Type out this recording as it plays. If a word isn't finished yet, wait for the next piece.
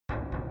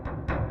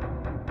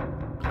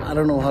I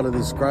don't know how to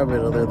describe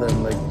it other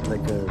than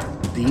like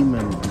a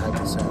demon type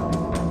of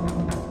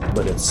sound.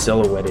 But it's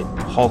silhouetted,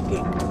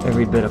 hulking,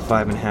 every bit of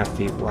 5.5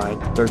 feet wide,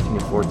 13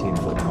 to 14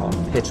 foot tall,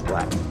 pitch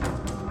black.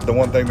 The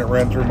one thing that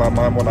ran through my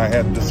mind when I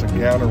had this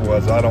encounter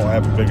was I don't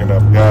have a big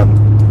enough gun.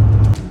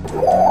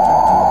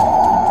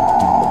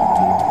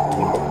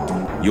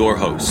 Your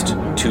host,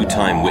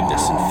 two-time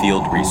witness and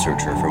field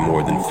researcher for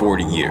more than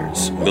 40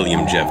 years,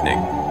 William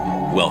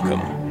Jevning.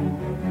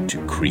 Welcome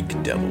to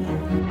Creek Devil.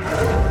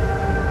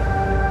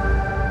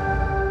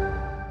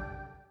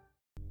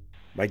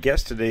 My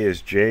guest today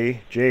is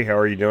Jay. Jay, how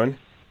are you doing?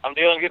 I'm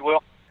doing good,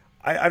 Will.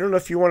 I don't know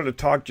if you wanted to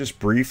talk just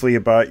briefly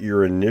about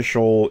your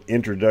initial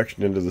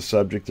introduction into the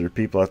subject. There are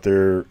people out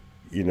there,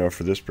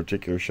 for this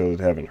particular show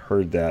that haven't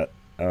heard that.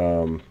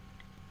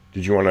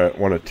 Did you want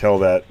to tell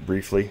that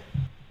briefly?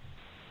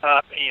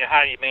 How do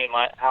you mean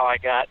how I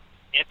got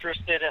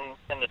interested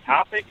in the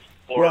topic?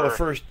 Or, well, the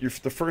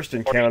first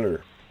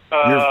encounter.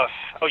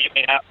 You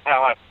mean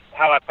how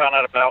I found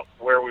out about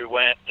where we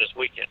went this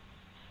weekend?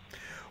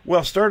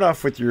 Well, start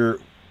off with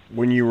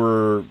when you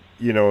were,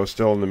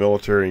 still in the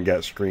military and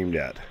got screamed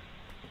at.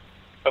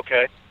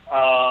 Okay.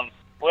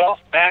 Well,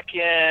 back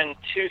in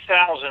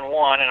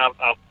 2001, and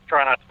I'll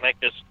try not to make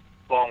this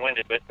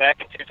long-winded, but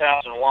back in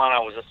 2001, I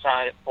was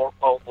assigned at Fort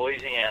Polk,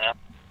 Louisiana.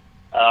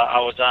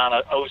 I was on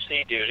an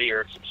OC duty,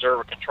 or it's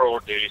observer controller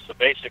duty. So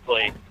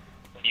basically,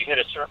 when you hit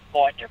a certain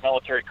point in your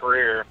military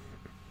career,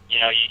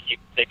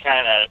 they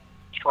kind of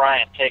try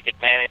and take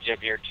advantage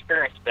of your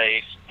experience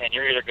base, and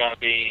you're either going to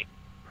be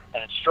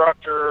an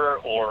instructor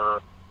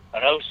or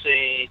an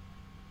OC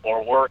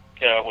or work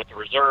with the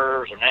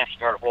reserves or National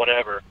Guard or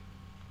whatever.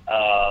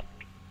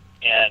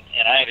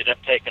 And I ended up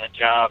taking a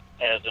job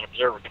as an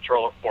observer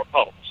controller at Fort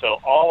Polk. So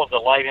all of the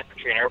light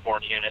infantry and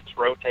airborne units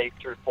rotate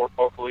through Fort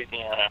Polk,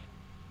 Louisiana,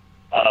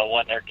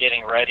 when they're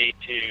getting ready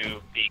to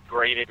be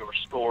graded or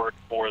scored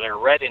for their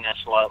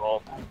readiness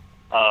level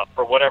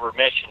for whatever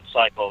mission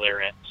cycle they're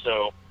in.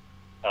 So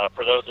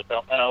for those that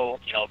don't know,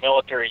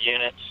 military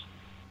units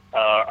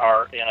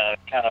are in a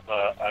kind of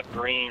a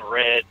green,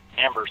 red,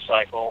 amber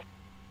cycle,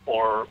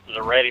 or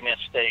the readiness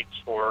states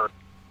for,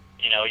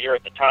 you're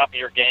at the top of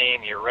your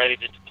game, you're ready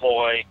to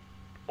deploy,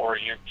 or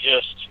you're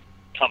just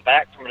come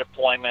back from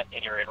deployment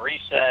and you're in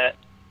reset,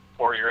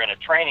 or you're in a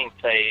training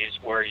phase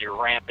where you're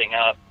ramping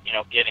up,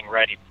 getting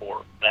ready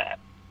for that.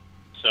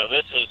 So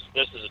this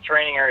is a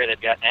training area.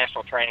 They've got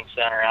National Training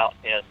Center out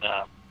in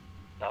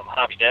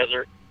Mojave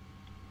Desert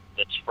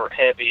that's for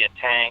heavy and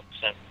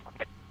tanks and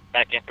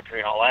back infantry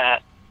and all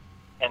that.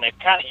 And they've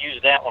kind of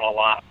used that one a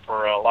lot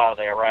for a lot of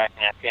the Iraq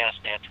and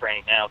Afghanistan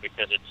training now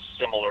because it's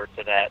similar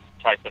to that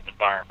type of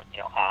environment,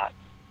 hot,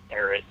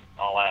 arid, and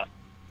all that.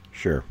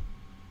 Sure.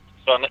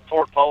 So I'm at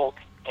Fort Polk,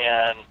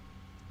 and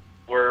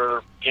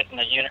we're getting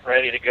the unit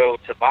ready to go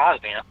to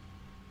Bosnia.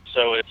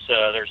 So it's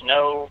there's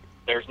no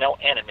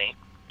enemy,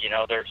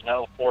 there's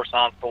no force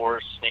on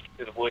force, sneaking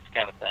through the woods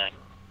kind of thing.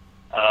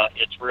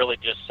 It's really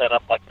just set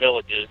up like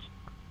villages,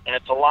 and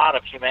it's a lot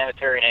of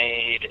humanitarian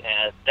aid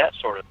and that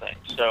sort of thing.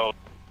 So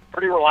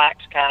pretty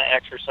relaxed kind of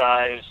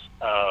exercise.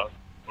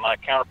 My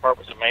counterpart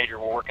was a major.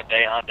 We're working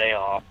day on, day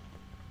off.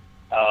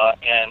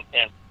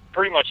 And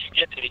pretty much you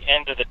get to the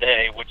end of the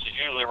day, which is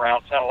usually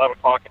around 10, 11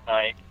 o'clock at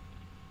night,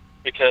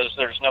 because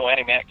there's no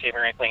enemy activity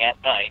or anything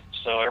at night.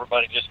 So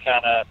everybody just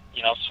kind of,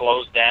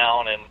 slows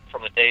down and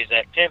from the day's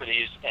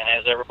activities. And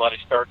as everybody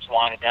starts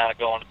winding down and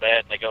going to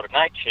bed and they go to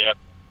night shift,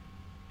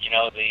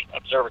 the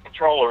observer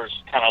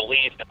controllers kind of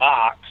leave the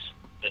box,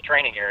 the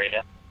training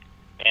area,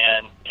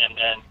 and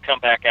then come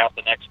back out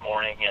the next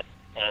morning and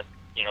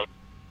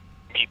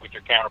meet with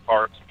your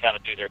counterparts and kind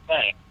of do their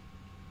thing.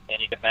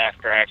 And you get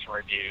after action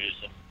reviews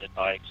and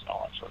advice and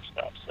all that sort of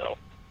stuff. So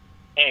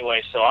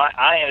anyway,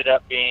 I ended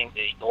up being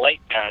the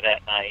late guy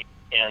that night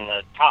in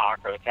the TOC,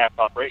 or the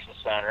Tactical Operations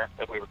Center,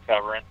 that we were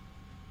covering,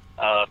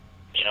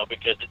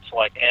 because it's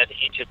like as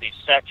each of these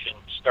sections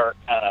start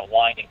kind of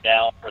winding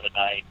down for the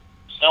night,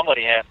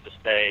 somebody has to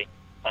stay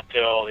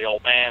until the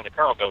old man, the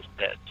colonel, goes to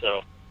bed.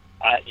 So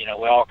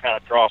we all kind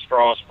of draw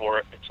straws for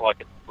it. It's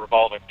like a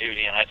revolving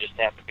duty, and I just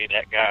have to be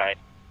that guy.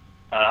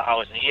 I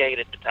was an E8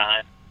 at the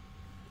time,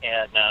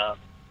 and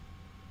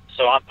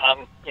so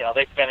I'm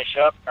they finish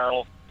up.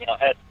 Colonel,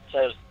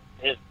 says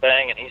his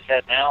thing, and he's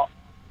heading out.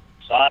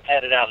 So I'm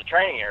headed out of the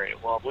training area.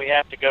 Well, we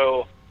have to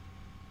go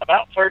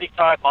about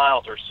 35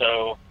 miles or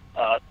so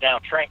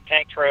down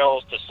tank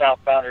trails to South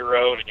Boundary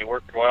Road, and you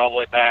work your way all the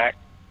way back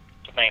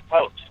to main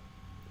post.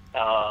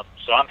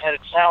 So I'm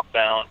headed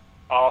southbound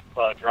off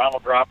Geronimo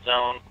Drop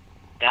Zone,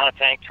 down a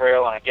tank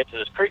trail, and I get to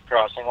this creek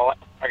crossing. Well,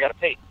 I got to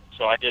pee.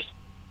 So I just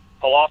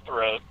pull off the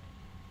road.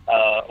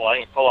 I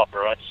didn't pull off the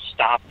road. I just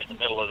stopped in the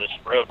middle of this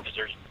road because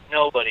there's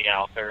nobody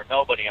out there,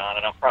 nobody on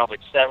it. I'm probably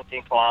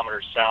 17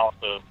 kilometers south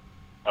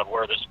of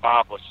where the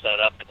spot was set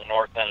up at the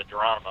north end of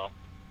Geronimo.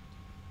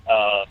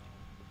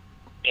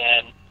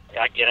 And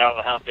I get out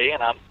of the Humvee,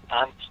 and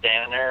I'm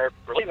standing there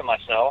relieving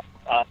myself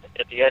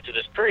at the edge of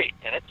this creek,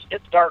 and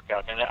it's dark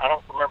out. And I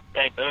don't remember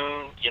any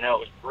moon. It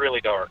was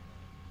really dark.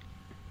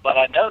 But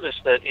I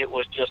noticed that it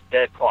was just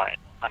dead quiet.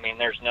 I mean,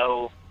 there's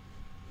no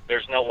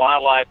There's no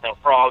wildlife, no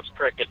frogs,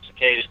 crickets,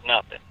 cicadas,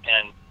 nothing.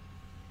 And,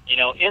 you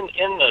know, in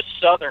the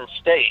southern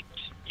states,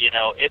 you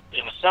know, in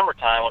the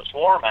summertime when it's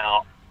warm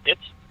out,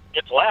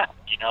 it's loud.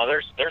 You know,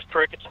 there's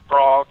crickets and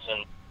frogs,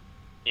 and,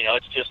 you know,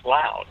 it's just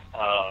loud.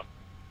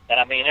 And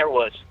I mean, there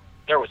was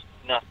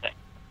nothing.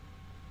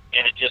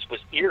 And it just was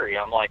eerie.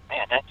 I'm like,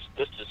 man,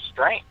 this is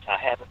strange. I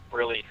haven't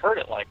really heard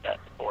it like that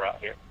before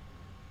out here.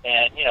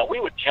 And, you know, we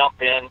would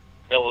jump in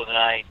middle of the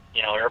night,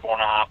 you know,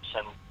 airborne ops,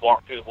 and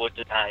walk through the woods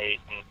at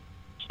night and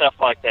stuff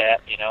like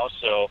that, you know.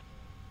 So,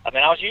 I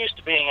mean, I was used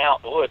to being out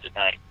in the woods at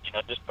night, you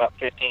know, just about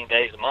 15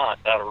 days a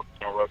month out of,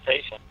 you know,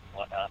 rotation and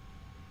whatnot.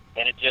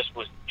 And it just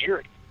was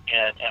eerie.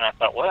 And I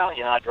thought, well,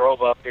 you know, I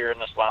drove up here in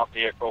this loud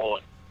vehicle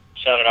and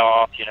shut it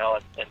off, you know,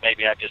 and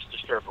maybe I just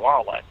disturbed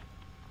wildlife.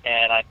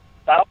 And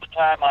about the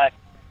time I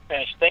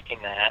finished thinking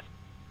that,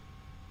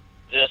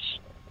 this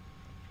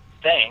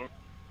thing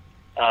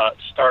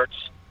starts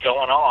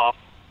going off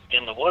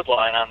in the wood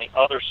line on the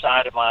other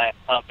side of my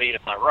beat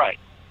of my right.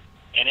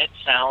 And it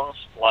sounds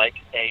like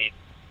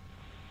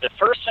the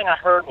first thing I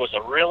heard was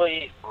a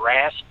really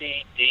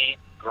raspy, deep,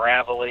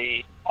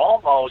 gravelly,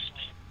 almost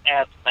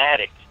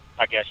asthmatic,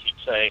 I guess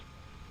you'd say,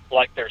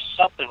 like there's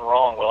something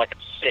wrong with, like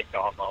I'm sick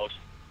almost,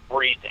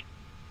 breathing.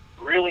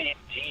 Really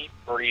deep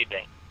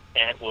breathing.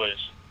 And it was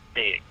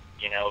big,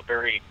 you know,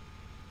 very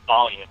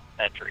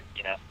volumetric,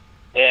 you know.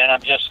 And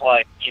I'm just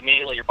like,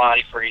 immediately your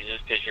body freezes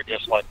because you're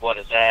just like, what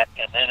is that?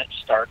 And then it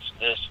starts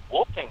this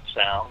whooping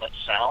sound that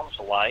sounds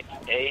like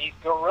a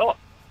gorilla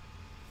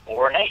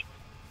or an ape.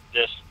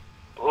 Just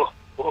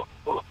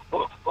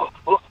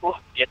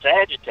gets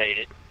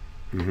agitated,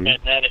 and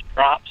then it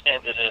drops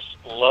into this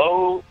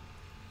low,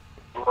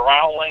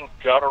 growling,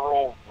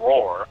 guttural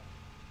roar,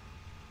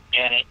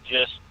 and it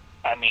just,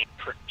 I mean,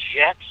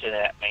 projects it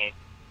at me,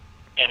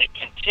 and it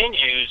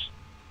continues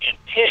in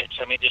pitch.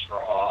 I mean, just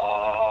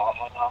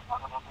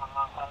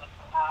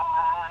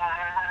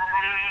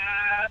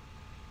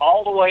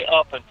all the way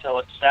up until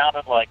it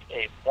sounded like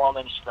a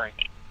woman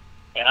screaming.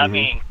 And I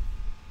mean,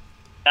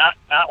 not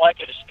like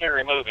in a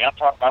scary movie. I'm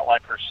talking about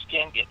like her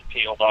skin getting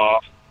peeled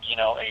off, you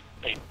know, a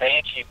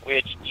banshee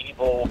witch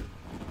evil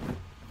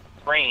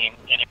scream,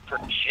 and it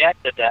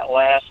projected that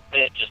last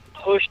bit, just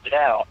pushed it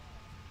out,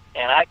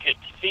 and I could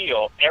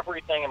feel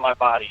everything in my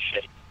body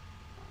shake.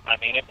 I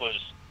mean, it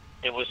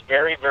was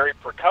very, very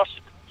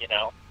percussive, you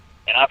know.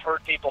 And I've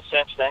heard people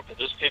since then, because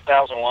this is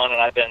 2001, and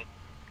I've been,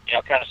 you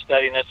know, kind of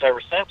studying this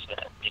ever since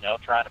then, you know,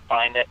 trying to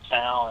find that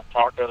sound and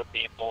talk to other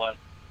people and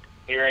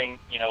hearing,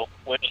 you know,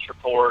 witness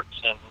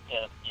reports and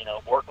you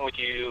know, working with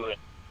you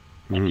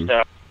and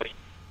stuff.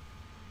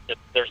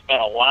 There's been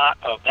a lot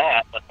of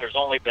that, but there's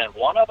only been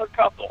one other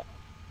couple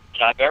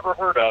that I've ever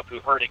heard of who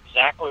heard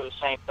exactly the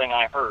same thing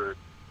I heard,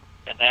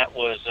 and that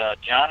was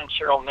John and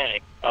Cheryl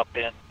Minnick up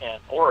in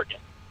Oregon,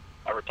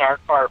 a retired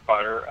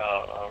firefighter,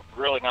 a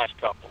really nice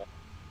couple,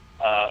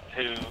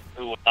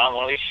 who was on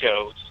one of these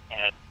shows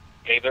and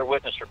gave their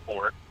witness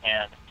report,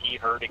 and he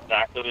heard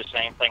exactly the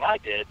same thing I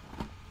did,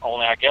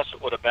 only I guess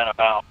it would have been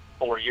about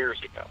 4 years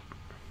ago.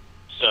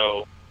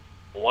 So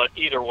what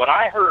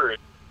I heard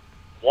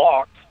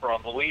walked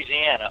from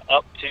Louisiana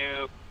up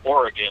to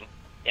Oregon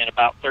in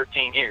about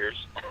 13 years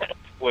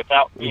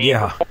without being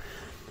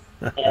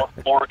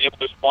or it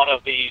was one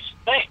of these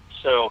things.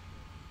 So,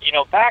 you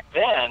know, back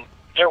then,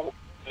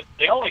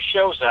 the only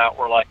shows out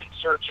were like In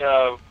Search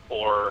Of,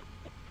 or,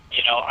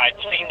 you know, I'd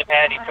seen the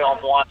Patty film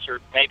once or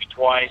maybe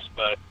twice,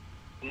 but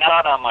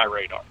not on my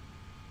radar.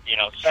 You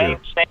know, same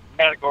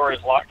category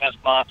as Loch Ness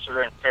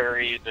Monster and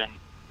fairies and,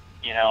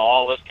 you know,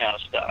 all this kind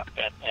of stuff.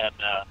 And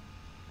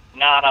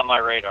not on my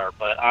radar,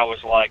 but I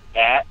was like,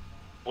 that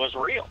was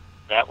real.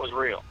 That was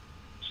real.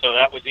 So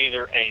that was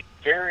either a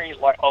very,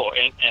 like,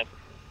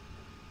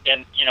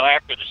 and you know,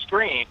 after the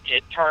scream,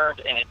 it turned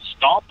and it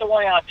stomped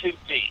away on 2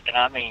 feet. And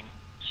I mean,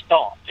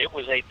 stomped. It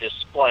was a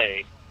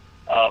display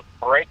of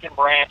breaking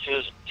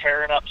branches,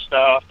 tearing up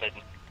stuff, and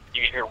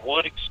you hear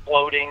wood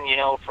exploding, you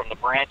know, from the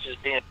branches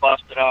being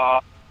busted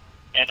off.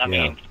 And I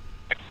mean,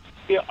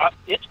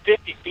 it's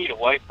 50 feet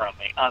away from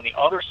me on the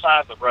other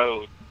side of the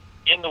road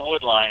in the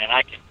wood line, and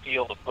I can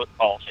feel the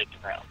footfalls hit the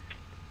ground.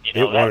 You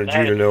know, it wanted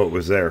you to know it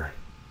was there.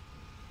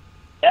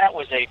 That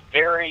was a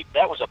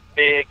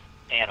big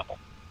animal.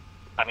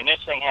 I mean,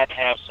 this thing had to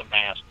have some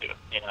mass to it,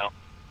 you know.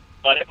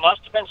 But it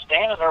must have been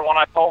standing there when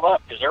I pulled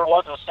up, because there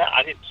wasn't a sound.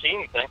 I didn't see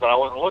anything, but I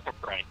wasn't looking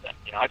for anything.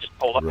 You know, I just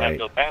pulled up and had to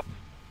go back.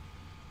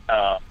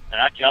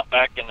 And I jumped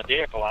back in the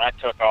vehicle, and I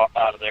took off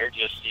out of there,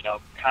 just, you know,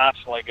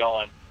 constantly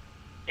going.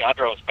 You know, I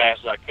drove as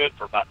fast as I could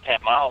for about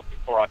 10 miles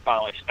before I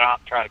finally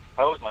stopped, trying to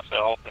compose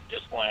myself, and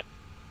just went,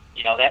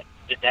 you know,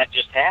 did that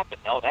just happen?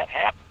 No, that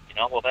happened. You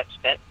know, well,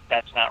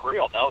 that's not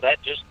real. No,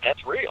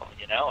 that's real.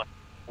 You know, and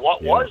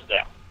what was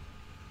that?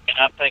 And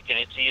I'm thinking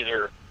it's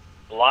either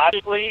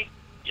logically,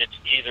 it's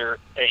either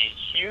a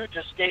huge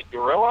escaped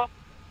gorilla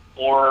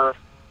or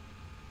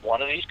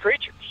one of these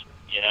creatures.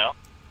 You know,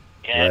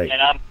 and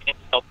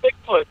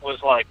Bigfoot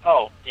was like,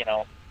 oh, you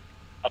know,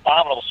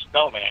 abominable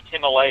snowman,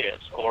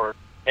 Himalayas, or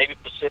maybe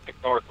Pacific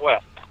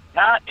Northwest.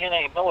 Not in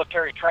a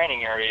military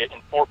training area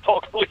in Fort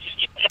Polk,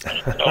 Louisiana.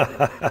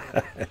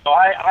 So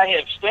I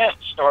have since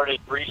started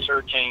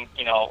researching,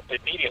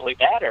 immediately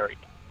that area,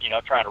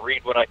 trying to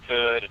read what I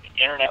could. And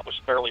the internet was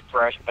fairly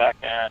fresh back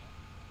then.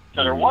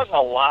 So there wasn't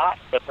a lot,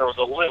 but there was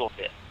a little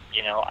bit,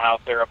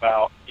 out there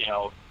about,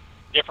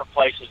 different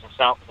places in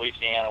South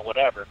Louisiana,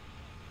 whatever.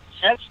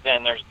 Since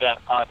then, there's been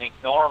an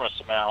enormous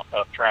amount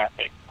of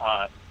traffic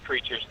on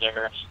creatures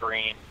there,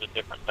 streams, and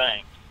different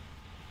things.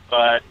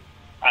 But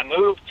I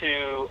moved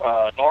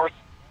to north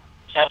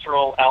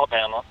central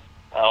Alabama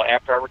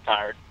after I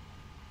retired.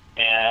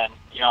 And,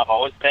 I've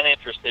always been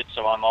interested,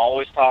 so I'm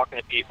always talking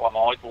to people. I'm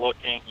always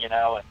looking, and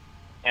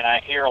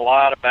I hear a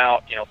lot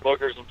about,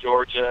 boogers in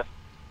Georgia.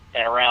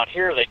 And around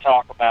here, they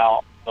talk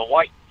about the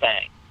white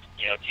thing,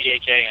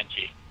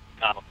 THANG.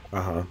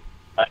 Uh-huh.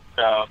 But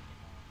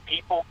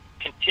people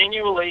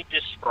continually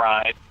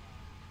describe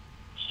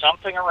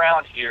something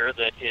around here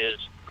that is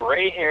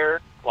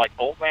gray-haired, like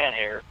old man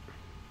hair,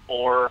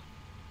 or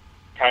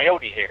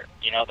coyote hair.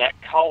 That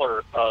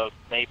color of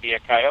maybe a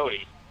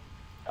coyote.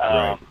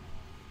 Right.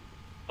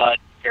 But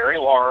very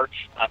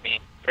large. I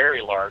mean,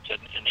 very large.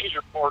 And these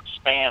reports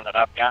span that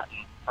I've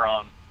gotten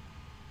from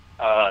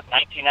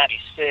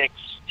 1996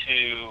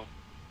 to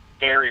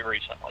very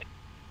recently.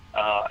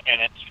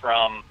 And it's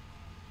from,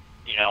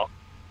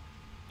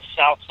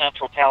 South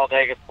Central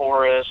Talladega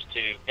Forest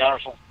to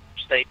Guntersville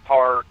State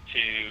Park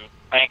to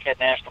Bankhead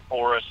National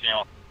Forest,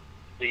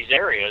 these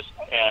areas,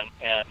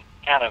 and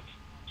kind of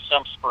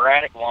some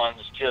sporadic ones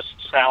just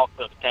south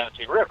of the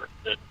Tennessee River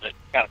that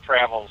kind of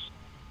travels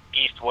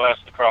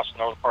east-west across the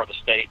northern part of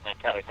the state and then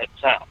kind of heads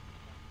south.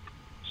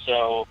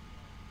 So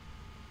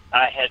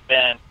I had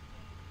been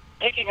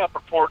picking up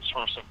reports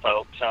from some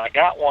folks, and I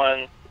got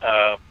one,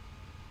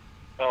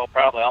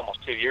 probably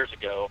almost 2 years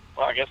ago.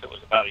 Well, I guess it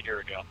was about a year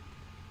ago.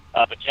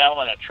 A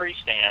gentleman at a tree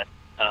stand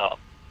out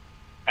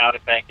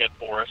at Bankhead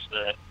Forest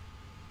that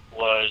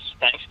was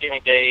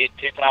Thanksgiving Day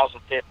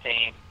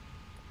 2015,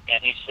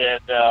 and he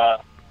said,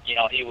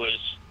 he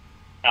was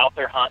out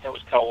there hunting. It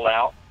was cold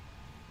out,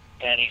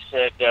 and he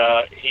said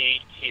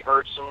he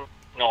heard some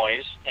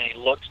noise, and he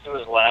looks to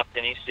his left,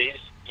 and he sees,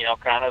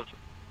 kind of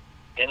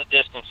in the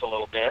distance a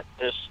little bit,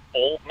 this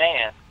old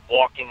man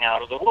walking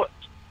out of the woods.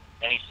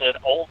 And he said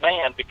old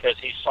man because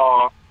he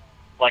saw,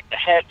 like, the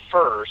head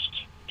first,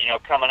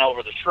 coming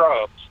over the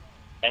shrubs,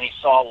 and he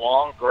saw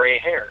long gray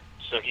hair.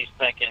 So he's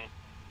thinking,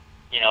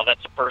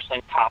 that's the first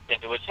thing popped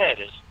into his head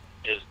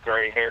is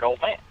gray-haired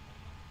old man.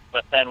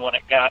 But then when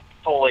it got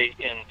fully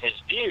in his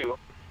view,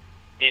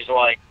 he's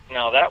like,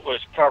 no, that was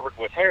covered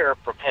with hair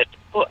from head to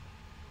foot.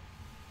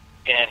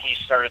 And he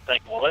started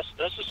thinking, well,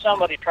 this is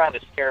somebody trying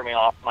to scare me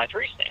off my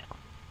tree stand.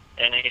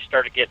 And then he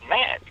started getting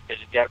mad because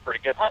he's got a pretty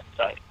good hunting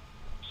site.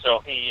 So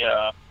he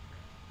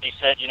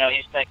said,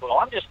 he's thinking, well,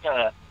 I'm just going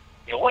to,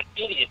 what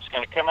idiot's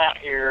going to come out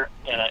here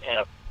in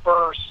a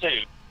fur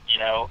suit,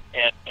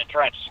 and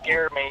try and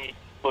scare me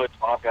when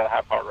I've got a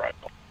high-powered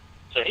rifle.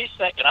 So he's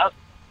thinking,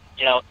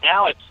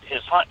 now it's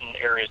his hunting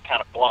area is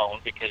kind of blown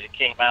because he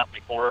came out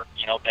before,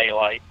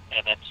 daylight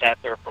and then sat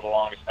there for the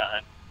longest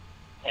time.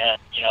 And,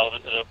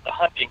 the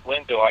hunting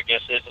window, I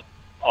guess, isn't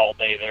all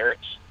day there.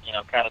 It's,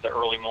 kind of the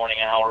early morning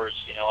hours,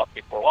 up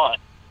before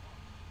lunch.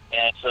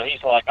 And so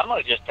he's like, I'm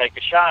going to just take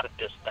a shot at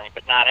this thing,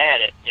 but not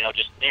at it,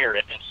 just near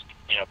it and,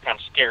 kind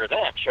of scare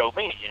them, show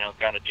me,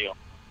 kind of deal.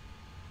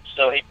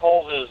 So he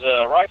pulls his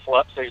rifle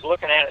up, so he's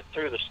looking at it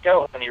through the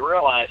scope, and he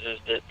realizes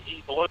that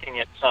he's looking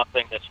at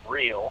something that's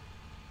real.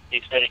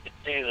 He said he could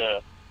see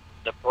the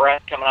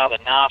breath coming out of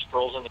the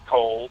nostrils in the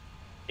cold.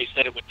 He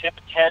said it would tip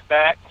its head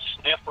back and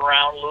sniff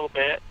around a little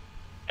bit,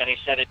 and he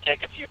said it'd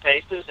take a few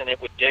paces, and it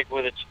would dig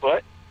with its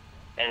foot,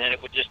 and then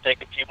it would just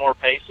take a few more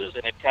paces,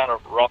 and it'd kind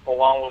of ruffle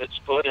along with its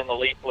foot in the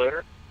leaf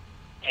litter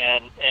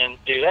and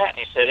do that. And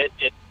he said it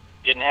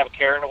didn't have a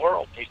care in the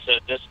world. He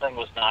said this thing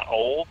was not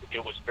old.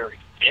 It was very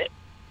fit.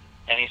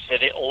 And he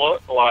said it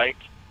looked like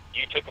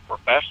you took a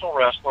professional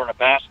wrestler and a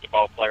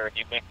basketball player and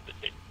you mixed the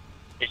two.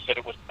 He said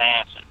it was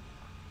massive,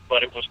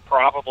 but it was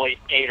probably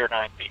 8 or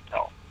 9 feet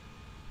tall.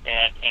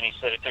 And he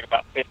said it took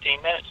about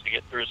 15 minutes to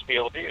get through his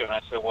field of view. And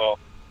I said, well,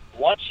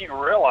 once you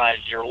realize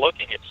you're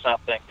looking at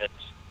something that's,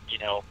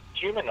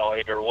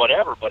 humanoid or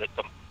whatever, but it's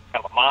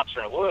kind of a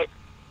monster in the woods,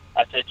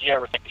 I said, do you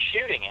ever think of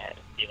shooting at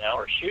it,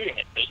 or shooting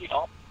it?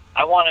 Because,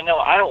 I want to know.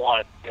 I don't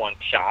want it one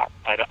shot.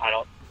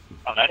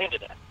 I'm not into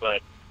that.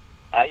 But,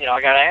 I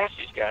got to ask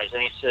these guys.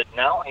 And he said,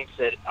 no. He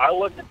said, I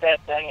looked at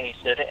that thing, and he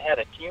said it had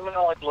a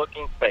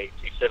humanoid-looking face.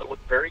 He said it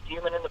looked very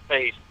human in the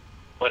face,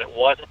 but it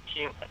wasn't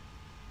human.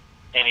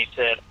 And he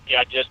said, yeah,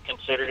 I just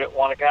considered it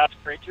one of God's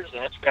creatures,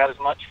 and it's got as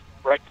much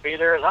right to be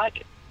there as I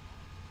did.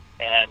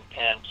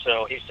 And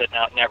so he said,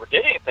 now it never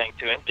did anything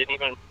to him, didn't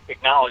even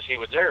acknowledge he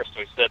was there. So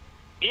he said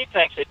he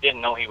thinks it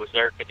didn't know he was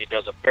there because he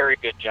does a very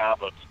good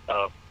job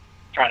of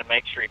trying to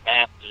make sure he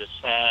maps his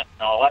scent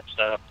and all that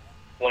stuff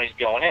when he's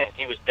going in.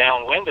 He was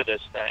downwind of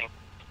this thing,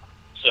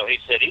 so he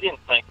said he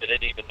didn't think that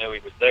it even knew he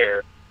was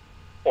there,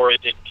 or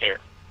it didn't care.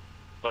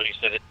 But he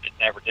said it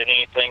never did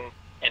anything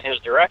in his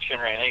direction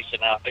or anything. He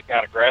said, now if it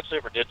got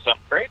aggressive or did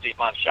something crazy, he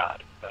might have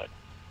shot it. But,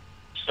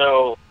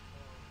 so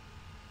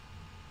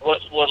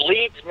what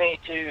leads me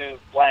to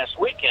last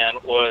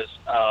weekend was,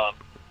 I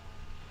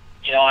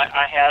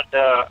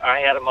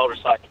had a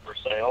motorcycle for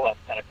sale,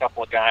 and a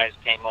couple of guys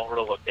came over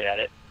to look at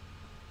it.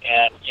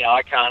 And,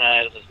 I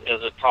kind of,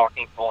 as a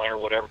talking point or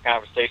whatever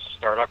conversation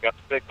started, I've got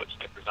the Bigfoot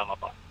stickers on my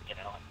bike,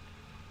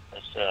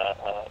 This,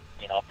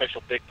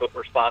 official Bigfoot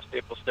response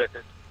vehicle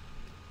stickers.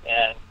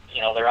 And,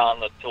 they're on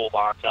the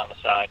toolbox on the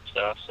side and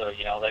stuff. So,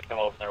 they come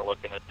over and they're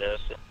looking at this.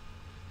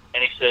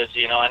 And he says,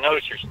 I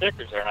noticed your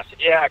stickers there. And I said,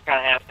 yeah, I kind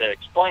of have to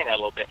explain that a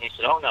little bit. And he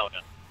said, oh, no.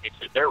 He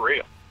said, they're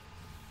real.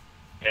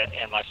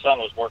 And my son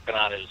was working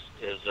on his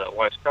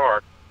wife's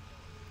car.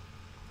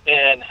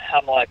 And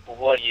I'm like, well,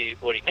 what do you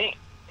mean?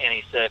 And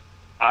he said,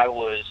 I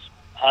was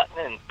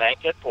hunting in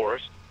Bankhead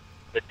Forest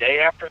the day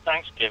after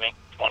Thanksgiving,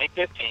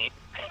 2015.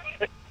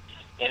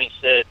 And he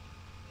said,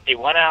 he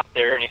went out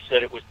there and he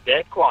said it was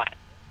dead quiet.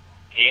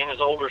 He and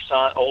his oldest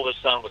son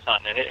was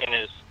hunting, and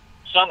his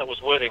son that was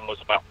with him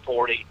was about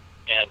 40,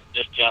 and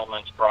this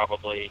gentleman's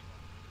probably,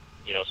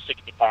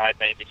 65,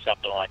 maybe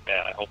something like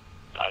that. I hope,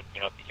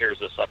 if he hears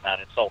this, I'm not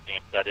insulting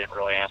him, because I didn't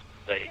really ask him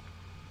to say.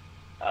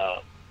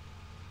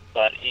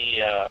 But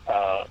he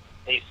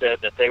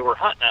said that they were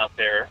hunting out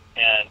there,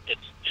 and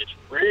it's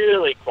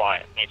really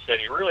quiet. And he said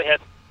he really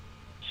hadn't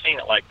seen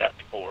it like that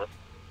before.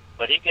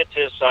 But he gets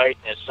his site,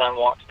 and his son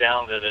walks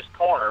down to this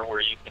corner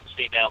where you can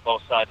see down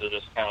both sides of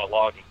this kind of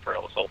logging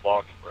trail, this old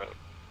logging road.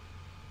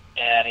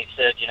 And he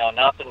said,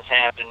 nothing's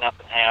happened,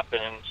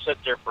 and sits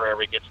there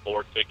forever. He gets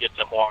bored, so he gets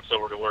up and walks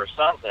over to where his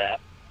son's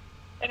at.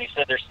 And he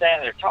said they're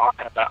standing there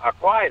talking about how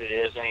quiet it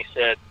is, and he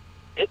said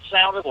it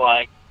sounded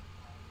like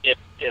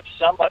if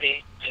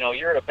somebody,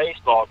 you're at a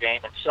baseball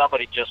game and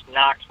somebody just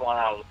knocks one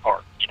out of the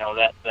park,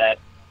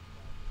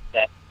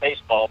 that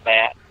baseball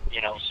bat,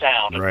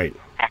 sound. Right.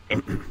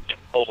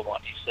 Hold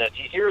one. He said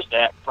he hears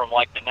that from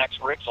like the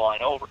next ridge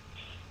line over.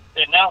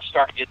 And now it's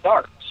starting to get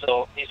dark.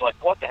 So he's like,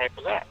 what the heck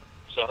was that?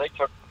 So they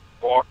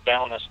walked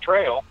down this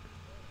trail,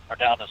 or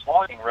down this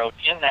logging road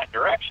in that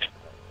direction.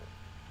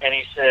 And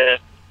he said,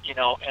 in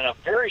a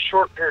very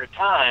short period of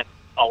time,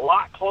 a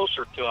lot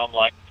closer to him,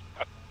 like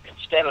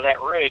instead of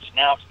that ridge,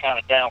 now it's kind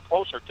of down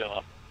closer to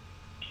him.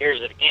 He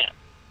hears it again.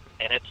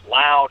 And it's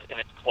loud and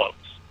it's close.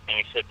 And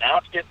he said, now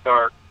it's getting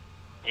dark.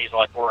 He's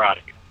like, we're out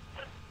of here.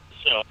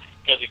 So,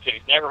 because he said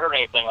he's never heard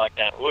anything like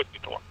that in the woods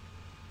before.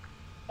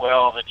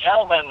 Well, the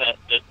gentleman that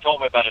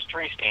told me about his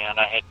tree stand,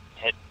 I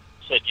had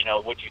said,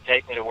 would you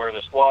take me to where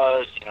this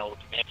was? Would you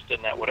be interested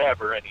in that,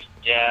 whatever? And he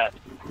said, yeah,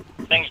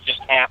 things just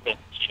happened,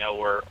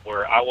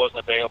 where I wasn't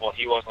available,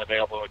 he wasn't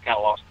available, and we kind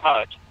of lost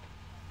touch.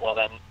 Well,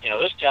 then,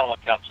 this gentleman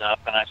comes up,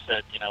 and I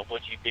said,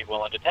 would you be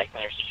willing to take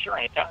me there? He said, sure,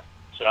 anytime.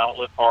 I said, I don't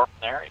live far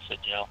from there. He said,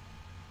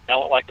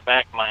 know it like the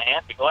back of my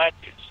hand, be glad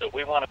to. So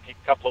we went a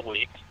couple of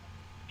weeks,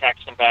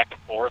 texting back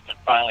and forth, and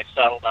finally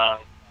settled on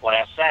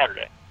last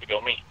Saturday to go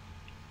meet.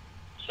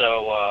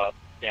 So, I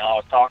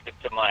was talking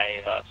to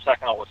my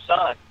second oldest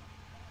son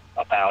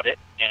about it,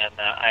 and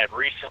I had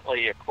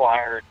recently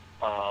acquired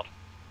a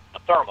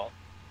thermal,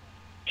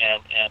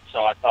 and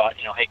so I thought,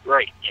 hey,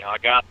 great, I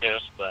got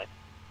this, but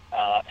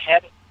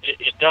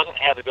it doesn't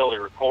have the ability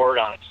to record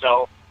on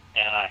itself,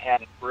 and I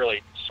hadn't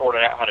really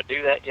sorted out how to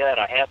do that yet.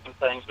 I had some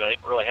things, but I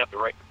didn't really have the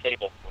right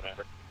cable or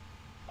whatever.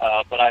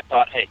 But I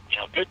thought, hey,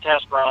 good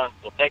test run.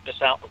 We'll take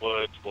this out in the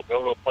woods. We'll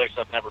go to a place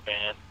I've never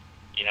been.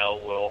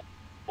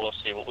 We'll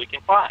see what we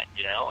can find,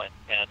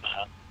 and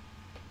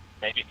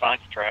maybe find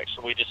the tracks.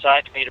 So we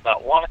decided to meet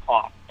about 1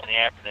 o'clock in the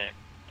afternoon,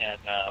 and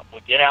we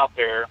get out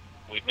there.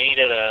 We meet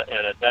at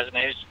a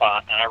designated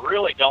spot, and I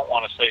really don't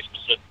want to say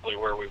specifically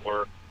where we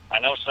were. I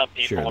know some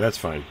people. Sure, that's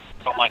fine.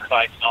 On my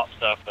sites and all that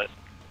stuff, but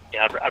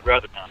yeah, I'd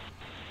rather not.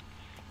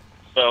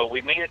 So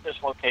we meet at this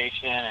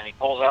location, and he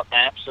pulls out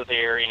maps of the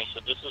area, and he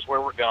said, this is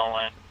where we're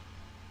going.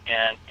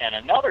 And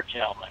another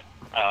gentleman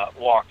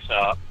walks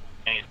up,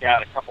 and he's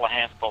got a couple of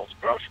handfuls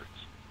of groceries.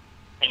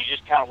 And he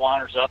just kind of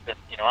wanders up, and,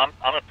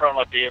 I'm in front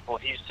of my vehicle,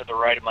 he's to the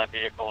right of my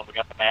vehicle, and we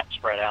got the map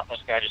spread out. And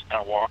this guy just kind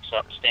of walks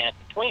up and stands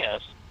between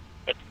us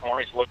at the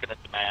corner. He's looking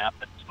at the map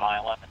and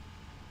smiling.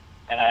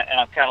 And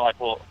I'm kind of like,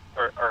 well,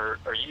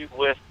 are you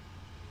with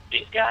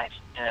these guys?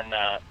 And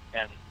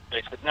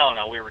they said,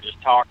 no, we were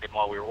just talking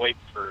while we were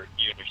waiting for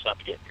you and your son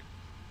to get here.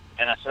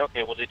 And I said,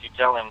 okay, well, did you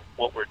tell him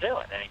what we're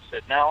doing? And he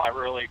said, no, I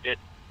really didn't.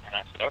 And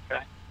I said,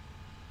 okay.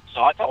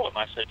 So I told him,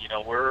 I said,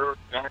 we're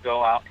going to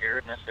go out here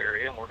in this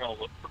area, and we're going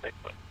to look for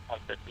Bigfoot. I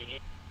said,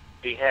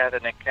 he had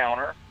an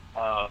encounter,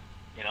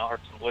 heard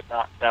some wood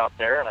knocks out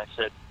there, and I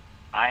said,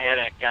 I had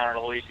an encounter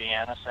in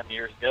Louisiana some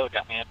years ago,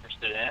 got me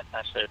interested in it. And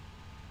I said,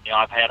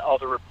 I've had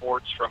other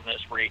reports from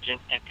this region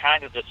and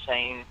kind of the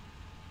same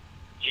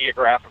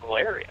geographical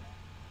area.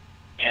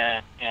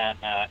 And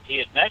he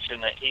had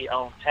mentioned that he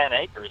owned 10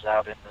 acres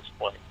out in this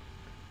place,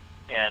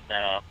 and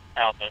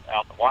out in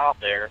the wild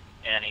there,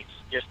 and he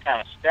just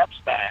kind of steps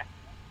back,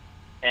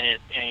 and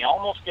he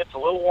almost gets a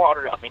little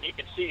water. I mean, you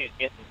can see he's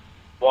getting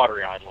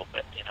watery-eyed a little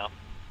bit,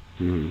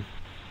 Mm-hmm.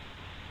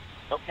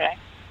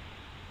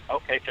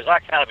 Okay, because I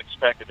kind of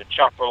expected a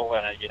chuckle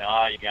and you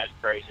guys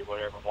are crazy,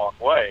 whatever, and walk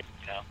away,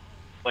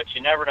 but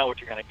you never know what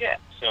you're going to get.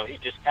 So he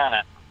just kind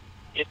of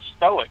it's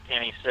stoic.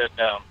 And he said,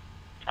 all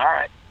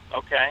right,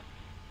 okay.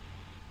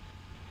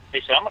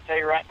 He said, I'm going to tell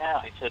you right now.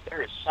 He said,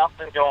 there is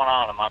something going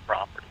on my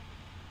property.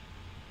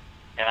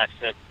 And I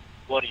said,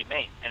 what do you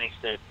mean? And he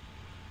said,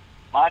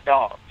 my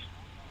dogs.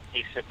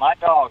 He said, my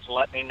dogs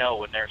let me know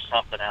when there's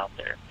something out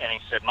there. And he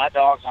said, my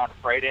dogs aren't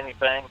afraid of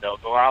anything. They'll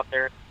go out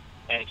there.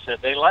 And he said,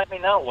 they let me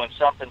know when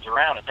something's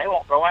around and they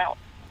won't go out.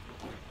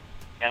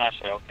 And I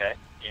said, okay,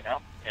 you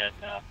know. And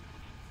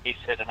he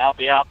said, and I'll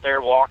be out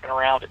there walking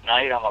around at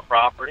night on my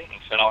property. And he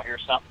said, I'll hear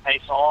something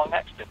pacing along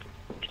next to me.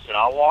 He said,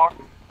 I'll walk,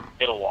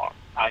 it'll walk.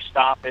 I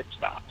stop, it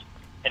stops.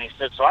 And he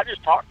said, so I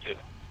just talked to him.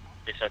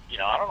 He said, you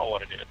know, I don't know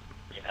what it is,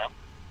 you know.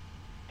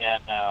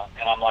 And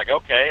I'm like,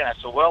 okay. And I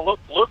said, well,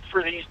 look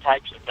for these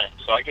types of things.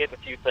 So I gave a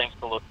few things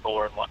to look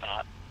for and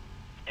whatnot.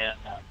 And,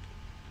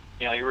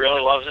 you know, he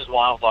really loves his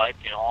wildlife,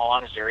 you know, all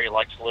on his area. He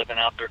likes living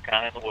out there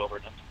kind of in the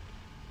wilderness.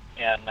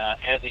 And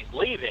as he's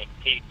leaving,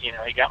 he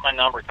got my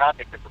number,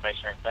 contact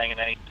information, and everything. And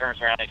then he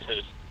turns around and he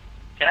says,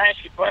 can I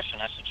ask you a question?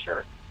 I said,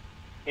 sure.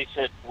 He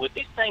said, would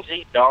these things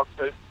eat dog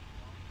food?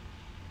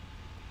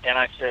 And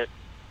I said,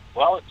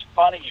 well, it's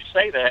funny you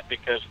say that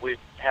because we've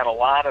had a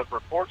lot of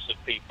reports of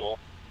people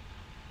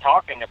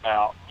talking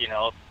about, you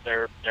know,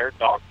 their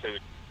dog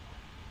food,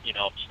 you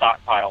know,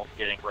 stockpile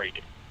getting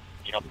raided.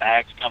 You know,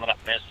 bags coming up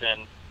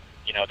missing,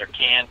 you know, their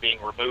can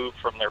being removed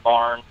from their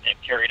barn and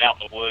carried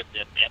out in the woods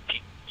and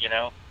empty, you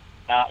know,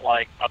 not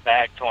like a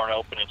bag torn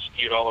open and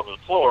spewed all over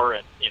the floor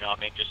and, you know, I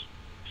mean, just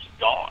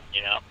gone,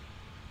 you know.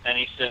 And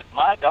he said,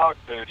 my dog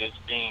food is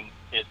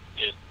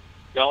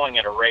going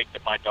at a rate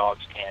that my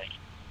dogs can't eat.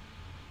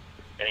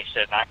 And he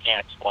said, and I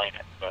can't explain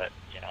it, but,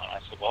 you know, and I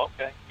said, well,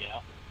 okay, you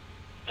know.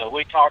 So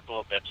we talked a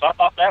little bit. So I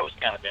thought that was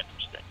kind of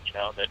interesting, you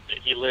know, that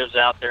he lives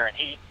out there and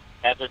he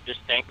has a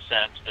distinct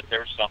sense that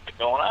there's something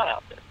going on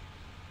out there.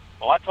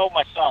 Well, I told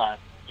my son,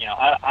 you know,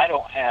 I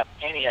don't have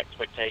any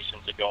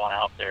expectations of going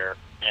out there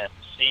and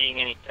seeing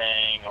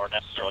anything or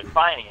necessarily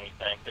finding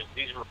anything because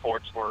these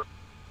reports were,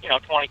 you know,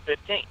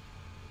 2015,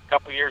 a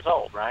couple years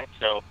old, right?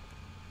 So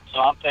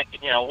I'm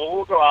thinking, you know, well,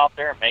 we'll go out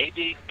there.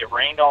 Maybe it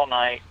rained all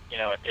night. You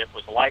know, it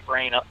was light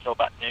rain up till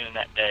about noon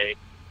that day.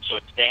 So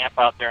it's damp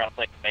out there. I'm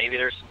thinking maybe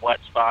there's some wet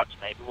spots.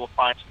 Maybe we'll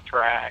find some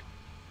track,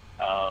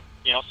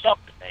 you know,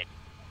 something maybe.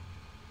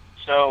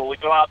 So we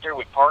go out there.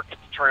 We park at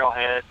the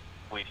trailhead.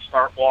 We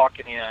start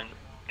walking in,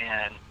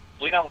 and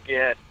we don't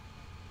get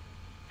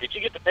 – did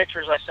you get the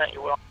pictures I sent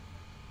you, Will?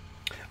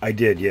 I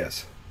did,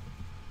 yes.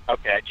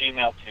 Okay, I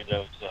Gmailed you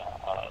those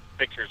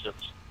pictures of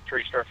the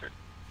tree structure.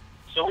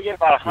 So we get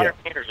about 100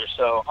 meters or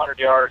so, 100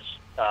 yards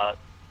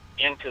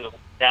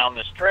down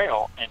this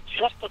trail, and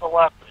just to the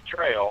left of the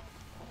trail,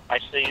 I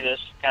see this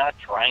kind of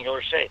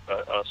triangular shape,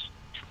 a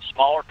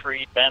smaller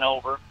tree bent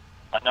over,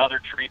 another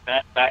tree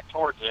bent back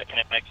towards it, and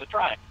it makes a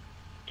triangle,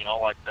 you know,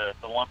 like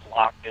the one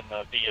locked in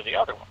the V of the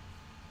other one.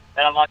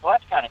 And I'm like, well,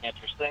 that's kind of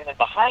interesting. And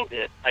behind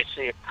it, I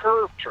see a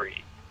curved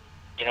tree,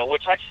 you know,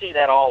 which I see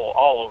that all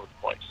over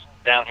the place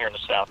down here in the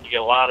South. You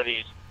get a lot of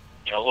these,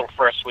 you know, little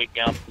fresh sweet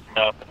gums and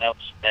stuff, and they'll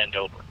just bend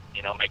over,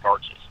 you know, make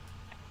arches.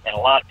 And a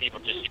lot of people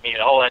just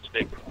immediately, oh, that's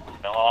big.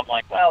 You know, I'm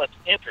like, well, it's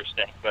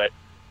interesting, but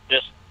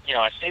just, you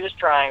know, I see this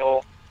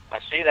triangle, I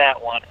see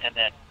that one, and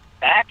then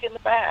back in the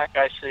back,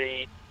 I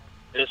see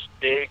this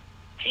big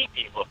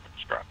teepee-looking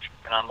structure.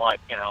 And I'm like,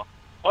 you know,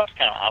 well, that's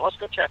kind of odd. Let's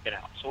go check it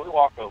out. So we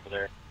walk over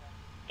there.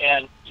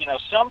 And, you know,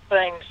 some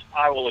things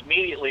I will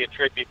immediately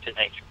attribute to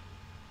nature.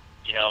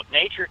 You know,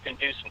 nature can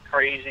do some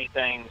crazy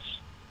things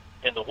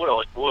in the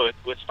woods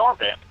with storm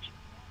damage.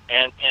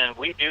 And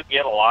we do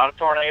get a lot of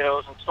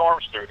tornadoes and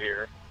storms through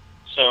here.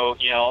 So,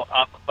 you know,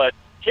 but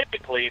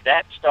typically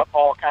that stuff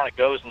all kind of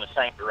goes in the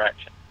same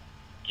direction.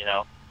 You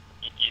know,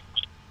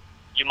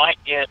 you might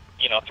get,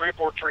 you know, 3 or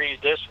 4 trees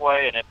this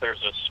way, and if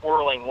there's a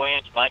swirling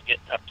wind, you might get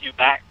a few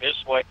back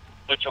this way,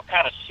 but you'll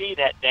kind of see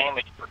that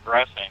damage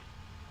progressing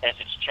as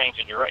it's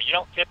changing direction. You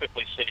don't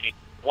typically see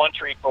one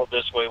tree pulled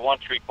this way, one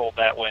tree pulled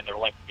that way, and they're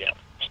linked together.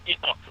 You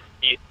know,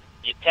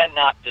 you tend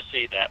not to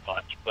see that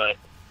much, but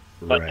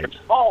Right.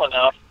 they're small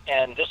enough,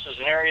 and this is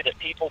an area that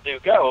people do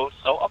go,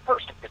 so a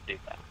person could do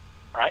that,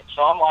 right?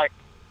 So I'm like,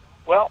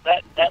 well,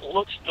 that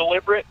looks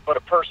deliberate, but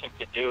a person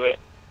could do it,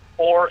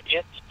 or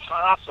it's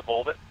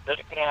possible that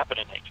it can happen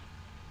in nature.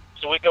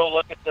 So we go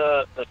look at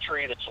the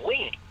tree that's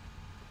leaning,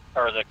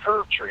 or the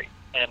curved tree,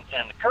 and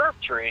the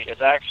curved tree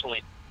is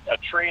actually a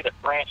tree that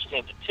branched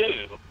into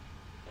 2.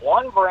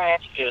 One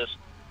branch is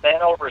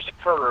bent over as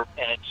a curve,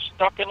 and it's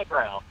stuck in the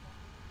ground,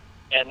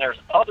 and there's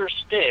other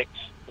sticks,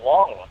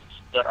 long ones,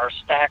 that are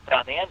stacked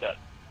on the end of it.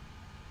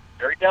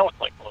 Very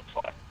delicate, looks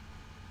like.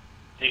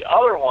 The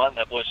other one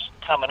that was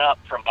coming up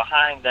from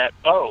behind that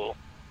bow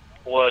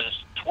was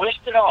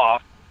twisted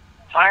off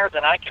higher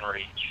than I can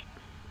reach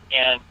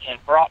and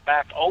brought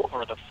back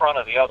over the front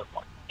of the other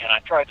one. And I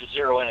tried to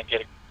zero in and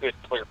get a good,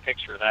 clear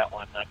picture of that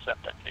one, and I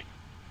sent that to you.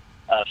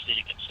 So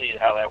you can see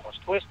how that was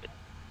twisted.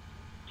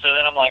 So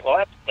then I'm like,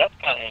 well, that's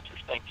kind of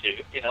interesting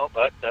too, you know,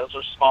 but those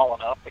are small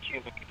enough a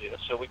human can do it.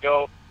 So we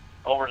go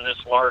over to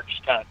this large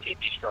kind of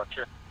teepee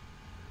structure,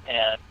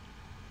 and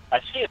I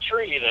see a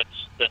tree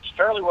that's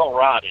fairly well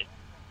rotted,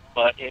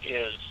 but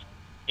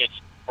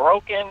it's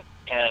broken,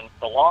 and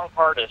the long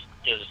part is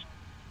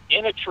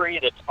in a tree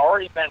that's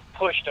already been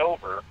pushed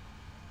over,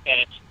 and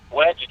it's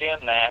wedged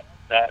in that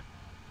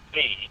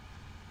V.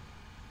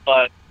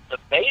 But the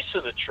base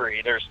of the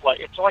tree,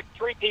 it's like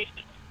three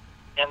pieces,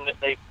 and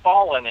they've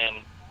fallen in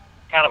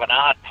kind of an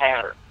odd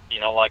pattern.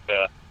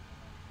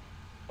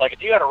 Like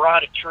if you had a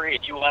rotted tree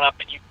and you went up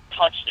and you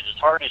punched it as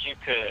hard as you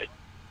could,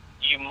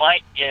 you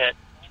might get,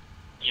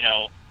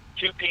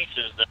 two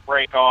pieces that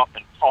break off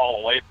and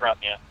fall away from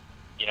you,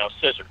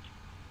 scissors.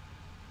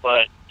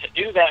 But to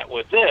do that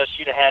with this,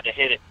 you'd have had to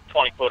hit it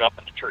 20 foot up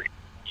in the tree,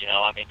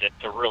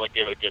 to really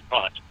give it a good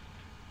punch.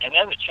 And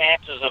then the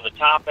chances of the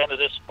top end of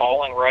this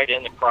falling right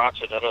in the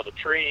crotch of that other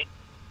tree,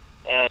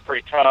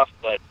 pretty tough,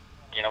 but,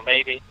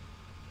 maybe.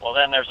 Well,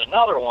 then there's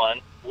another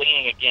one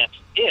leaning against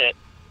it,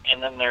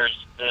 and then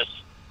there's this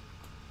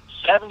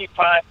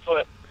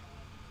 75-foot,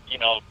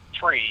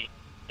 tree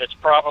that's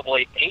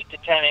probably 8 to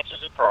 10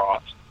 inches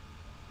across,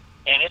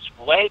 and it's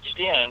wedged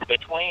in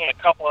between a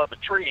couple of the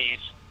trees,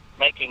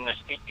 making this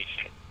teepee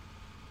shape.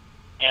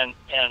 And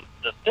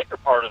the thicker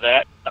part of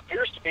that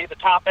appears to be the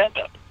top end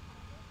of it,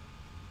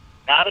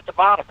 not at the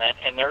bottom end,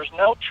 and there's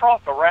no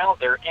trunk around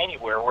there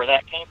anywhere where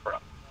that came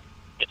from.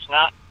 It's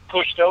not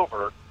pushed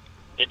over,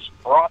 it's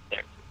brought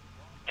there.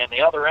 And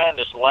the other end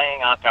is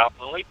laying on top of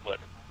the leaf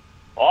litter.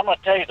 Well, I'm going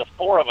to tell you, the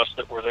four of us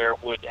that were there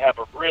would have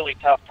a really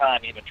tough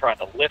time even trying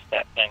to lift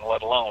that thing,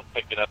 let alone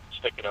pick it up and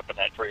stick it up in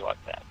that tree like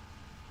that.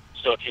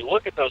 So if you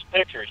look at those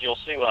pictures, you'll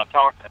see what I'm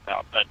talking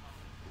about. But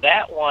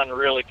that one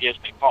really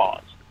gives me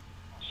pause.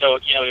 So,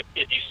 if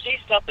you see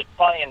something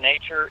funny in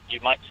nature, you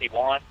might see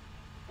one.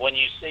 When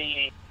you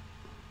see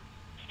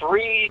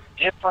three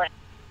different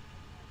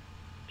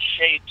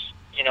shapes,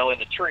 in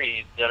the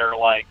trees that are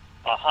like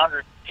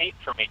 100 feet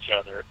from each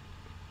other,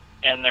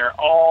 and they're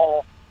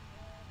all,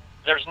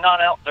 there's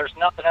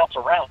nothing else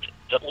around it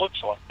that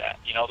looks like that.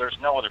 There's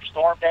no other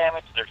storm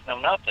damage, there's no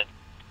nothing.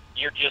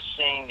 You're just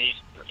seeing these,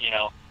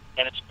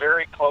 and it's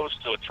very close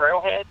to a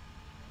trailhead,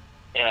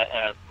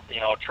 and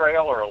a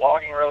trail or a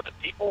logging road that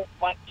people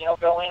might,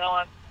 go in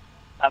on.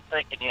 I'm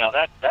thinking,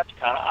 that's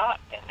kind of odd,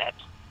 and that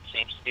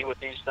seems to be what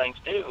these things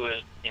do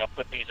is,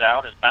 put these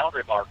out as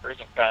boundary markers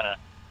and kind of,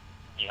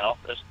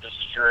 this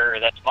is your area,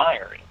 that's my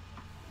area.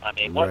 I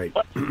mean, right.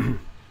 What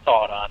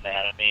thought on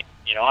that? I mean,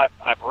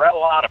 I've read a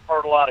lot, I've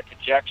heard a lot of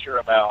conjecture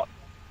about,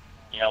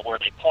 where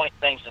they point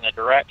things in a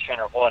direction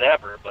or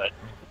whatever, but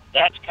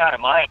that's kind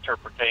of my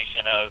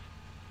interpretation of,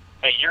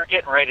 hey, you're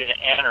getting ready to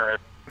enter,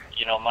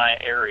 my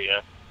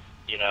area,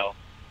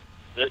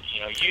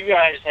 you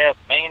guys have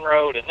main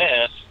road in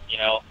this,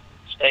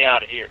 stay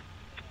out of here.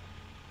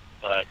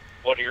 But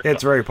what are your thoughts?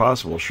 It's very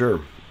possible,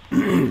 sure.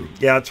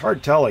 Yeah, it's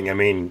hard telling. I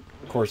mean,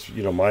 of course,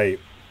 my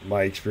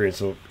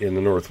experience in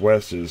the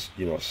Northwest is,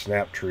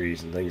 snap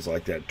trees and things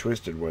like that,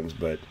 twisted ones,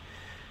 but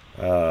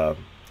I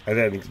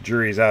don't think the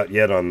jury's out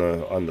yet on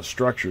the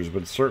structures,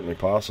 but it's certainly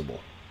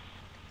possible.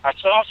 I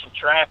saw some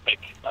traffic.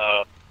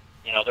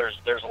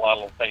 There's a lot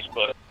of little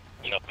Facebook,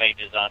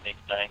 pages on these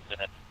things,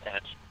 and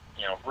it's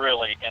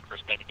really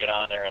interesting to get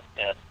on there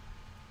and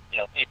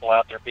people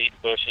out there beating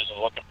bushes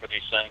and looking for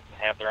these things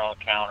and have their own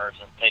counters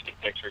and taking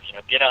pictures.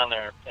 Get on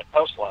there and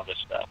post a lot of this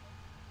stuff.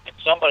 And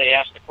somebody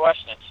asked a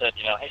question and said,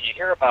 hey, you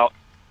hear about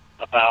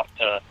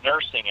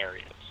nursing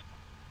areas?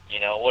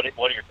 What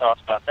are your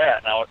thoughts about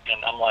that?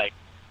 And I'm like,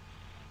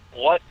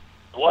 what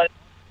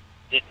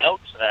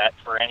denotes that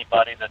for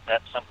anybody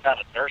that's some kind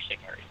of nursing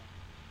area?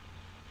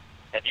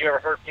 Have you ever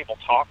heard people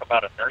talk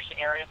about a nursing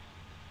area?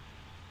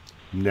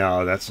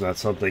 No, that's not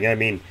something. I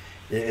mean,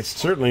 it's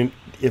certainly,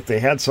 if they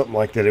had something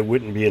like that, it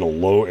wouldn't be in a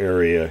low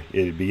area.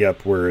 It'd be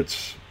up where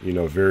it's,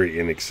 very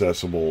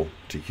inaccessible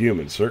to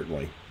humans,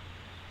 certainly.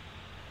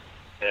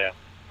 Yeah.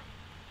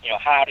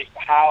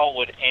 How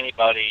would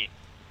anybody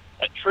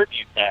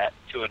attribute that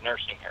to a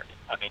nursing area?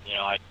 I mean,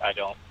 I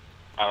don't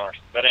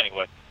understand. But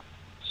anyway,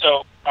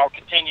 so I'll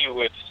continue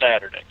with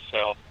Saturday.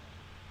 So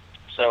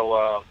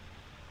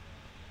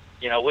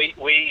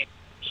we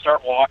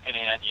start walking in,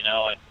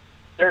 and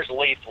there's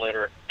leaf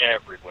litter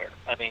everywhere.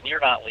 I mean,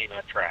 you're not leaving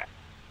a track.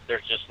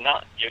 There's just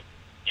none.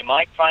 You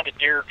might find a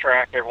deer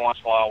track every once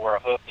in a while where a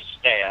hoof is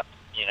stabbed,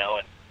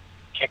 and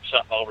kick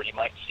something over. You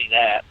might see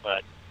that,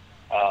 but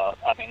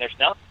I mean, there's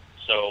nothing.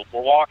 So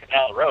we're walking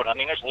down the road. I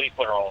mean, there's leaf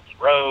litter all over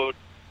the road.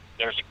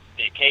 There's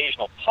the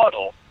occasional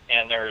puddle,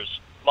 and there's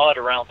mud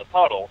around the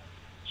puddle.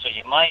 So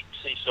you might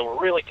see. So we're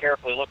really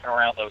carefully looking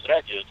around those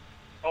edges,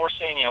 and we're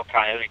seeing,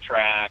 coyote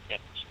track and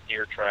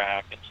deer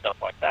track and stuff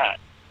like that.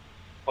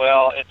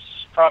 Well,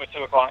 it's probably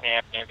 2 o'clock in the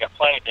afternoon. We've got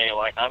plenty of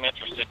daylight. I'm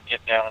interested in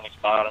getting down in these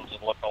bottoms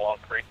and looking along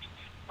creeks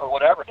or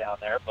whatever down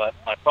there. But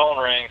my phone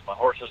rings. My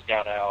horses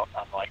got out.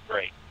 I'm like,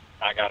 great,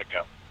 I got to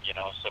go.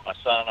 So my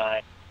son and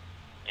I,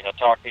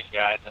 talk to these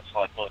guys. And it's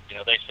like, look,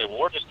 they said, well,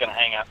 we're just going to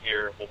hang out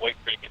here. We'll wait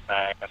for you to get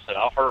back. I said,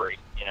 I'll hurry,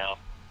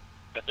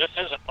 But this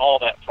isn't all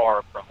that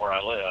far from where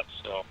I live.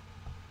 So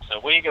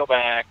we go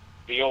back,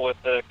 deal with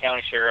the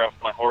county sheriff,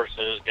 my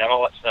horses, got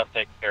all that stuff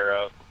taken care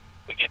of.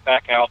 We get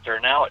back out there.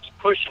 Now it's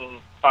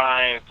pushing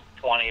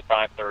 5:20,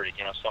 5:30,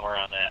 somewhere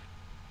around that.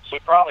 we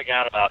probably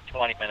got about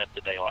 20 minutes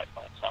of daylight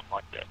plan, something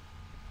like that.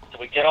 So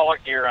we get all our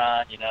gear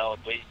on, you know,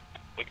 and we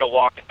go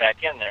walking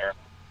back in there,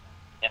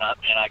 and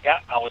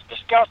I was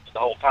disgusted the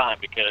whole time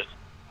because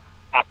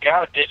I've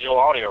got a digital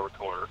audio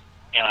recorder,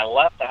 and I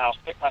left the house,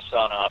 picked my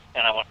son up,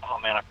 and I went, oh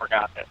man, I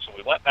forgot that. So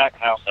we went back in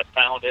the house, I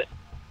found it.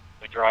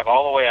 We drive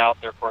all the way out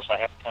there. Of course, I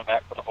have to come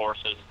back for the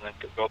horses and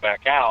then go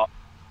back out,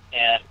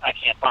 and I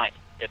can't find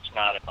it. It's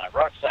not in my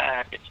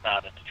rucksack. It's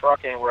not in the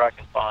truck anywhere I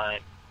can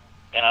find.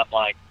 And I'm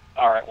like,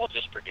 all right, well,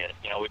 just forget it.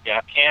 You know, we've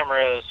got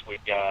cameras,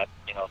 we've got,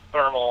 you know,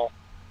 thermal,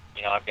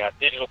 you know, I've got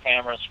digital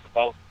cameras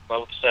for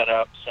both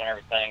setups and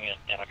everything,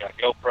 and I've got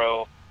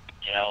GoPro,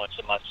 you know, it's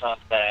in my son's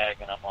bag,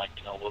 and I'm like,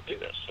 you know, we'll do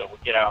this. So we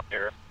get out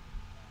there,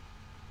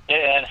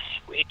 and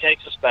he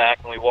takes us back,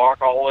 and we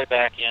walk all the way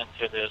back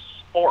into this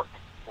fork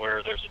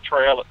where there's a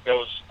trail that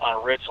goes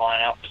on a ridge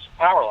line out to some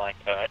power line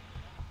cut,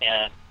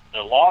 and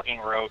the logging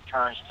road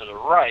turns to the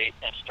right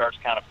and starts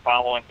kind of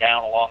following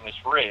down along this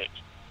ridge.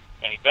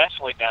 And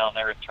eventually down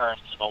there it turns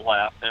to the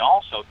left and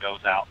also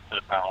goes out to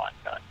the power line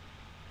cut.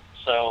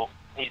 So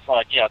he's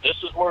like, yeah, this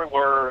is where we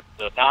were.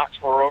 The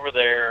knocks were over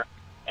there.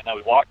 And then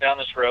we walked down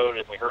this road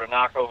and we heard a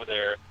knock over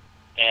there.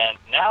 And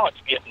now it's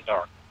getting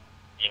dark.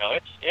 You know,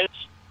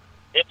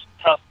 it's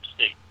tough to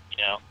see, you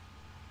know.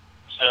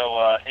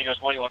 So he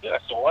goes, what do you want to do? I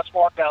said, well, let's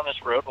walk down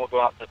this road and we'll go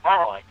out to the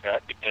power line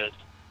cut because,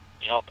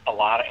 you know, a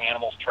lot of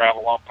animals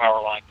travel along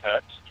power line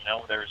cuts. You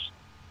know, there's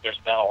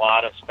been a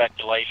lot of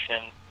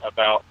speculation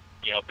about,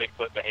 you know,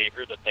 Bigfoot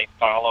behavior, that they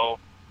follow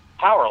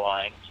power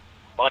lines,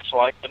 much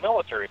like the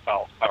military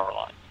follows power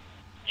lines.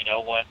 You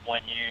know,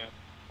 when you,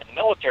 in the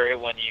military,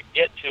 when you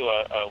get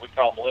to we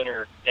call them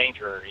linear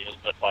danger areas,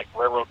 but like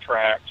railroad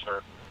tracks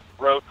or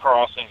road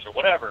crossings or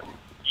whatever,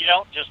 you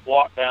don't just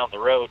walk down the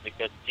road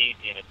because it's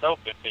easy and it's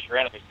open because your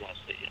enemy's going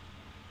to see it.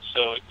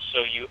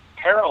 So you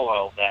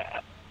parallel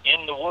that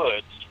in the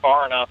woods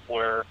far enough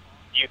where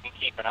you can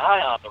keep an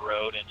eye on the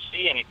road and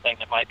see anything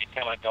that might be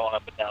coming and going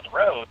up and down the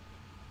road,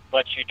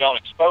 but you don't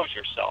expose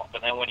yourself.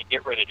 And then when you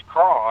get ready to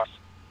cross,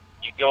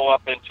 you go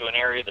up into an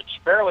area that's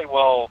fairly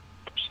well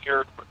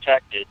obscured,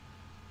 protected,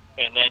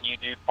 and then you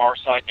do far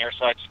side, near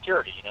side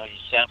security. You know, you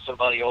send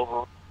somebody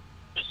over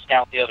to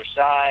scout the other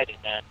side, and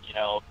then, you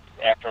know,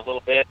 after a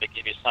little bit, they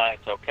give you a sign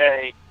it's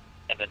okay,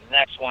 and then the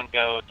next one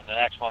goes, and the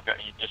next one goes,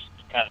 and you just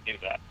kind of do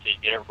that. So you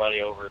get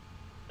everybody over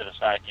to the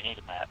side you need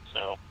them at.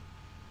 So,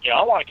 you know,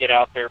 I want to get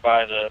out there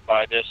by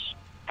this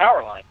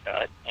power line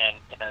cut and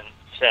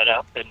set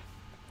up, and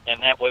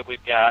that way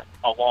we've got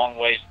a long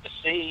ways to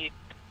see.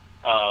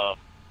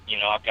 You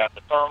know, I've got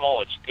the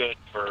thermal. It's good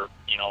for,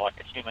 you know, like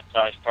a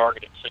human-sized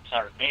target at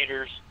 600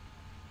 meters.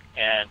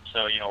 And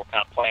so, you know, we're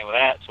kind of playing with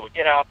that. So we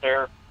get out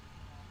there,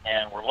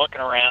 and we're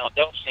looking around.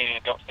 Don't see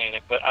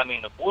anything. But, I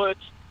mean, the woods,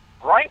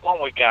 right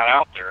when we got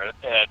out there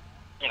at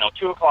you know,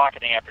 2 o'clock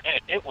in the afternoon,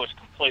 it was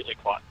completely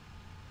quiet.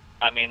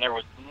 I mean, there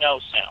was no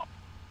sound.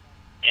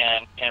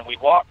 And we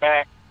walked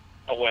back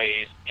a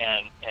ways,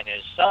 and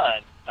his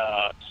son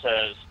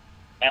says,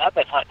 man, I've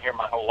been hunting here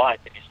my whole life.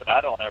 And he said,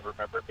 I don't ever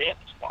remember it being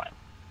this quiet.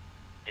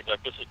 He's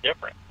like, this is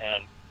different.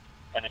 And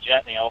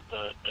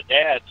the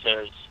dad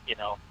says, you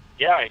know,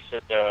 yeah, he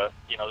said,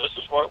 you know, this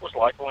is what it was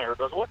like when we heard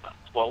those woodlands.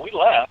 Well, we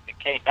left and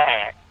came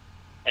back,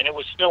 and it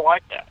was still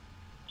like that.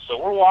 So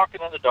we're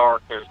walking in the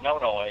dark. There's no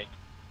noise.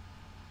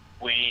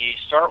 We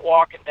start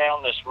walking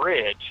down this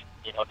ridge,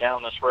 you know,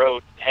 down this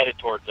road headed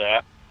towards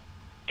that,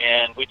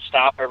 and we'd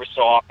stop every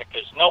so often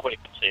because nobody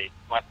could see.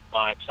 My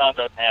son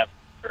doesn't have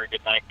very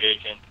good night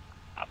vision.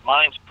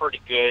 Mine's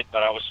pretty good,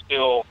 but I was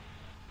still,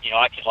 you know,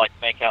 I could like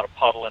make out a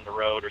puddle in the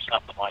road or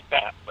something like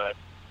that. But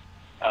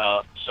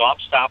so I'm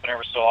stopping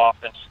every so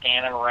often,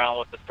 scanning around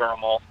with the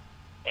thermal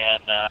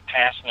and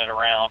passing it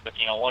around. But,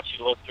 you know, once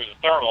you look through the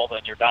thermal,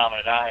 then your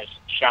dominant eye is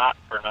shot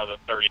for another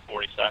 30,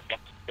 40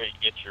 seconds until you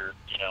get your,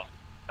 you know,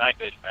 night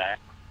vision back.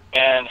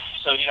 And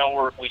so, you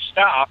know, we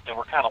stopped and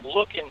we're kind of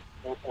looking,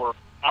 we're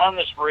on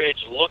this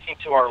ridge looking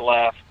to our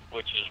left,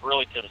 which is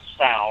really to the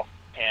south,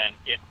 and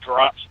it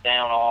drops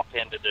down off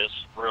into this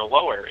real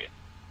low area.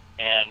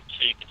 And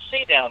so you can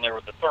see down there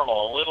with the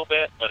thermal a little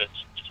bit, but it's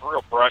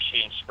real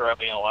brushy and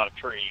scrubby and a lot of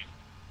trees.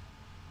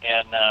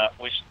 And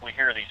we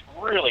hear these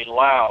really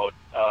loud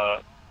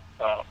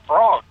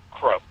frog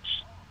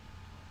croaks,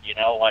 you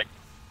know, like,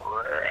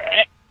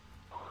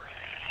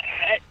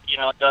 you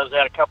know, it does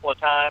that a couple of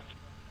times.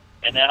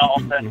 And then all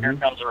of a sudden, here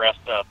comes the rest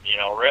of them, you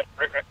know, and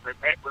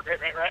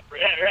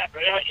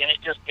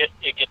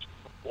it gets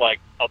like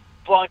a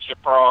bunch of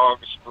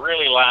frogs,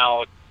 really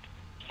loud,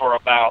 for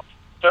about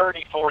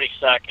 30, 40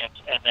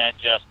 seconds, and then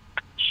just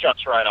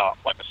shuts right off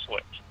like a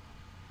switch.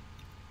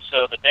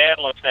 So the dad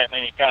looks at me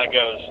and he kind of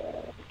goes,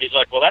 he's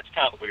like, well, that's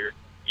kind of weird,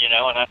 you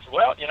know. And I said,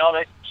 well, you know,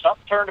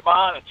 something turned them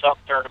on and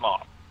something turned them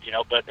off, you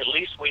know. But at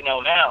least we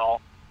know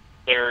now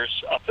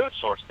there's a food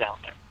source down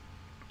there.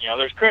 You know,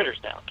 there's critters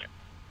down there.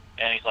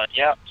 And he's like,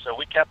 yeah. So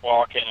we kept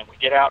walking, and we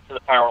get out to the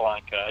power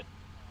line cut,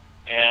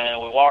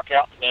 and we walk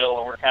out in the middle,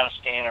 and we're kind of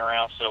scanning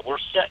around. So we're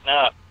setting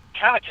up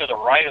kind of to the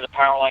right of the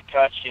power line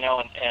cuts, you know,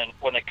 and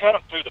when they cut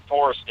them through the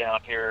forest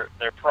down here,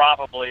 they're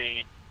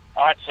probably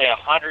I'd say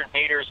 100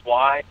 meters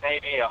wide,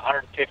 maybe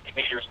 150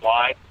 meters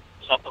wide,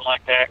 something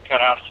like that,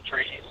 cut out of the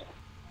trees.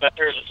 But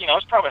there's,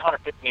 it's probably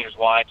 150 meters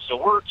wide, so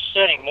we're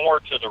sitting more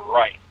to the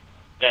right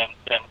than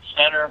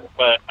center.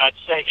 But I'd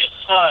say his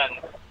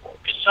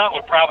son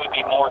would probably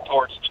be more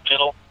towards the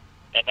middle,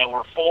 and then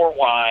we're 4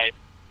 wide.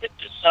 It's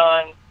the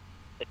son,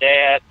 the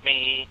dad,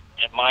 me,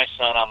 and my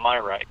son on my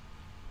right.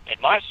 And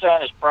my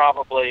son is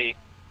probably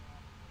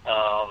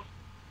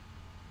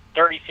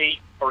 30 feet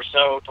or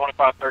so,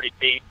 25, 30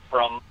 feet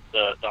from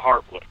the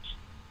hardwoods,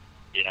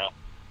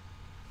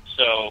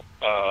 So,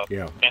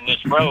 and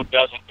this road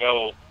doesn't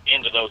go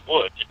into those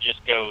woods. It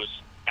just goes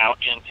out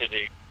into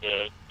the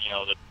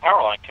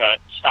power line cut,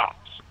 stops.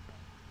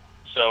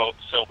 So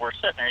we're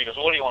sitting there. He goes,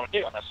 "What do you want to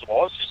do?" And I said,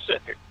 "Well, let's just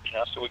sit here."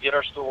 So we get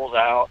our stools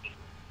out. And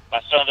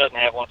my son doesn't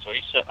have one, so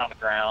he's sitting on the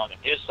ground.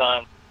 And his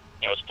son,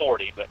 is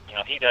 40, but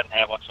he doesn't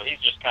have one, so he's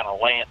just kind of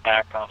laying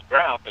back on the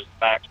ground because the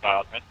back's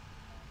bothering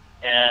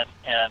him.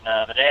 And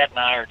the dad and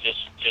I are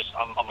just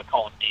I'm gonna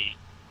call him D.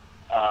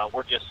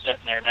 We're just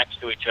sitting there next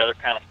to each other,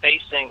 kind of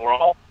facing. We're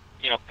all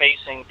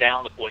facing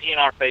down he and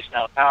I are facing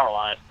down the power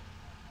line,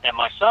 and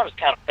my son is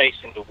kind of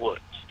facing the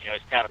woods.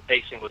 He's kind of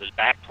facing with his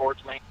back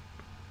towards me.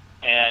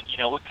 And,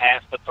 we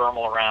passed the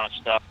thermal around and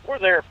stuff. We're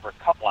there for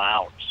a couple of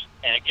hours.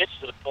 And it gets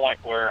to the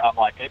point where I'm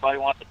like, "Anybody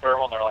want the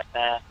thermal?" And they're like,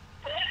 "Nah."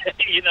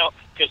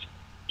 Because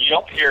you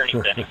don't hear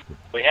anything.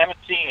 We haven't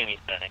seen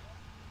anything.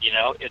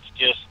 It's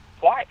just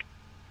quiet.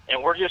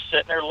 And we're just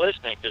sitting there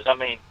listening. Because,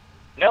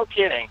 no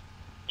kidding,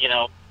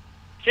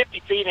 50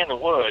 feet in the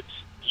woods,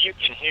 you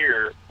can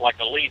hear like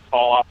a leaf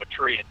fall off a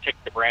tree and tick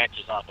the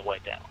branches on the way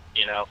down.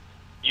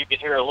 You can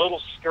hear a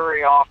little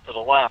scurry off to the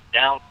left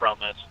down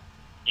from us.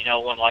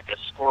 When like a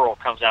squirrel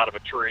comes out of a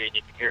tree and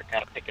you can hear it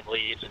kind of picking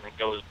leaves and then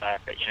goes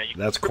back.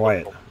 That's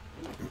quiet.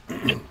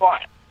 It's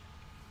quiet.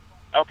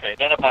 Okay,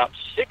 then about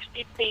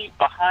 60 feet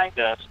behind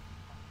us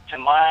to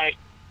my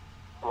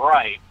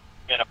right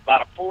and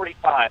about a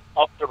 45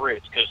 up the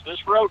ridge, because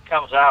this road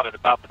comes out at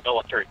about the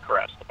military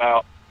crest,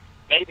 about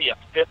maybe a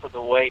fifth of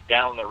the way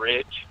down the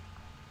ridge.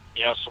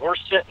 So we're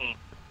sitting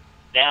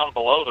down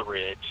below the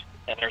ridge,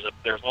 and there's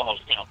one of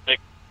those big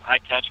high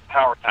tension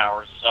power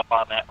towers is up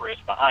on that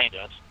ridge behind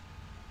us.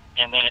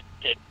 And then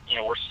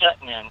we're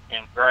sitting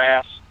in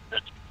grass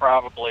that's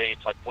probably,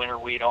 it's like winter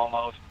wheat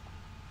almost,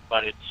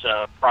 but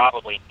it's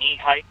probably knee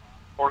height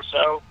or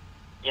so,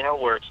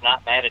 where it's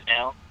not matted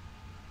down.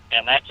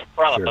 And that's in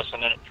front of us,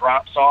 and then it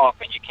drops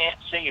off, and you can't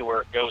see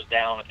where it goes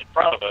down in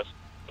front of us,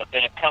 but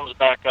then it comes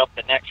back up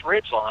the next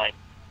ridge line,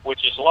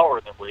 which is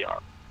lower than we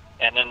are.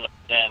 And then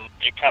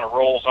it kind of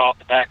rolls off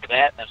the back of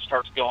that, and it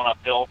starts going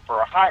uphill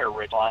for a higher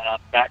ridge line on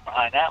back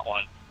behind that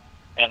one.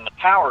 And the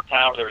power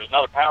tower, there's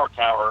another power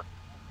tower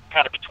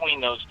kind of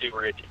between those two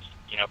ridges,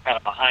 kind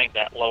of behind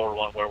that lower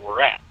one where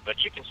we're at.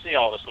 But you can see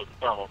all this with the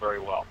thermal very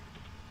well.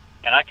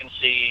 And I can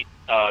see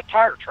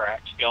tire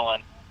tracks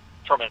going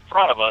from in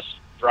front of us,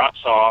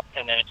 drops off,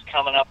 and then it's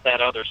coming up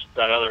that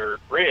other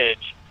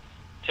ridge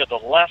to the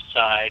left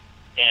side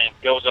and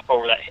goes up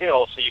over that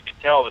hill, so you can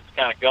tell it's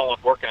kind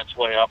of working its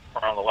way up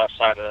around the left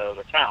side of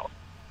the tower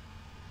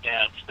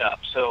and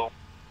stuff. So,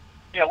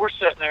 we're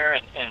sitting there,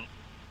 and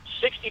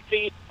 60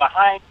 feet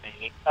behind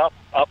me, up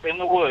in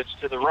the woods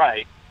to the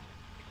right,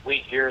 we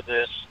hear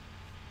this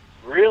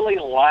really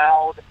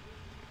loud,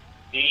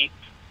 deep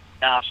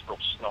nostril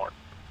snort,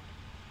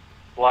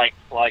 like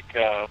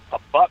a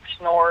buck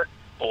snort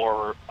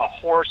or a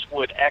horse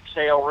would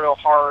exhale real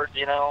hard,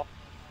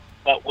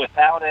 but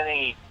without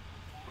any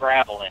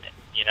gravel in it,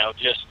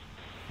 just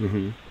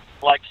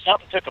like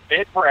something took a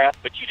big breath,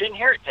 but you didn't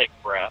hear it take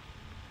a breath,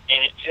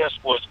 and it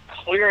just was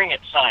clearing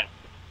its silence.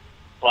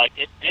 Like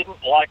it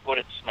didn't like what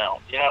it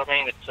smelled. You know what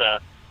I mean?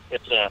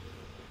 It's a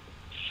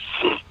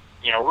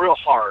real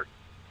hard,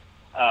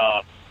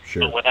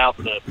 but without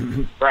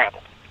the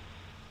gravel.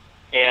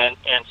 And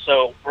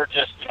so we're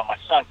just, my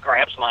son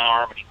grabs my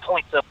arm and he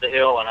points up the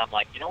hill, and I'm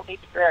like, "You don't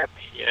need to grab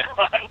me."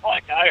 I'm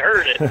like, "I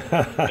heard it."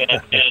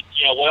 and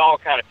we all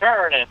kind of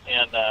turn, and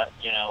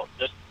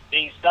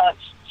these son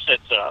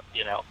sits up,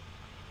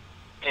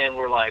 and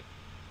we're like,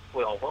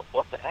 "Well,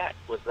 what the heck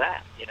was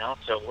that?"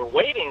 So we're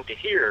waiting to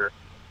hear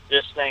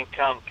this thing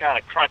come kind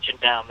of crunching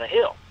down the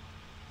hill.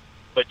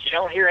 But you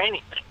don't hear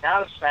anything,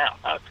 not a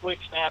sound, not a twig,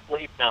 snap,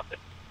 leaf, nothing.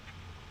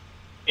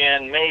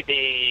 In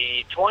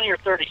maybe 20 or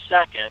 30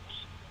 seconds,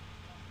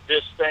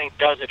 this thing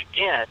does it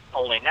again,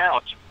 only now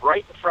it's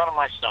right in front of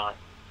my son.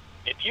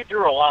 If you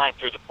drew a line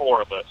through the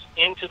four of us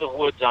into the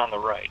woods on the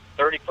right,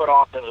 30 foot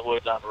off into the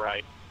woods on the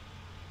right,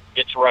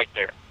 it's right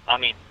there. I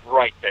mean,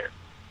 right there.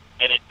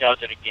 And it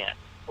does it again,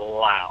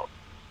 loud.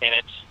 And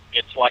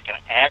it's like an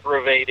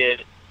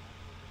aggravated,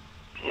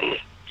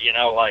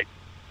 like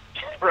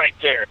right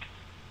there.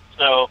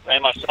 So,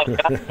 and my son's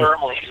got the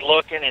thermal, he's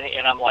looking,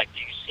 and I'm like, "Do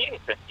you see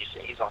anything?"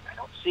 He's like, "I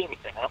don't see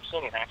anything. I don't see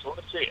anything." So let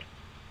me see it.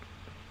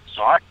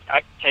 So I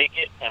take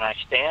it, and I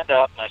stand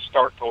up, and I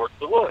start towards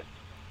the woods.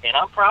 And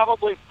I'm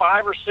probably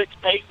 5 or 6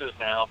 paces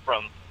now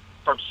from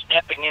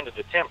stepping into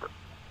the timber,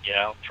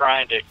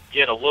 trying to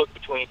get a look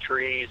between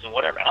trees and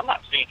whatever. And I'm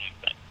not seeing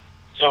anything.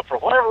 So for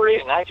whatever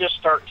reason, I just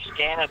start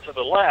scanning to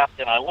the left,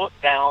 and I look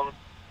down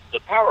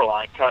the power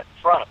line cut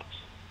in front of us.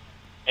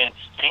 And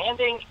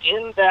standing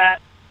in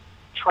that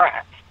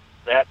track,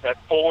 that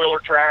four-wheeler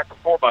track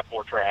or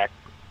 4x4 track,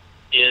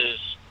 is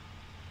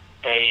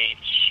a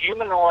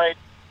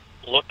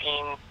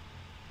humanoid-looking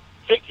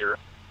figure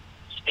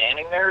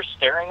standing there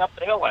staring up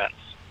the hill at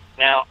us.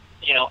 Now,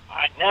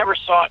 I never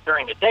saw it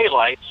during the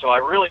daylight, so I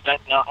really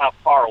didn't know how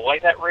far away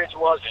that ridge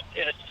was,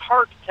 and it's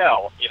hard to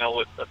tell,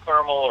 with a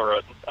thermal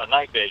or a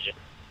night vision.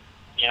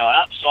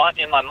 So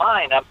in my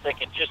mind, I'm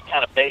thinking just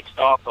kind of based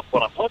off of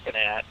what I'm looking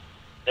at,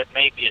 that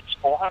maybe it's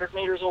 400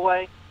 meters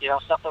away,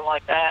 something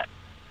like that,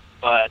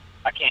 but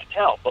I can't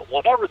tell. But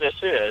whatever this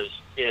is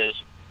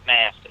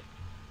massive.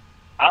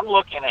 I'm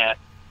looking at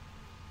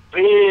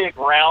big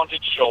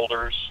rounded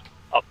shoulders,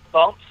 a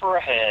bump for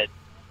a head,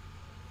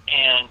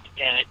 and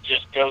it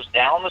just goes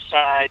down the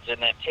sides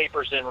and then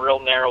tapers in real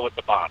narrow at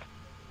the bottom,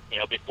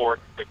 before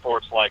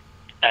it's like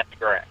at the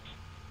grass.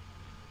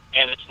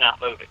 And it's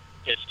not moving.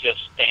 It's just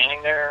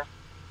standing there,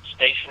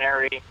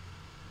 stationary,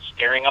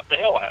 staring up the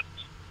hill at us.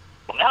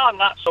 Well, now I'm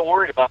not so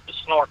worried about the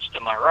snorts to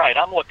my right.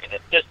 I'm looking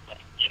at this thing,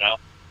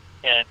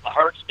 and my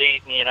heart's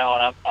beating, and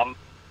I'm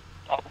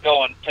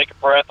going, take a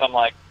breath. I'm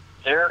like,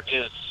 there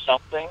is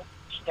something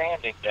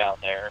standing down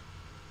there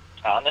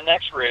on the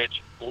next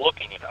ridge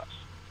looking at us.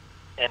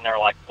 And they're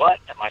like, what?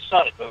 And my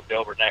son had moved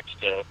over next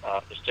to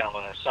this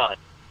gentleman and his son.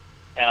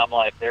 And I'm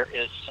like, there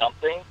is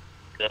something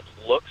that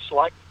looks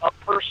like a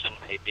person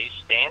maybe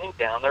standing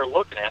down there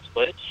looking at us,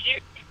 but it's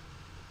huge.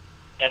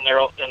 And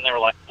they're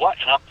like, what?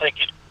 And I'm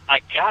thinking,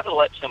 I got to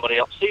let somebody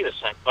else see this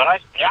thing. But I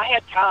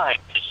had time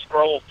to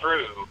scroll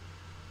through,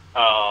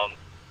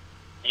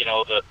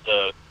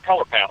 the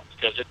color palettes,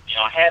 because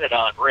I had it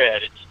on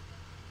red.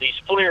 These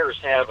FLIRs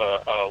have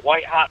a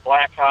white hot,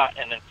 black hot,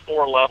 and then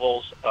 4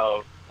 levels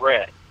of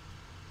red.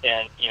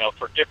 And,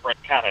 for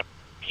different kind of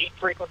heat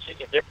frequencies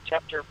and different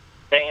temperature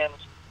bands.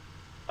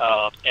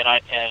 And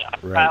I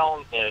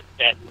found that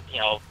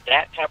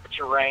that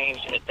temperature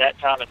range at that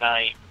time of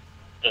night,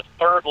 the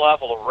 3rd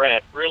level of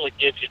red really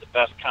gives you the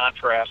best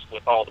contrast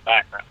with all the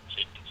backgrounds,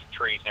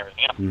 trees and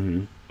everything else.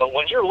 Mm-hmm. But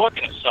when you're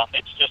looking at something,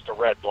 it's just a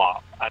red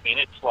blob. I mean,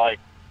 it's like,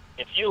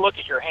 if you look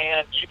at your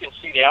hand, you can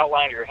see the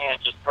outline of your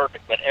hand just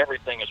perfect, but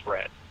everything is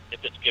red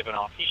if it's giving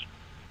off heat.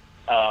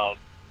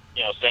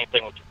 Same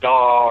thing with your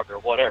dog or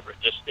whatever. It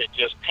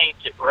just paints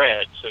it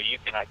red so you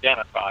can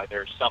identify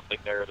there's something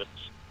there that's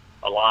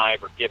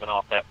alive or giving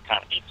off that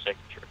kind of heat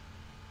signature.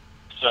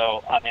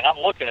 So, I mean, I'm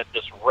looking at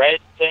this red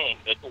thing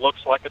that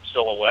looks like a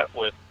silhouette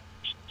with,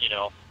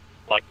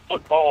 like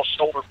football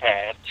shoulder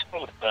pads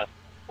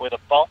with a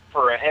bump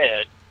for a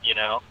head,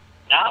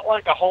 not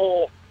like a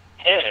whole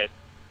head,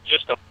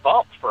 just a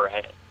bump for a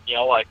head,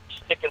 like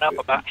sticking up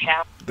about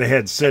half. The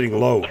head's sitting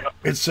low.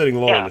 It's sitting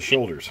low on the it's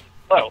shoulders.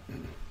 low,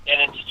 and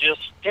it's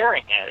just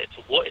staring at it.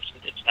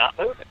 It's not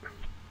moving.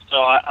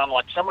 So I'm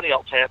like, somebody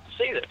else has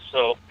to see this.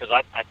 So, because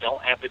I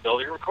don't have the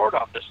ability to record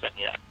off this thing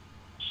yet.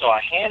 So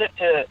I hand it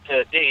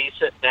to D, he's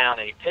sitting down,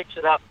 and he picks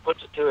it up,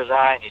 puts it to his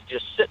eye, and he's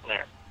just sitting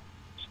there,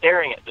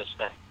 staring at this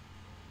thing.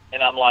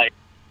 And I'm like,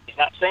 he's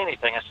not saying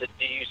anything. I said,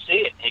 do you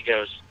see it? And he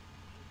goes,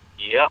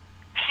 yep.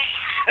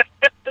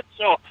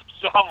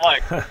 So I'm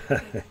like,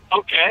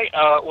 okay,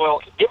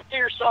 well, give it to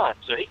your son.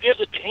 So he gives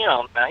it to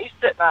him. Now he's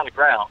sitting on the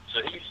ground,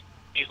 so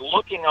he's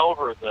looking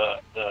over the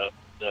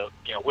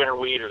winter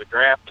wheat or the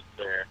grass that's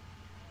there,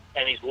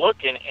 and he's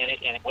looking,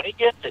 and when he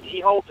gets it, he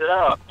holds it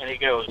up, and he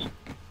goes,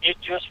 it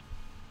just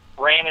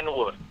ran in the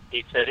woods.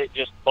 He said it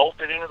just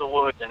bolted into the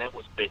woods, and it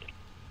was big.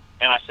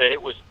 And I said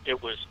it was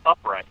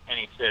upright, and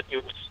he said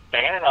it was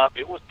standing up,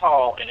 it was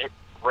tall, and it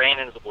ran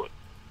into the woods.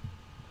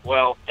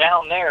 Well,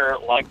 down there,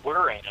 like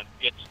we're in,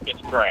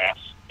 it's grass,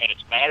 and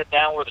it's matted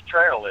down where the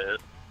trail is,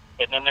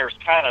 and then there's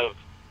kind of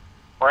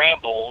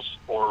brambles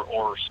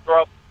or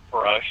scrub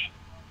brush,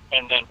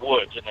 and then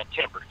woods, and then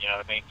timber, you know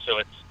what I mean? So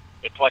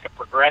it's like a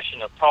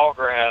progression of tall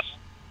grass,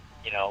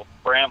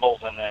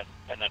 brambles, and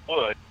then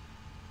wood.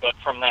 But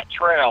from that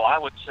trail, I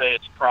would say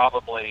it's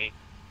probably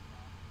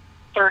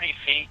 30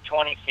 feet,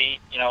 20 feet,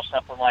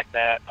 something like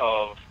that,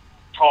 of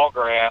tall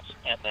grass,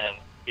 and then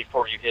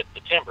before you hit the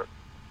timber.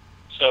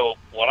 So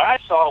what I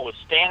saw was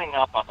standing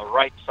up on the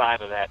right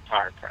side of that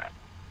tire track.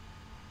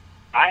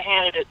 I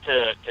handed it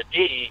to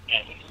D,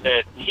 and he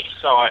said he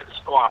saw it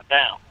squat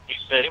down. He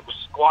said it was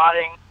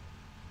squatting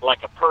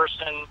like a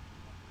person,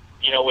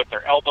 with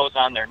their elbows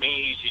on their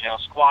knees,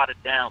 squatted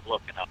down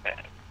looking up at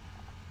it.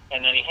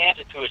 And then he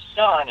handed it to his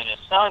son, and his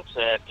son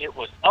said it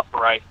was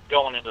upright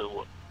going into the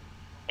woods.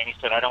 And he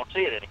said, I don't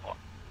see it anymore.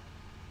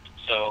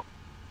 So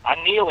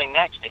I'm kneeling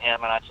next to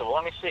him, and I said, well,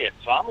 let me see it.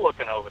 So I'm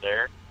looking over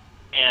there,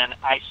 and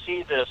I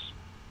see this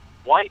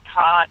white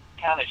hot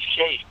kind of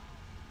shape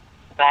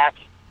back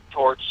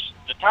towards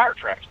the tire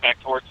tracks, back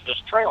towards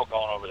this trail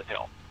going over the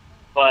hill.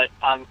 But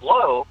I'm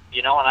low,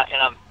 and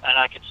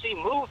I can see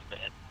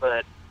movement,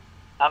 but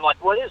I'm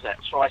like, what is that?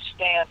 So I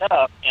stand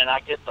up, and I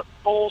get the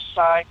full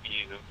side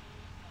view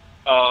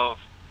of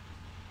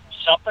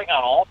something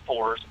on all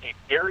fours, a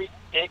very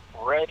thick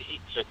red heat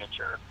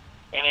signature,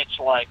 and it's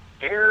like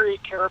very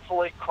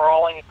carefully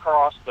crawling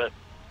across, but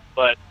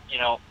you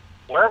know,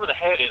 wherever the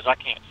head is, I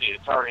can't see it.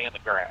 It's already in the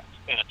grass,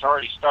 and it's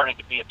already starting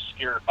to be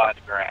obscured by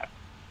the grass.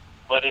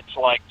 But it's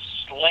like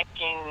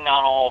slinking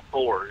on all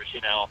fours,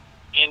 you know,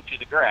 into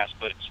the grass.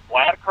 But it's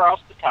flat across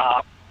the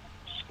top,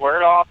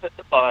 squared off at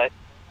the butt.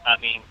 I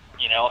mean,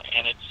 you know,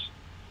 and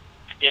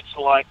it's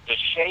like the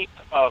shape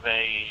of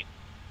a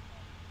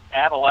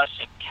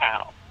adolescent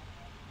cow.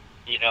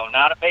 You know,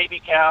 not a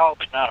baby cow,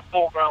 but not a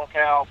full-grown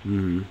cow.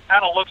 Mm-hmm.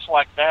 Kind of looks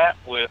like that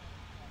with,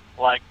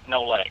 like,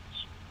 no legs,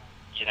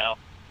 you know,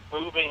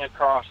 moving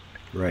across.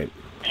 Right.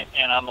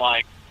 And I'm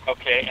like,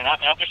 okay, and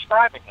I'm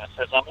describing this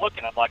as I'm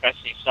looking. I'm like, I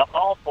see something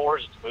on all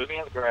fours. It's moving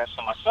in the grass.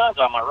 So my son's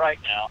on my right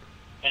now,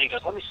 and he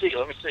goes, let me see.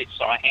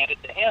 So I hand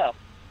it to him,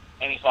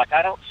 and he's like,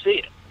 I don't see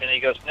it. And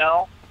he goes,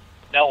 no,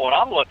 what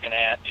I'm looking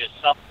at is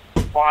something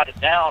squatted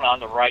down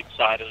on the right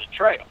side of the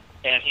trail.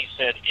 And he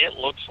said, it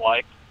looks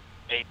like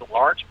a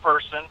large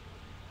person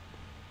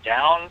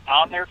down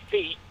on their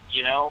feet,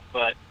 you know,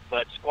 but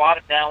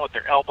squatted down with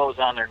their elbows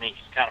on their knees,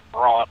 kind of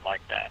broad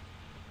like that.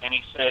 And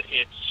he said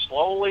it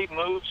slowly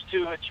moves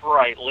to its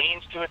right,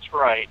 leans to its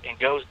right, and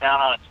goes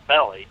down on its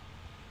belly,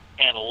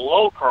 and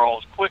low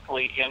crawls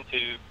quickly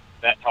into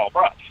that tall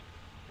brush.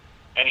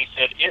 And he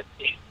said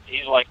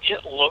he's like,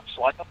 it looks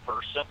like a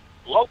person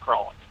low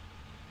crawling,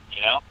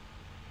 you know.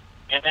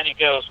 And then he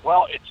goes,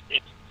 well,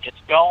 it's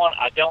gone.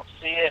 I don't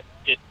see it.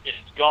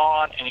 It's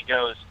gone. And he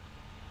goes,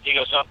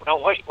 oh, no,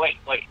 wait.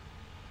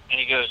 And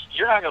he goes,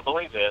 you're not going to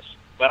believe this,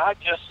 but I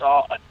just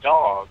saw a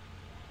dog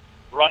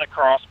run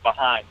across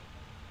behind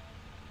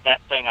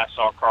that thing I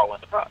saw crawl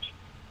in the brush.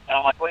 And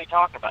I'm like, what are you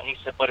talking about? And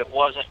he said, but it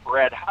wasn't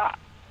red hot.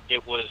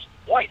 It was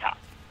white hot.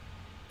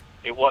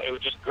 It was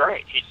just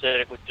gray. He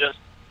said it was just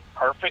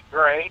perfect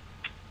gray.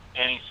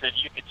 And he said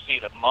you could see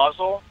the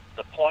muzzle,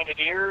 the pointed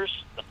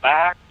ears, the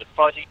back, the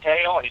fuzzy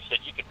tail. He said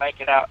you could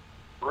make it out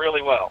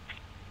really well.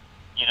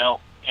 You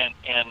know, and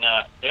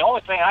the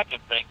only thing I can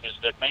think is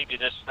that maybe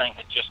this thing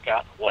had just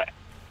gotten wet,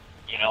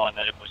 you know, and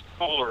that it was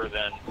cooler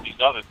than these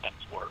other things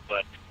were.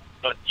 But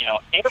you know,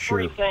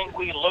 everything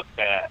we looked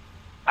at,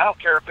 I don't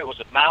care if it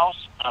was a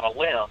mouse on a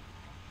limb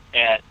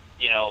at,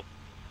 you know,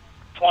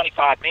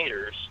 25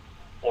 meters,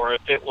 or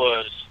if it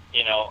was,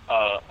 you know,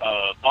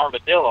 a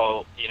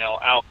armadillo, you know,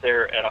 out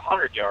there at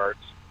 100 yards,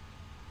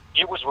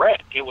 it was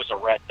red. It was a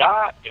red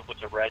dot. It was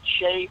a red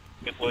shape.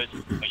 It was,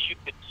 you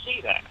could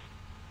see that.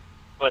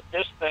 But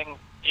this thing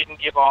didn't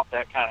give off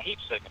that kind of heat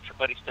signature.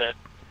 But he said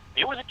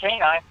it was a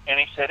canine, and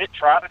he said it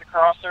trotted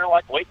across there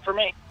like, wait for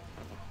me,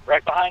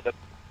 right behind him.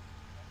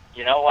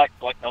 You know, like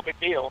no big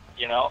deal,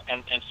 you know.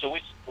 And so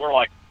we're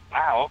like,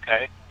 wow,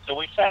 okay. So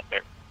we sat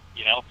there,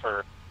 you know,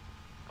 for,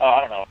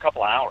 I don't know, a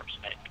couple of hours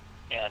maybe.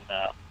 And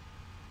the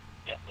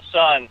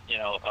son, you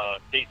know,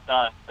 Dee's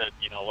son said,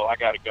 you know, well, I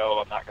got to go.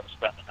 I'm not going to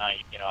spend the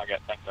night. You know, I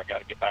got things I got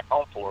to get back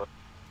home for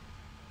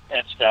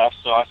and stuff.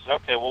 So I said,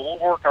 okay, well, we'll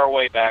work our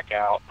way back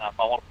out. I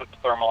want to put the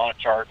thermal on a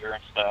charger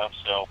and stuff.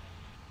 So,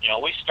 you know,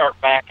 we start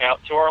back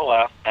out to our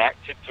left,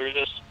 through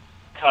this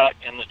cut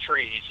in the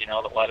trees, you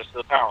know, that led us to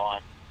the power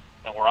line.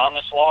 And we're on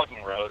this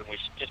logging road, and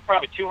it's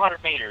probably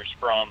 200 meters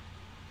from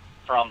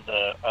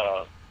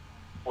the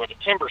where the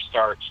timber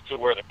starts to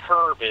where the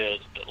curve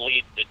is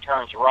that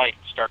turns right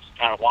and starts to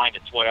kind of wind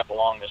its way up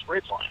along this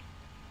ridge line.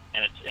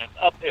 And it's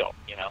uphill,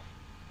 you know.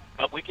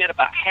 But we get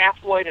about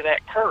halfway to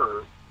that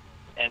curve,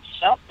 and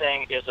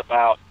something is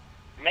about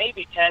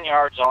maybe 10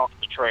 yards off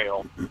the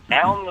trail,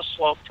 down the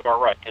slope to our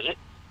right, because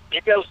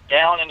it goes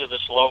down into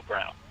this low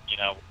ground, you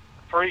know,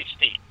 pretty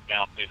steep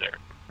down through there.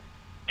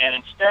 And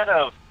instead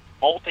of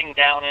bolting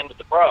down into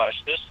the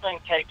brush, this thing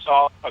takes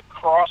off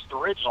across the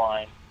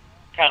ridgeline,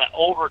 kind of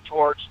over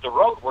towards the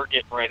road we're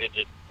getting ready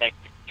to make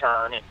the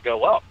turn and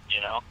go up,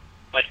 you know.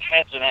 But it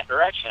heads in that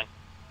direction,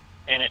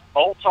 and it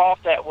bolts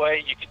off that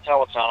way. You can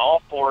tell it's on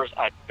all fours.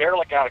 I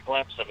barely got a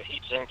glimpse of a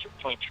heat signature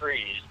between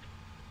trees,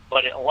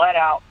 but it let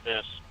out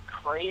this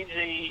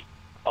crazy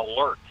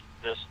alert,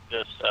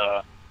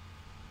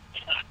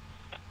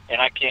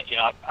 and I can't, you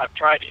know, I've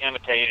tried to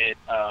imitate it.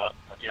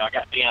 You know, I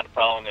got Dee on the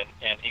phone,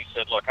 and he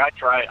said, look, I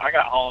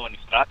got home, and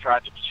he said, I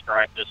tried to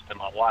describe this to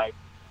my wife,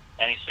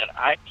 and he said,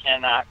 I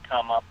cannot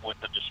come up with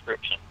a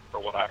description for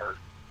what I heard.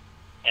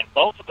 And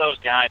both of those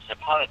guys have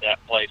hunted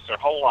that place their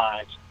whole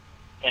lives,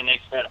 and they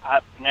said,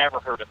 I've never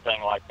heard a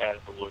thing like that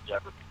in the woods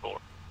ever before.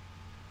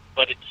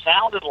 But it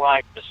sounded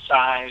like the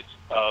size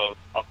of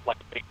like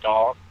a big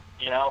dog,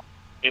 you know.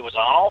 It was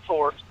on all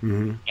fours,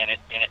 mm-hmm. and it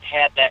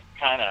had that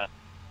kind of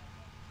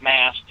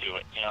mass to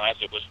it, you know, as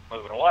it was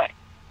moving away.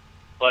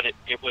 But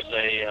it was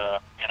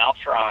and I'll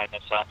try, and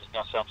it's going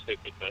to sound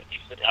stupid, but he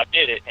said, I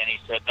did it, and he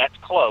said, that's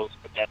close,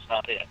 but that's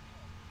not it.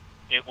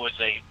 It was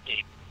a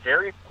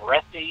very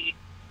breathy,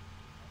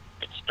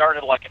 it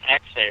started like an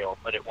exhale,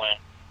 but it went,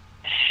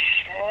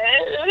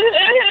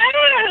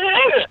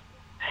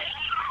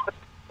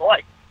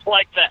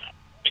 like that,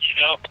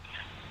 you know,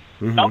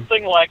 Mm-hmm.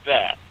 something like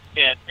that,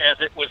 and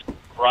as it was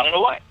running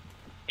away,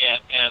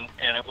 and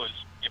it was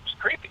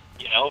creepy,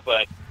 you know,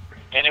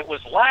 and it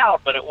was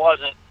loud, but it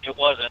wasn't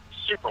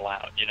super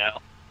loud, you know.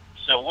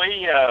 So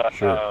we,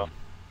 Sure.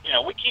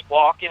 we keep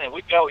walking and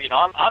we go.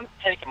 I'm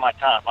taking my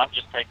time. I'm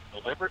just taking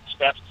deliberate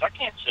steps 'cause I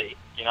can't see.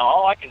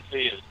 All I can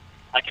see is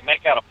I can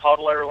make out a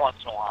puddle every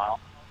once in a while.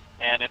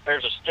 And if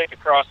there's a stick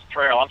across the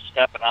trail, I'm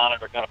stepping on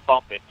it or going to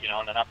bump it,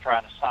 and then I'm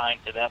trying to sign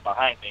to them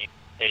behind me,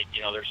 hey,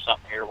 there's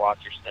something here,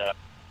 watch your step,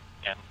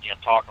 and,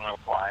 talking real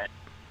quiet.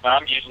 But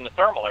I'm using the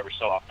thermal every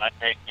so often. I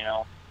take,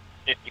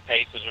 50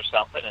 paces or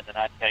something, and then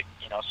I take,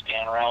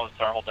 scan around with the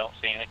thermal, don't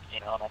see it,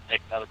 and I'll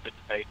take another 50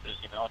 paces,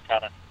 and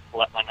kind of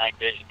let my night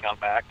vision come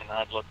back, and then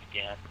I'd look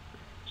again.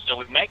 So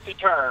we make the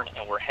turn,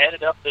 and we're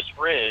headed up this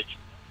ridge,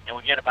 and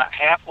we get about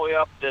halfway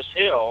up this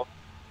hill,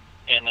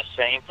 and the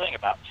same thing,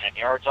 about 10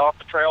 yards off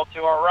the trail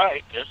to our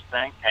right, this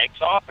thing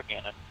takes off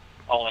again.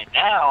 Only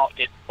now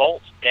it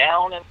bolts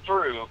down and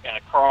through and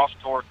across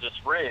towards this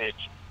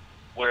ridge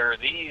where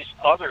these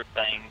other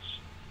things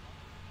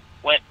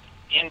went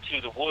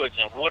into the woods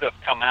and would have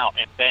come out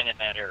and been in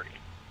that area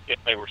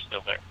if they were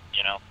still there,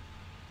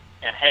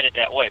 and headed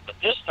that way. But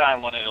this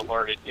time when it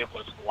alerted, it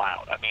was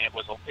loud. I mean, it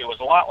was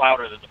a lot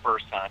louder than the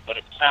first time, but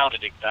it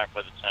sounded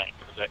exactly the same.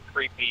 It was that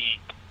creepy,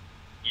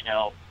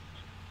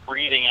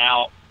 breathing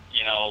out,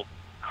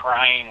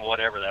 crying,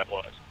 whatever that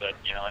was. But,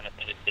 and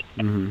it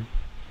Mm-hmm.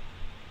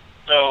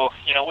 So,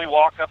 we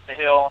walk up the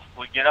hill,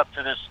 we get up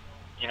to this,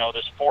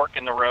 this fork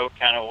in the road,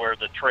 kind of where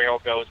the trail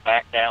goes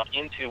back down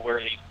into where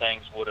these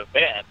things would have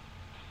been,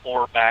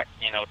 or back,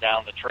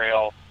 down the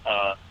trail,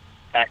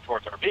 back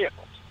towards our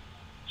vehicles.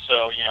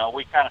 So,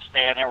 we kind of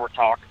stand there, we're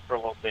talking for a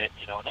little bit,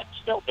 and it's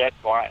still dead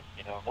quiet,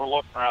 we're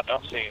looking around,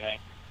 don't see anything.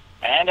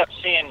 I end up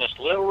seeing this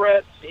little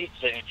red heat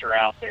signature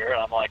out there,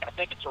 and I'm like, I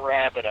think it's a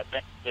rabbit, I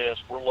think it's this,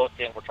 we're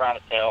looking, we're trying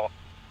to tell.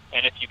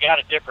 And if you got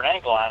a different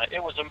angle on it,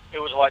 it was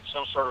like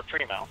some sort of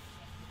tree mount.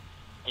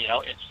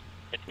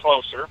 It's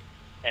closer,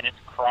 and it's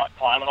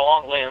climbing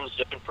along limbs,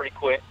 zipping pretty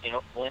quick,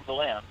 limb to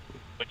limb.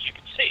 But you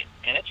can see it,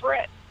 and it's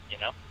red,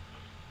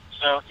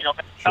 So,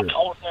 that's the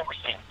only thing we're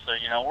seeing. So,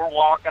 we're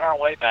walking our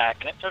way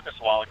back, and it took us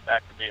a while to get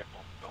back to the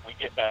vehicle, but we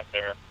get back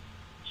there.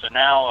 So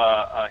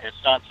now his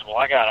son said, well,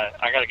 I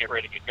gotta get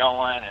ready to get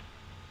going, and,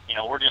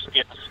 we're just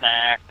getting a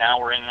snack. Now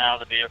we're in and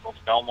out of the vehicle.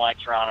 The dome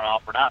lights are on and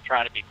off. We're not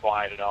trying to be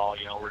quiet at all.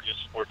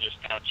 We're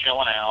just kind of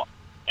chilling out,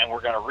 and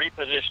we're going to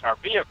reposition our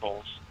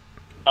vehicles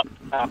up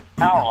the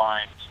power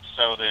lines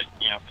so that,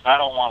 because I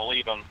don't want to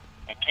leave them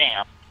in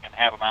camp and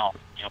have them out,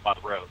 by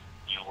the road.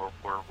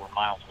 We're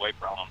miles away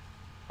from them.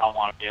 I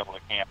want to be able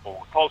to camp where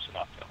we're close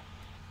enough to them.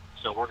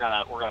 So we're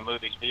gonna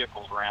move these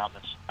vehicles around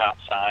this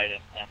outside,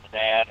 and the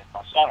dad and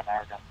my son and I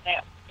are gonna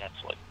camp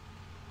eventually.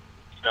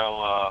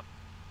 So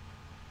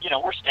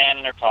we're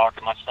standing there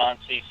talking. My son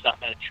sees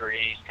something in a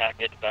tree, he's kind of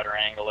getting a better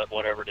angle at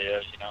whatever it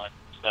is, and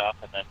stuff.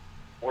 And then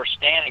we're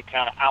standing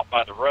kind of out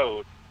by the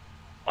road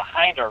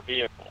behind our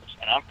vehicles,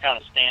 and I'm kind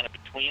of standing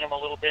between them a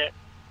little bit.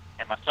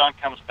 And my son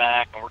comes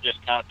back, and we're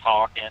just kind of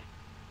talking.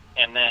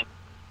 And then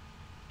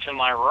to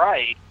my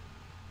right,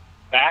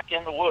 back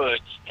in the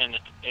woods,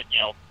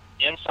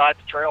 inside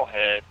the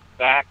trailhead,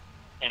 back,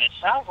 and it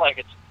sounds like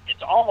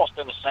it's almost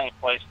in the same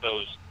place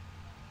those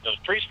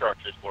tree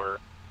structures were.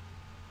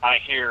 I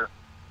hear,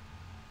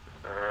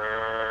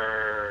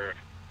 a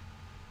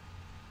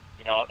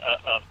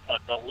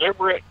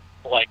deliberate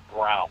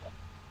growl,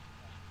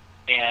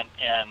 and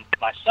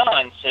my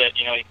son said,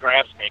 he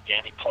grabs me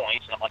again, he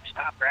points, and I'm like,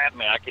 stop grabbing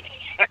me, I can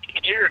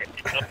hear it.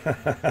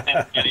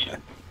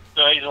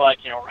 So he's like,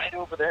 right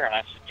over there, and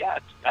I said, yeah,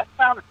 that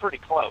sounded pretty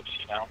close,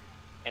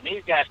 And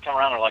these guys come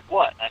around and are like,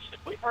 what? And I said,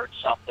 we heard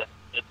something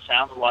that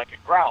sounded like a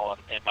growl.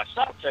 And my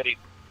son said he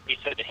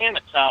said to him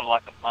it sounded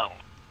like a moan,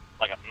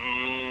 like a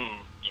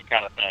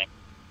kind of thing.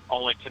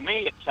 Only to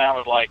me it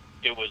sounded like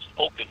it was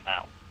open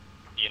mouth,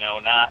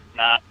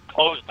 not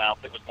closed mouth.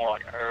 It was more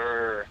like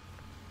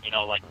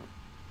like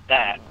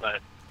that,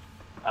 but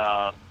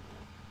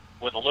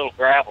with a little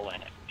gravel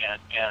in it. And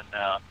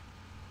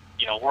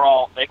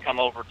they come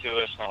over to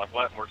us and they're like,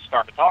 what? And we're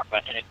starting to talk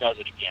about it, and it does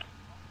it again.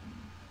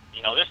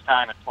 This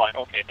time it's like,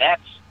 okay,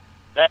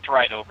 that's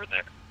right over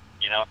there.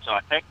 So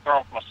I take the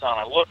thermal from my son,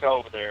 I look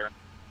over there,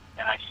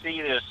 and I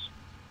see this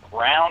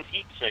round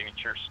heat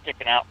signature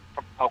poking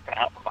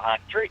out from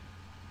behind the tree.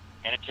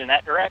 And it's in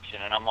that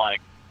direction. And I'm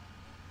like,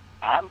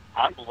 I'm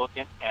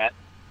looking at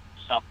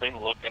something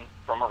looking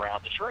from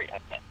around the tree, I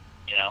think,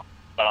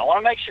 But I want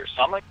to make sure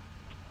something.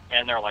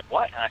 And they're like,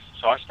 what? And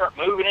so I start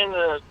moving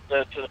into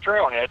to the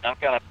trailhead, and I'm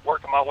kind of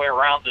working my way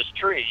around this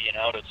tree,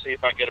 to see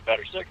if I can get a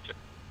better signature.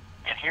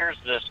 And here's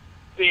this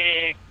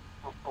big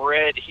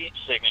red heat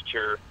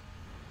signature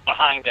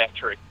behind that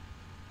tree.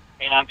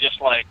 And I'm just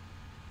like,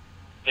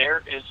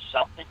 there is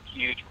something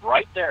huge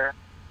right there,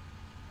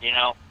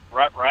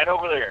 right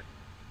over there.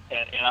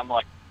 And I'm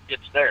like,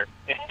 it's there,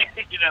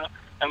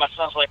 And my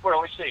son's like, where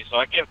do we see? So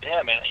I give it to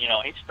him, and,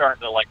 he's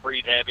starting to,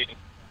 breathe heavy. And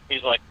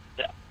he's like,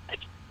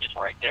 it's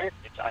right there.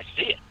 I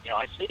see it.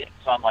 I see it.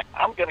 So I'm like,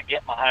 I'm going to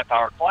get my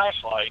high-powered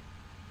flashlight.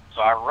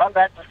 So I run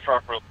back to the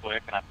truck real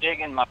quick, and I dig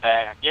in my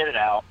bag, I get it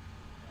out.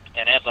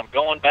 And as I'm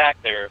going back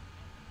there,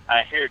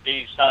 I hear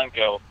Dee's son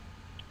go,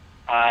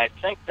 I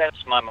think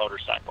that's my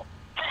motorcycle.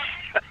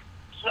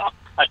 So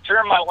I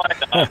turned my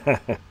light on,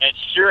 and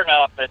sure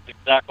enough, that's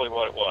exactly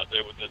what it was.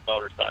 It was his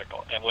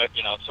motorcycle. And,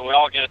 so we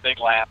all get a big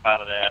laugh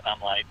out of that. I'm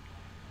like,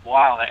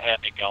 wow, that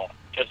had me going.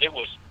 Because it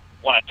was,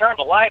 when I turned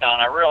the light on,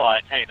 I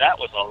realized, hey, that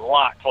was a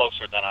lot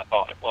closer than I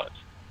thought it was.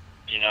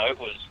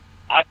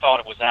 I thought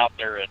it was out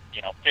there at,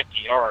 50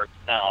 yards.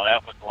 No,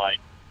 that was like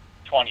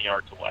 20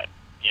 yards away,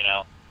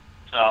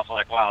 So I was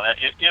like, wow,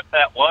 if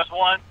that was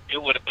one,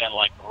 it would have been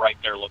like right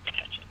there looking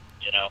at you,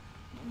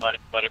 But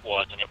it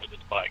wasn't. It was his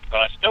bike.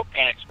 But I still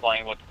can't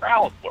explain what the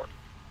growls were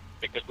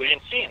because we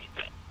didn't see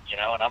anything,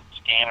 and I'm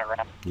scanning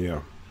around.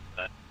 Yeah.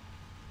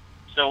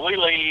 So we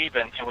leave,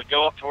 and we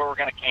go up to where we're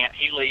going to camp.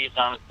 He leaves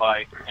on his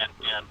bike,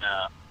 and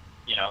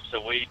so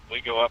we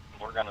go up,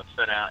 and we're going to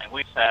sit down. And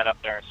we sat up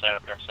there,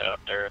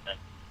 and then,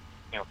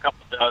 a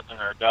couple dozen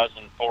or a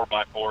dozen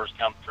 4x4s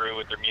come through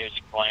with their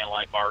music playing,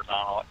 light bars on,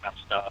 all that kind of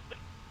stuff, and,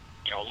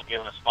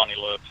 giving us funny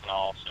looks and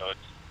all. So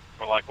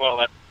we're like, well,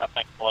 that, I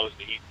think, blows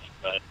the evening.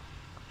 But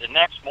the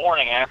next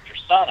morning after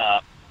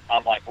sunup,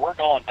 I'm like, we're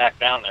going back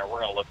down there. We're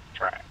going to look at the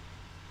track.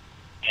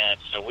 And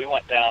so we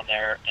went down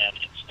there, and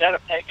instead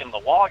of taking the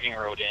logging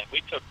road in,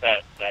 we took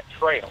that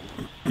trail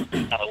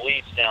kind of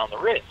leads down the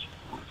ridge.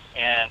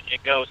 And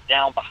it goes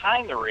down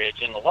behind the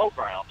ridge in the low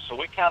ground. So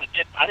we kind of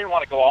I didn't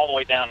want to go all the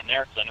way down in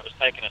there because it was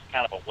taking us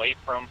kind of away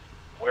from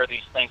where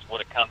these things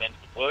would have come into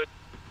the woods.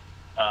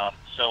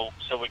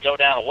 So we go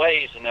down a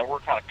ways, and then we're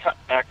kind of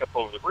cutting back up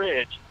over the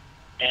ridge.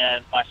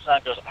 And my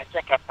son goes, I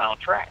think I found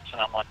tracks.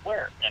 And I'm like,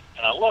 where?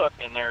 And I look,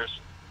 and there's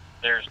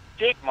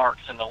dig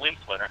marks in the leaf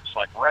litter. It's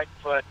like right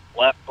foot,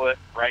 left,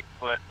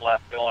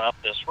 going up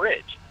this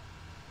ridge,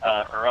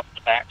 or up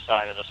the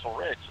backside of this whole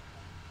ridge.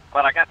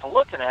 But I got to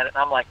looking at it, and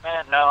I'm like,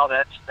 man, no,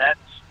 that's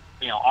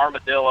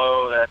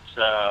armadillo,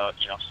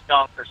 that's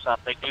skunk or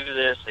something. They do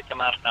this. They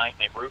come out at night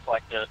and they roof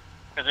like this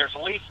because there's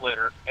leaf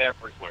litter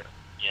everywhere,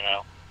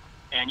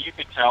 and you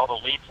could tell the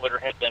leaf litter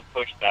had been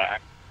pushed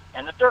back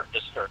and the dirt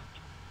disturbed.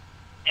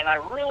 And I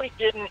really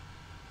didn't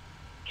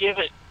give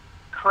it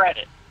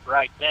credit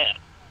right then,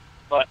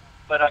 but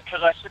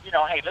because I said,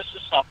 hey, this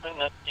is something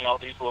that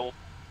these little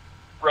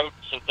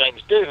rodents and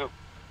things do,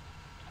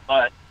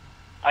 but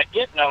I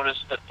did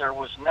notice that there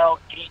was no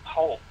deep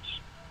holes,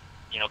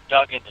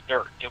 dug in the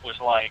dirt. It was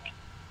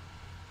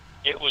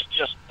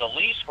just the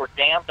leaves were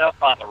dammed up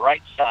on the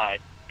right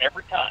side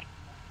every time,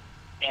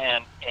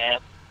 and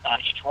on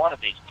each one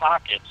of these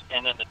pockets,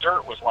 and then the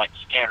dirt was like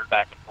scattered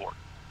back and forth.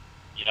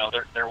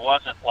 There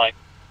wasn't like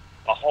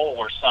a hole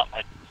or something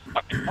had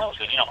stuck in nose.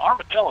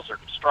 Armadillos are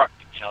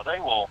constructive. They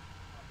will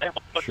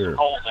put Sure. some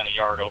holes in a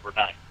yard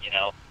overnight.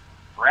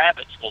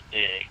 Rabbits will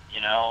dig.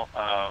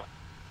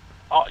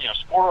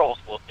 Squirrels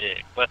will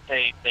dig, but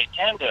they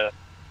tend to,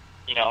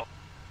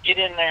 get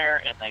in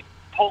there and they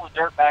pull the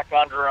dirt back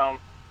under them,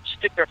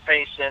 stick their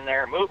face in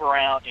there, move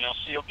around,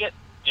 so you'll get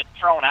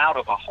thrown out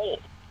of a hole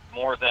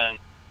more than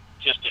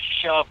just a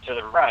shove to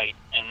the right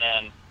and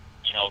then,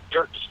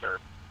 dirt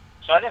disturbed.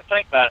 So I didn't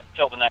think about it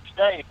until the next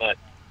day, but,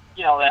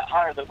 that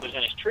hunter that was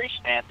in his tree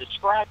stand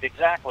described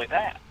exactly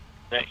that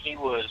he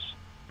was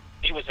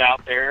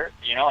out there,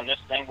 and this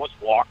thing was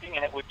walking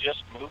and it would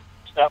just move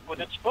stuff with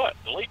its foot,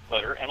 the leaf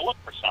litter, and look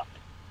for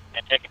something,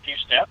 and take a few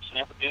steps, and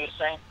it would do the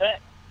same thing,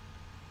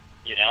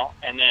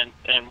 And then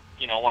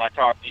when I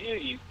talked to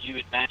you, you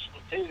had mentioned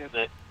too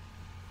that,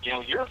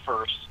 your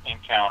first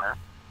encounter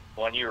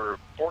when you were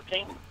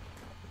 14.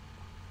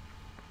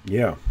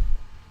 Yeah.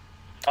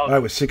 Oh, I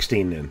was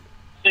 16 then.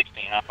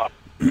 16, I thought.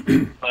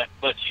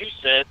 but you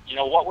said,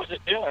 what was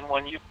it doing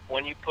when you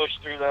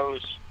pushed through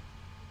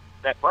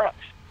that brush?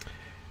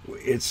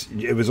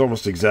 It was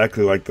almost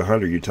exactly like the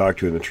hunter you talked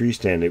to in the tree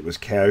stand. It was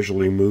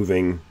casually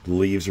moving the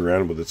leaves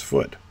around with its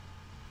foot.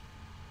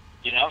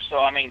 So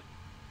I mean,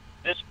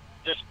 this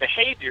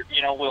behavior,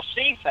 we'll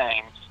see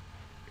things.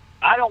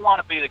 I don't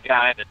want to be the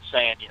guy that's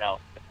saying,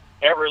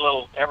 every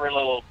little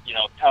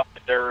tuft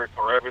of dirt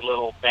or every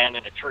little bend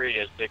in a tree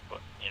is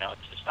Bigfoot.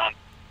 It's just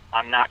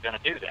I'm not going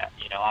to do that.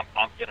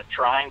 I'm going to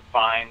try and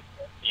find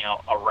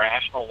a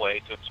rational way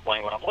to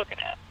explain what I'm looking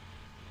at.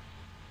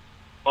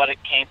 But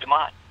it came to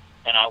mind.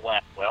 And I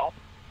went, well,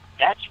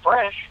 that's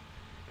fresh.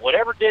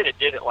 Whatever did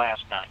it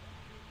last night.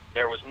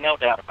 There was no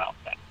doubt about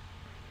that.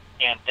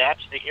 And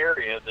that's the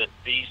area that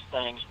these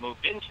things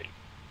moved into.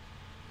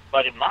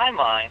 But in my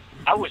mind,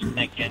 I was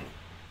thinking,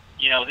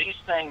 these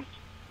things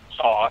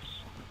saw us,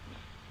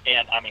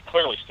 and,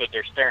 clearly stood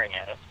there staring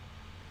at us.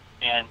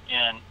 And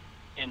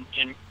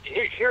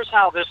here's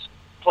how this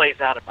plays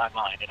out in my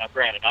mind. And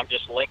granted, I'm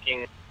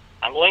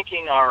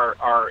linking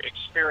our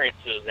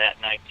experiences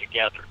that night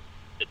together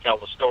to tell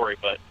the story,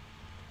 but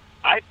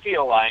I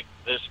feel like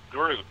this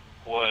group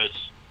was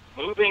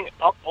moving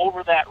up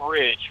over that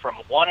ridge from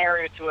one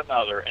area to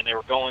another, and they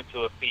were going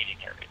to a feeding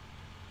area.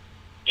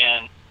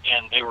 And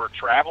they were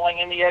traveling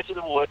in the edge of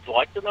the woods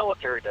like the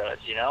military does,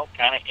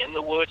 kind of in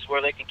the woods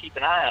where they can keep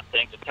an eye on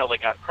things until they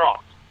got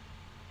across.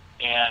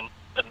 And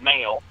the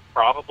male,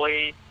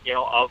 probably,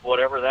 of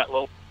whatever that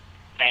little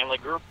family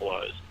group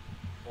was,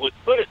 would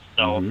put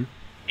itself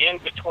in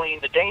between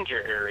the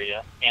danger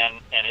area and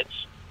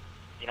its,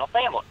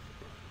 family.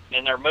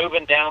 and they're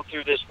moving down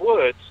through this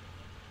woods,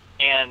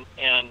 and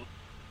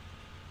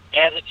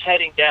as it's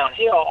heading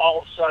downhill, all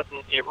of a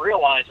sudden it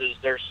realizes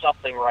there's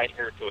something right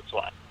here to its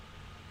left,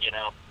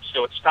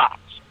 so it stops.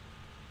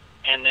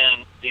 And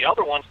then the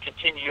other ones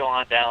continue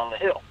on down the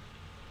hill,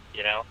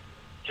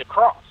 to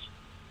cross.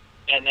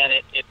 And then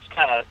it's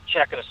kind of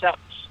checking us out,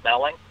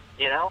 smelling,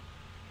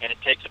 and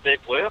it takes a big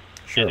whiff,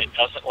 Sure. and it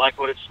doesn't like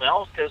what it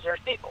smells because there's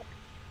people,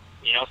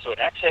 so it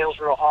exhales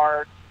real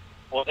hard.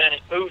 Well, then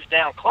it moves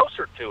down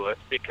closer to it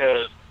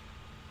because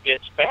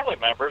its family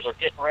members are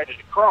getting ready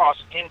to cross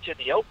into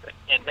the open,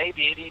 and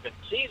maybe it even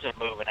sees them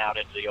moving out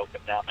into the open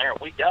down there.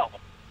 We don't.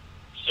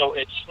 So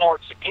it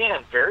snorts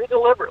again very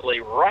deliberately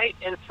right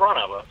in front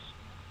of us.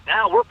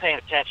 Now we're paying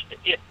attention to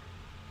it.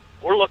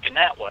 We're looking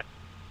that way,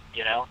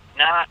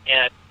 not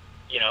at,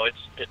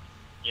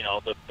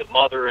 the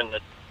mother and the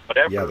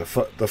whatever. Yeah,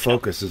 the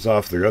focus is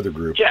off the other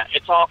group. Yeah,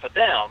 it's off of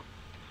them,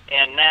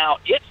 and now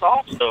it's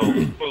also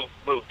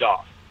moved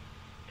off.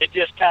 It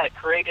just kind of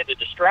created a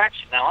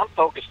distraction. Now I'm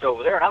focused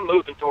over there, and I'm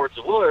moving towards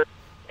the wood,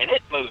 and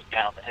it moves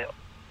down the hill,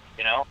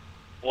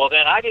 Well,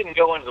 then I didn't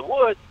go into the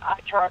woods. I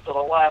turned to the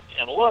left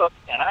and looked,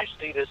 and I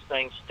see this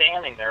thing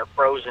standing there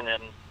frozen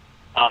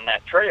on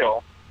that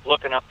trail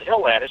looking up the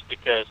hill at us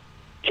because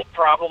it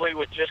probably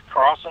was just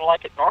crossing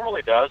like it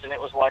normally does, and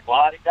it was like,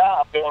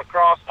 la-di-da, I'm going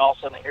across, and all of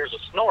a sudden it hears a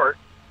snort,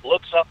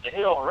 looks up the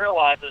hill and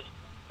realizes,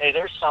 hey,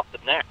 there's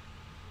something there.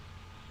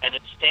 And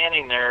it's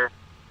standing there,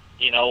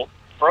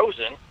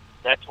 frozen.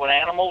 That's what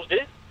animals do.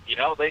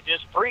 They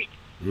just freeze.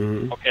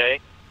 Mm-hmm.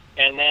 Okay?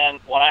 And then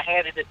when I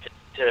handed it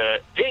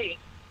to Dee,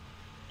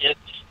 it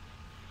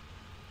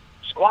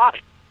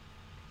squatted.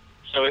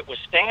 So it was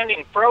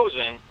standing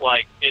frozen,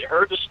 like it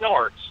heard the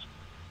snorts,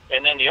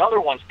 and then the other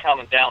one's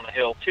coming down the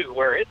hill too,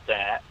 where it's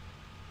at,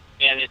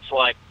 and it's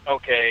like,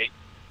 okay,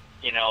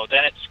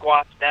 then it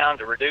squats down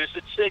to reduce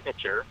its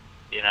signature,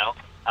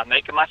 I'm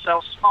making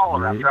myself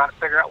smaller, I'm trying to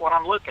figure out what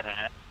I'm looking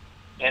at,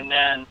 and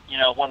then,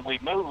 when we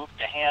move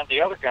to hand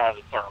the other guy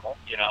the thermal,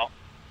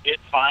 it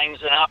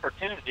finds an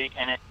opportunity,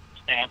 and it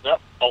stands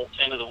up, bolts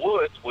into the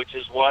woods, which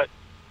is what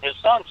his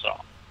son saw.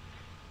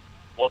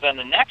 Well, then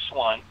the next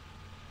one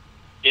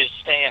is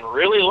staying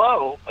really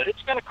low, but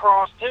it's going to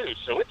cross too.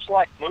 So it's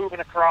like moving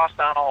across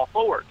on all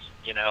fours,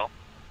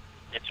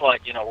 It's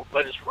like,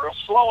 but it's real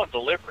slow and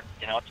deliberate.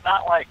 It's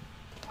not like,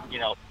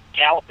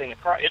 galloping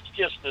across. It's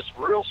just this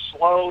real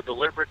slow,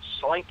 deliberate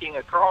slinking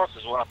across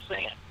is what I'm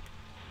seeing.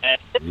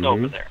 And it's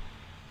over there.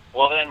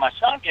 Well, then my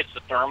son gets the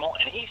thermal,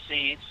 and he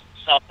sees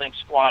something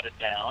squatted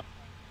down,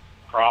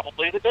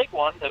 probably the big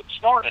one that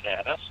snorted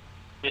at us,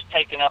 is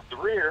taking up the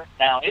rear.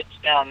 Now it's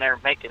down there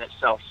making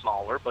itself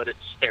smaller, but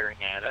it's staring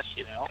at us,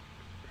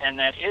 And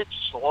then it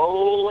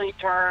slowly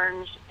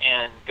turns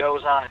and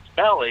goes on its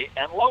belly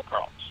and low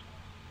crawls.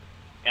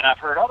 And I've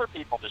heard other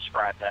people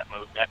describe that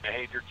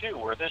behavior too,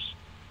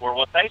 where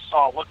what they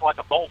saw looked like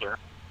a boulder,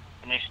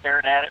 and they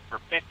stared at it for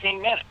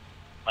 15 minutes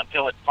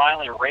until it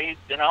finally raised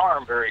an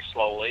arm very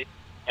slowly,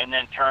 and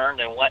then turned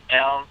and went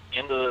down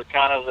into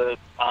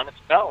on its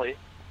belly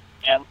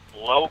and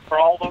low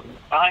crawled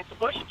behind the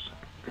bushes.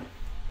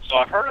 So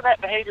I've heard of that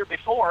behavior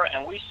before,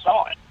 and we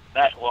saw it.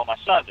 My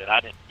son did.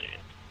 I didn't see it.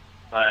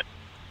 But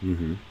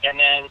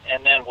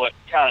and then what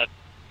kind of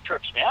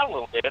trips me out a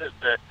little bit is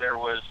that there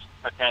was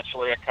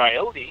potentially a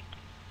coyote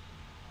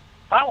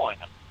following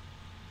him,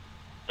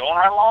 going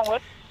right along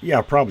with.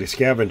 Yeah, probably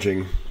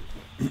scavenging.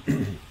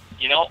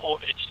 Or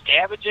it's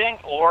scavenging,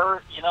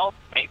 or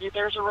maybe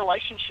there's a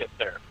relationship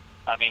there.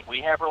 I mean,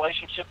 we have a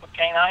relationship with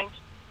canines.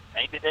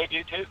 Maybe they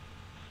do too.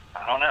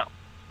 I don't know.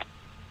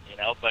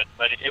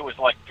 But it was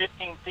like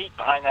 15 feet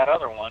behind that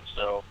other one,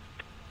 so,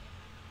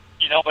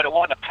 but it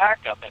wasn't a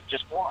pack of them,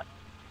 just one.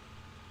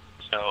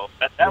 So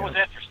that was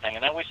interesting.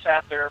 And then we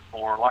sat there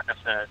for, like I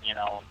said,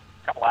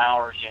 a couple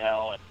hours,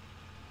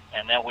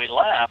 and then we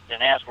left,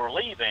 and as we're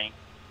leaving,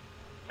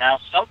 now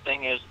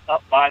something is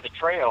up by the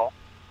trail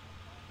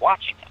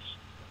watching us,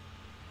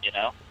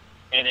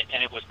 and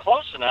it was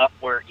close enough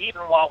where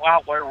even while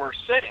out where we're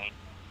sitting,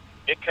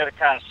 it could have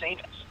kind of seen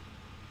us,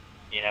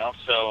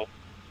 so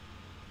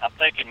I'm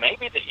thinking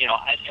maybe that,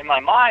 in my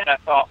mind, I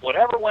thought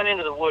whatever went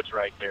into the woods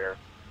right there,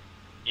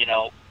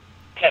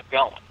 kept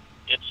going.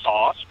 It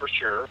saw us for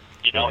sure.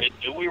 It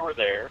knew we were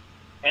there,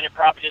 and it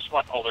probably just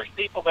went, oh, there's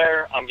people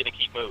there, I'm going to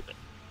keep moving.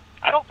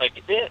 I don't think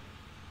it did.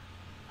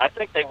 I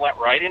think they went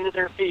right into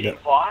their feeding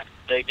plot.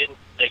 They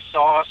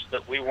saw us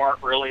that we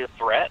weren't really a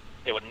threat.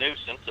 It was a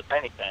nuisance, if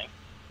anything.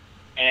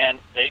 And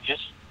they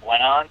just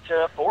went on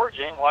to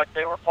foraging like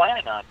they were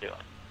planning on doing.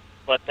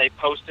 But they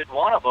posted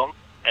one of them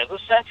as a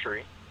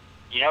sentry,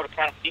 to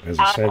kind of keep as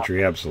a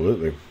sentry,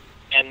 absolutely.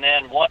 And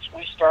then once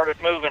we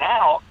started moving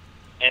out,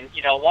 and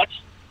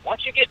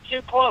once you get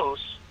too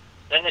close,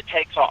 then it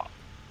takes off.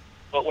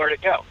 But where'd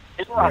it go?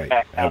 It didn't run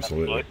back down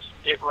in the woods.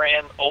 It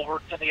ran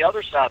over to the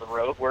other side of the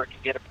road where it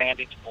could get a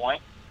vantage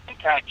point and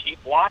kind of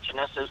keep watching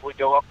us as we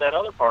go up that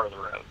other part of the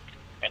road.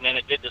 And then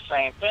it did the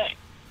same thing.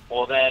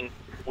 Well, then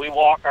we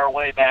walk our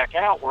way back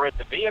out. We're at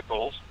the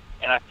vehicles,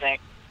 and I think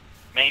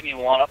maybe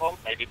one of them,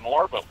 maybe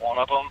more, but one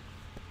of them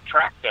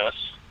tracked us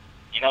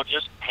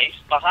just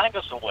paced behind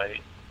us a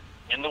ways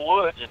in the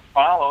woods and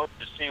followed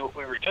to see what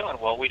we were doing.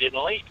 Well, we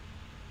didn't leave.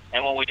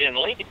 And when we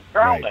didn't leave, he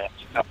growled at us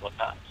a couple of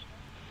times,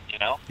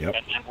 Yep.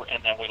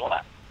 and then we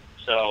left.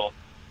 So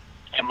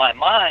in my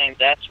mind,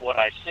 that's what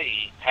I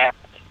see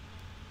happening.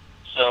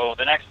 So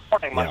the next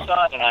morning, my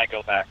son and I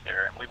go back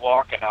there, and we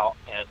walk out,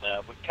 and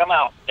we come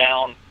out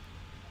down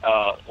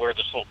where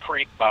this little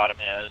creek bottom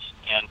is,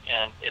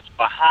 and it's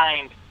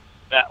behind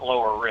that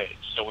lower ridge.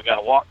 So we got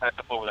to walk back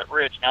up over that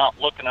ridge. Now I'm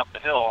looking up the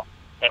hill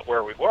at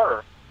where we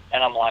were,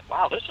 and I'm like,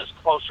 wow, this is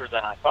closer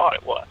than I thought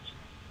it was.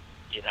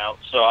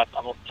 So I'm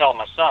telling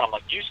my son, I'm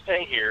like, you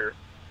stay here.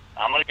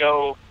 I'm going to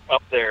go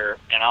up there,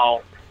 and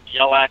I'll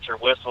yell at your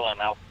whistle,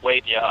 and I'll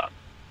wave you up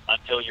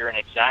until you're in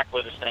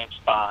exactly the same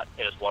spot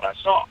as what I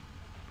saw.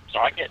 So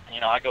I get,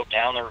 I go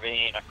down the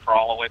ravine, I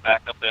crawl all the way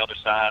back up the other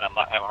side, I'm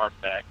not having a heart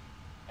attack,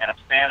 and I'm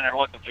standing there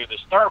looking through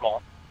this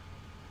thermal,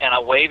 and I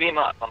wave him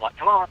up. I'm like,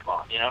 come on.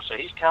 So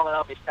he's coming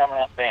up,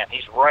 bam,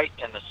 he's right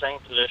in the same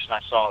position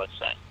I saw this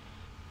thing.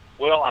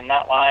 Well, I'm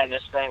not lying,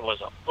 this thing was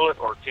a foot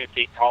or 2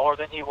 feet taller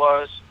than he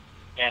was,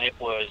 and it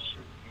was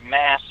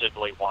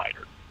massively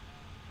wider.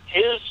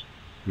 His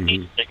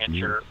heat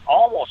signature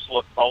almost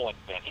looked bowling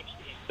pin. He's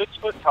 6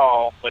 foot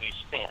tall, but he's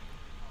thin,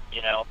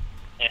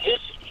 and his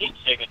heat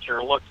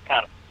signature looks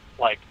kind of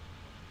like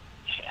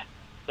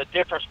the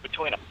difference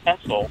between a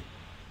pencil,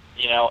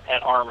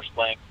 at arm's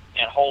length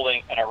and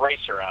holding an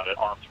eraser out at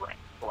arm's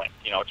length,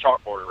 a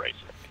chalkboard eraser.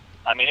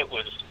 I mean, it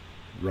was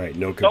right.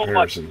 No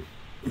comparison.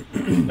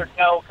 There's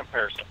no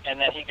comparison. And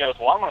then he goes,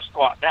 well, I'm going to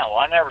squat down. Well,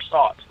 I never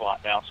saw it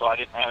squat down, so I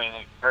didn't have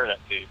anything to compare that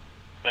to.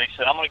 But he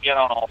said, I'm going to get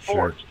on all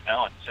fours,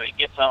 and so he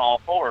gets on all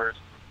fours,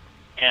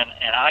 and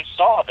I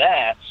saw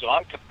that, so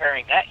I'm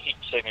comparing that heat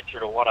signature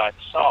to what I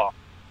saw.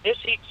 His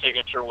heat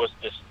signature was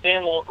this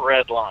thin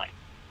red line,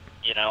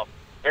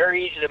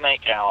 very easy to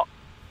make out.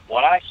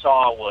 What I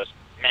saw was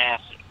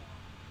massive,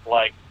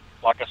 like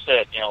I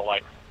said,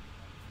 like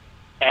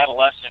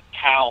adolescent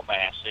cow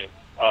massive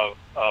of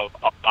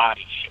a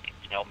body shape,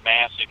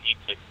 massive heat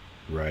signature.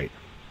 Right.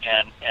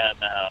 And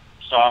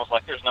so I was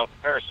like, there's no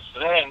comparison. So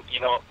then, he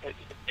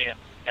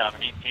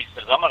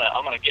says, I'm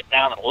gonna get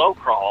down and low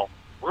crawl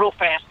real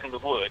fast in the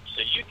woods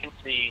so you can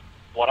see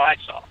what I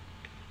saw.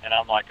 And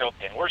I'm like,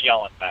 okay, and we're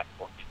yelling back and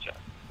forth at each other.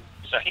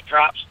 So he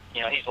drops,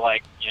 he's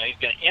like, he's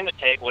going to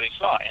imitate what he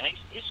saw. And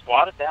he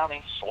squatted down,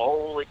 and he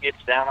slowly gets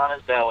down on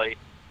his belly,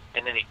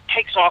 and then he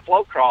takes off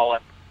low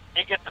crawling.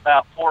 He gets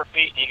about 4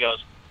 feet, and he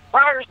goes,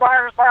 briars,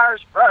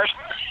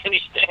 and he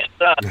stands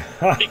up.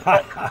 He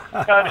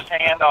cut his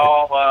hand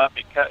all up.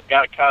 He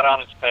got a cut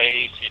on his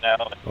face,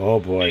 Oh,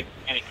 boy.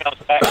 And he comes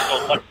back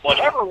and goes,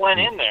 whatever went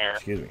in there,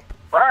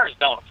 briars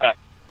don't affect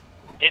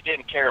it. It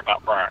didn't care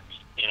about briars,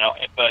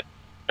 but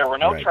there were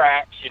no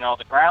tracks.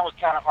 The ground was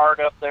kind of hard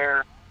up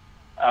there,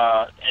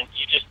 and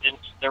you just didn't.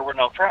 There were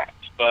no tracks,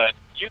 but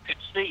you could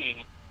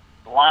see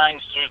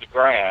lines through the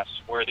grass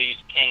where these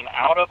came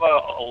out of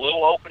a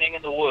little opening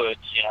in the woods.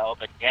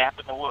 The gap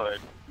in the wood,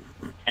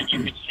 and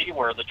you could see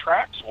where the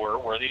tracks were,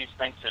 where these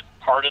things had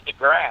parted the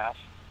grass,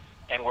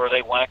 and where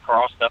they went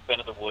across up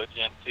into the woods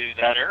into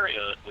that area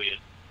that we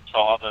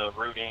saw the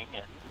rooting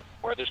and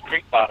where this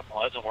creek bottom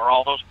was, and where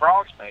all those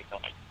frogs made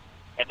noise.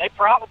 And they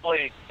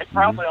probably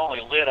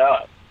only lit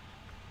up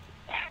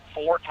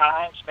 4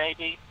 times,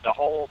 maybe the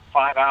whole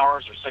 5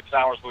 hours or 6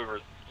 hours we were,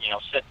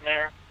 sitting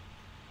there,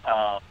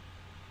 and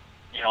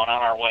on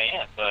our way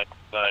in. But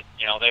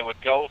they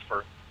would go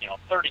for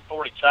 30,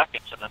 40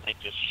 seconds, and then they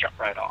just shut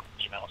right off.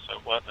 So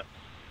it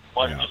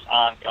wasn't just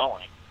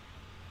ongoing.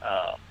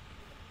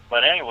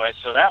 But anyway,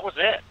 so that was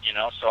it.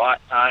 So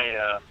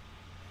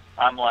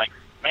I'm like,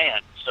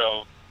 man.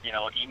 So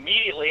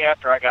immediately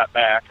after I got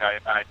back,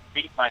 I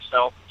beat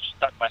myself,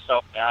 stuck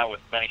myself in the eye with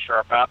many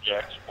sharp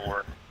objects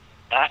for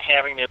not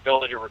having the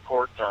ability to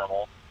record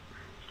thermal,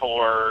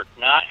 for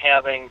not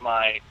having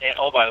and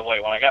oh, by the way,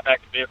 when I got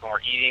back to the vehicle,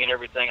 we're eating and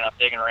everything, and I'm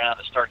digging around,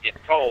 it started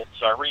getting cold,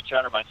 so I reach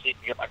under my seat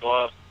to get my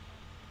gloves.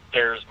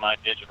 There's my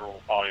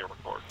digital audio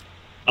recorder.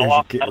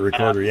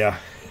 Recorder, yeah.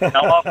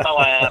 Fell off my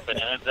lap, and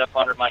it ends up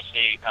under my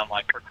seat. I'm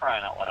like, we're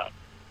crying out loud.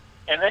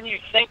 And then you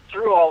think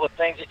through all the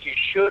things that you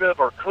should have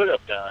or could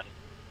have done,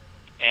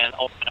 and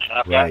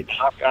I've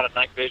got a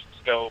night vision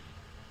scope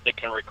that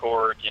can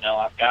record.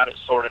 I've got it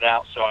sorted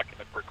out so I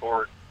can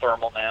record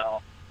thermal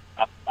now.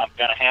 I'm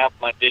going to have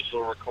my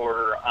digital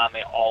recorder on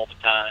me all the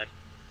time.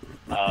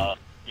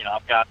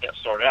 I've got that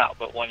sorted out.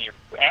 But when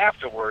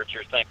afterwards,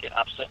 you're thinking,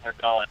 I'm sitting there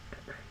going,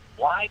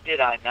 why did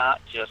I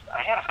not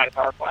I had a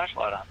high-power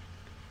flashlight on.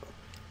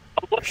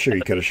 I'm sure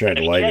you could have shined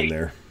a light in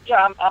there.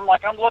 Yeah,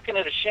 I'm looking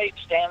at a shape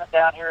standing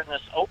down here in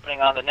this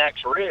opening on the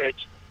next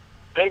ridge,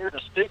 bigger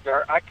than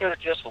Stuttgart. I could have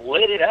just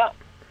lit it up,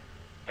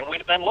 and we'd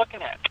have been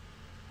looking at it.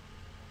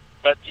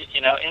 But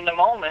in the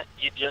moment,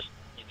 you just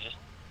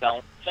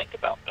don't think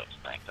about those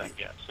things, I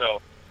guess.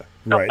 So,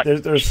 right,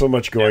 there's so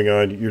much going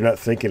on. You're not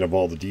thinking of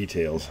all the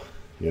details.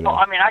 Oh,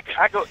 I mean,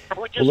 I go.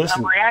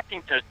 I'm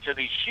reacting to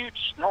these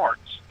huge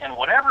snorts, and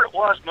whatever it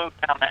was moved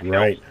down that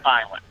hill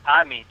silent.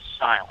 I mean,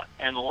 silent,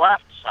 and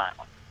left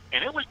silent.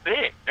 and it was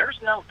big. There's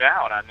no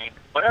doubt. I mean,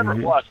 whatever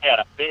it was had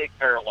a big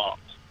pair of lungs.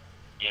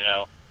 You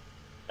know,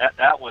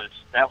 that was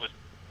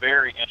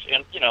very interesting.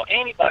 And, you know,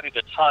 anybody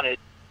that's hunted,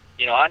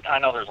 you know, I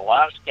know there's a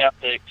lot of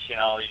skeptics. You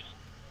know, these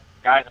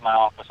guys in my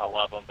office, I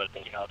love them, but,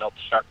 you know, they'll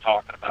start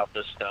talking about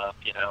this stuff,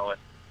 you know, and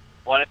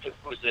what if it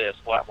was this?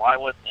 Why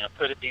would, you know,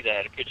 could it be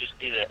that? It could just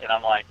be that. And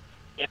I'm like,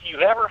 if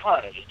you've ever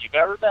hunted, if you've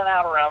ever been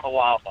out around the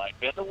wildlife,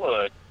 in the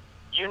woods,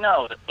 you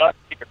know that buck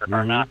deer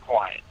are not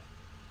quiet.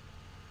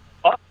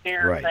 Buck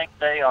deer think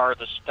they are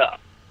the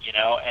stuff, you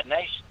know, and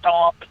they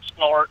stomp and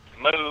snort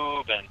and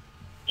move, and,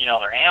 you know,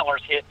 their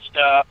antlers hit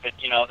stuff, and,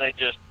 you know,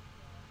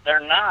 they're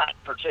not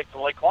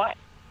particularly quiet.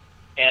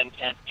 And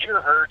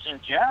deer herds in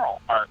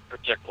general aren't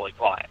particularly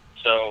quiet.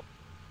 So,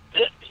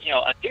 you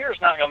know, a deer's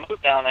not going to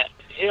move down that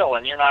hill,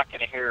 and you're not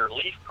going to hear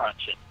leaf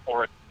crunching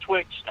or a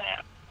twig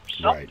snap or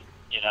something,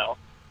 you know.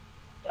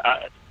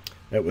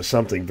 That was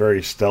something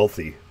very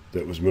stealthy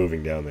that was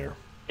moving down there.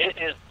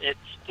 It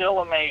still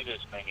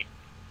amazes me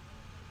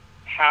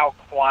how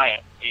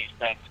quiet these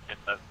things can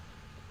move.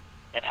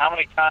 And how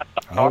many times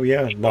I've talked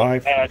to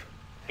people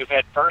who've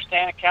had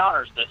first-hand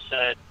encounters that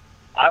said,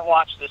 I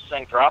watched this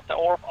thing drop to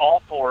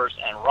all fours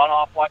and run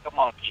off like a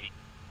monkey,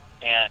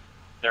 and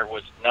there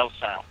was no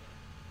sound.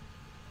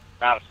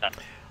 Not a sound.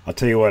 I'll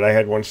tell you what, I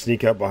had one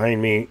sneak up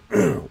behind me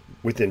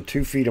within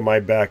 2 feet of my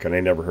back, and I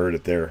never heard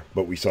it there,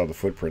 but we saw the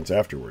footprints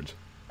afterwards.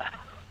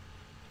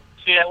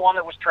 See that one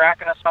that was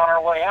tracking us on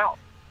our way out?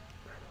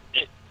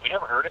 We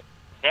never heard it.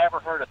 Never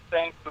heard a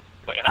thing.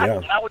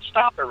 And I would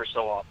stop every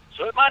so often.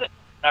 So it might have.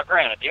 Now,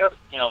 granted, the other,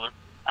 you know,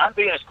 I'm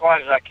being as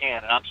quiet as I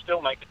can, and I'm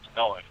still making some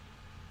noise.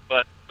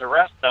 But the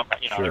rest of them,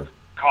 you know, they're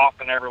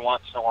coughing every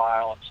once in a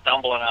while and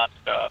stumbling on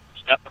stuff,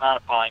 stepping on a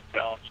pine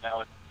cone, you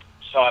know.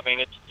 So I mean,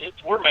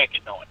 it's we're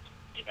making noise,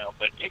 you know,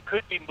 but it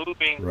could be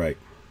moving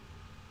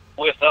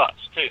with us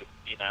too,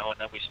 you know, and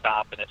then we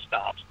stop and it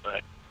stops.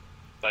 But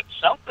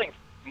something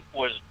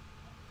was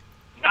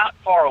not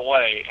far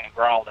away and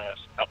growled at us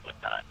a couple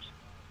of times,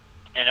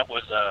 and it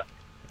was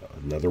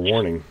another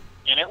warning.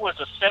 And it was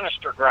a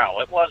sinister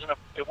growl. It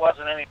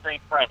wasn't anything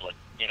friendly.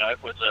 You know,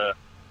 it was a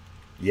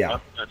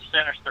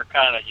sinister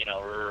kind of, you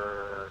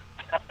know.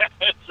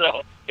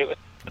 So it was.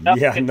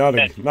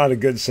 Not a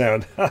good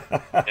sound.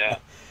 Well,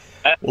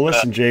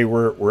 listen, Jay,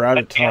 we're out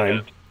of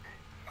time.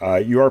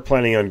 You are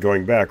planning on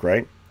going back,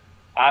 right?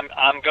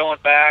 I'm going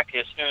back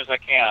as soon as I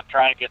can. I'm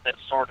trying to get that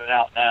sorted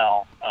out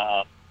now.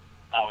 I'm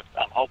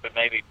hoping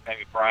maybe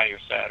Friday or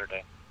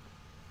Saturday.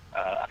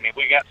 I mean,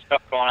 we got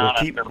stuff going on.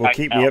 Keep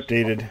me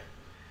updated.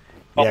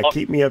 Yeah,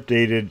 keep me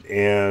updated,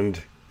 and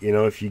you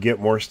know, if you get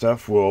more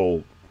stuff,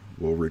 we'll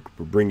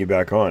bring you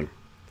back on.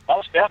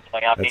 Most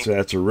definitely.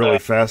 That's a really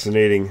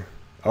fascinating.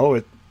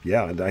 I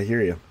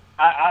hear you.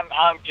 I'm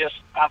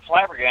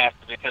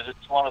flabbergasted because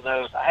it's one of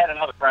those. I had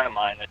another friend of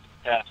mine that's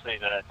in Tennessee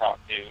that I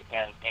talked to,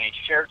 and he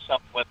shared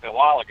something with me a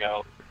while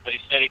ago that he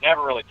said he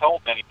never really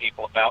told many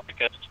people about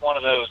because it's one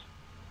of those.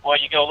 Well,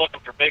 you go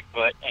looking for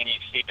Bigfoot and you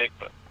see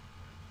Bigfoot,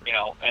 you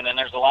know, and then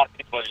there's a lot of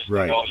people that just go,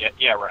 right, okay.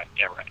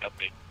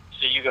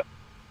 So you go.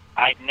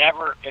 I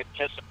never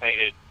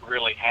anticipated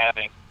really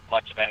having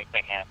much of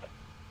anything happen,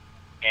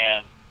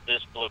 and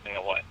this blew me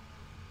away.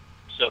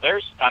 So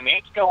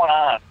it's going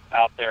on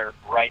out there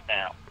right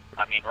now.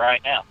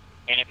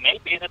 And it may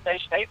be that they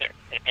stay there.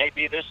 It may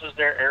be this is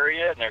their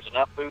area, and there's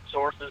enough food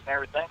sources and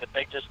everything that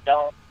they just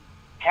don't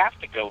have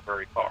to go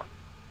very far.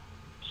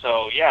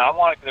 So,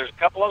 there's a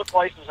couple other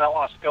places I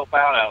want to scope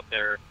out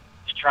there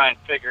to try and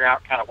figure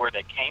out kind of where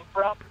they came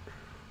from.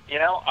 You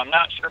know, I'm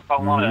not sure if I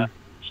want to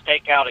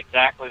stake out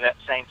exactly that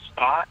same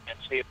spot and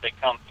see if they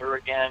come through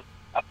again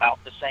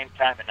about the same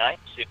time of night,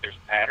 see if there's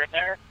a pattern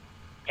there.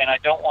 And I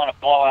don't want to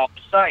blow out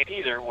the site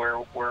either where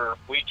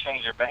we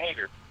change their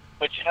behavior.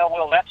 But, you know,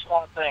 Will, that's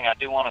one thing I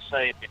do want to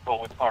say before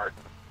we part.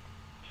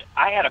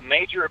 I had a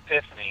major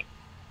epiphany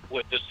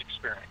with this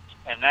experience,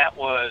 and that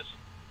was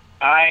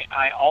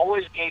I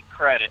always gave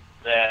credit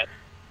that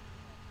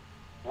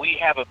we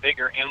have a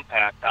bigger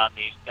impact on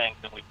these things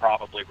than we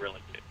probably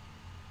really do.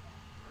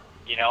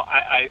 You know,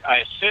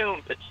 I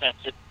assumed that since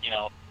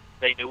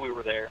they knew we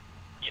were there,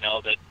 you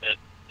know, that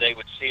they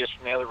would see us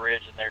from the other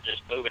ridge and they're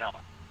just moving on.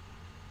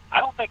 I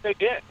don't think they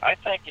did. I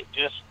think it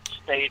just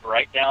stayed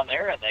right down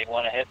there, and they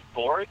went ahead and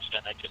foraged,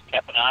 and they just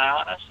kept an eye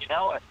on us, you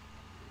know,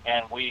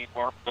 and we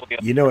weren't really.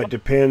 You know, it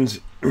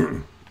depends.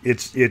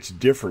 It's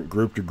different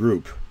group to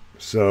group,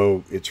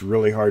 so it's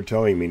really hard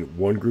telling. I mean,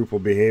 one group will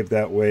behave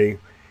that way,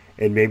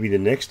 and maybe the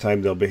next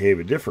time they'll behave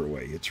a different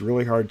way. It's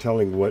really hard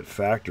telling what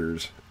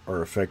factors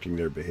are affecting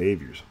their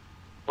behaviors.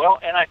 Well,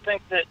 and I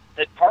think that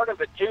part of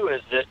it, too,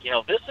 is that, you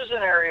know, this is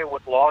an area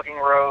with logging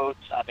roads.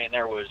 I mean,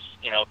 there was,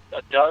 you know,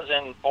 a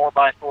dozen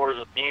 4x4s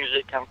with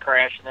music come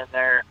crashing in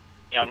there.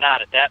 You know,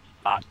 not at that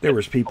spot. There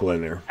was people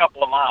in there. A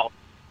couple of miles.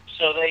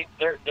 So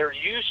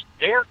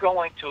they're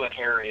going to an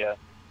area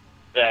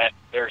that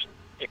they're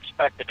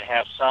expected to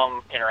have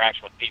some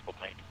interaction with people,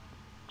 maybe.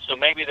 So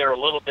maybe they're a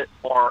little bit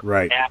more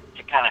apt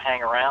to kind of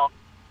hang around.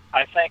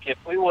 I think if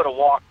we would have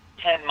walked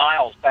 10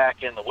 miles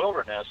back in the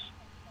wilderness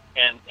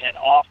and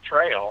off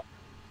trail,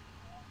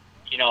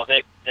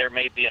 there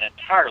may be an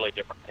entirely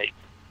different pace.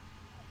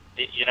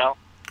 They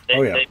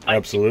might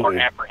absolutely. be more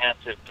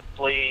apprehensive to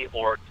flee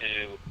or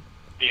to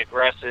be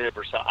aggressive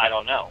or something. I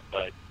don't know,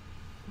 but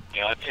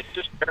it's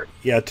just very,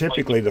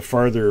 typically the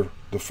farther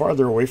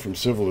away from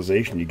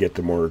civilization you get,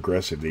 the more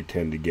aggressive they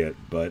tend to get.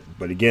 But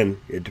again,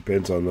 it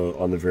depends on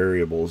the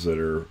variables that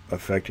are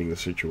affecting the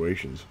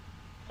situations.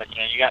 But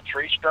you got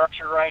tree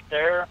structure right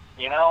there,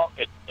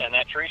 and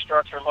that tree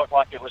structure looked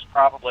like it was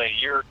probably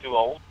a year or two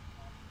old.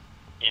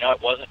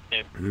 It wasn't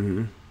new.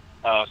 Mm-hmm.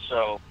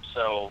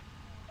 So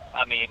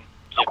I mean,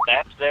 if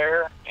that's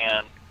there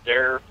and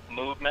their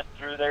movement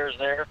through there is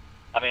there,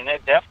 I mean,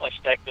 they've definitely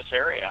staked this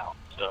area out.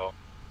 So,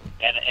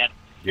 and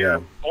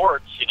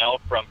reports,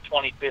 from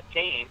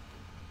 2015,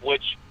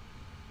 which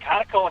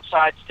kind of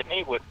coincides to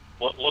me with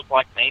what looked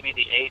like maybe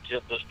the age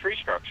of this tree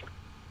structure.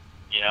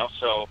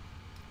 So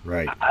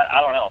right.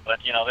 I don't know, but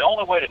the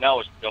only way to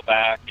know is to go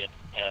back and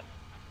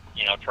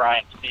try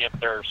and see if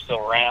they're still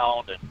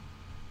around,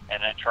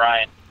 and then try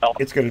and.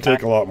 It's going to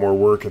take a lot more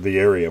work of the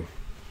area.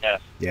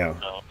 Yes. Yeah.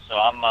 So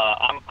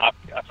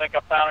I think I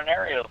found an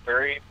area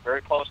very,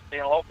 very close to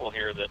being local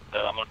here that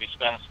I'm going to be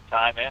spending some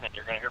time in, and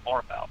you're going to hear more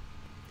about.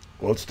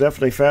 Well, it's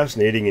definitely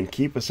fascinating, and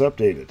keep us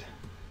updated.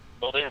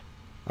 Will do.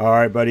 All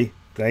right, buddy.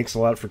 Thanks a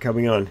lot for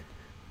coming on.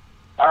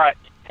 All right.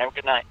 Have a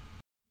good night.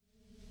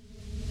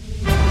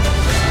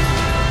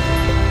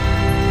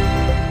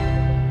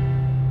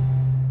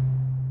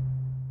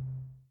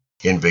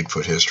 In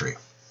Bigfoot history.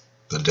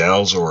 The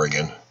Dalles,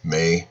 Oregon,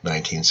 May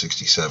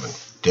 1967.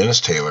 Dennis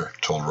Taylor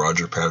told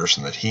Roger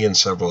Patterson that he and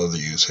several other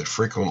youths had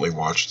frequently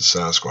watched the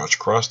Sasquatch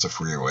cross the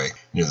freeway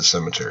near the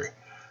cemetery,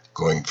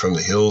 going from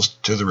the hills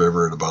to the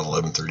river at about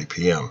 11:30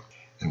 p.m.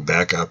 and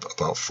back up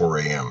about 4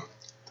 a.m.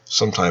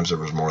 Sometimes there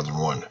was more than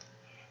one.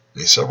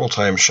 They several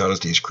times shot at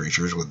these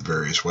creatures with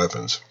various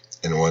weapons,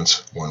 and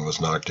once one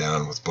was knocked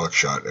down with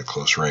buckshot at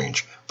close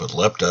range, but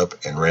leapt up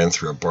and ran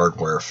through a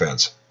barbed wire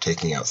fence,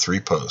 taking out 3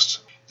 posts.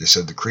 They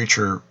said the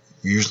creature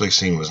usually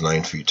seen was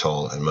 9 feet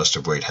tall and must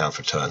have weighed half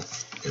a ton.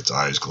 Its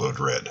eyes glowed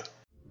red.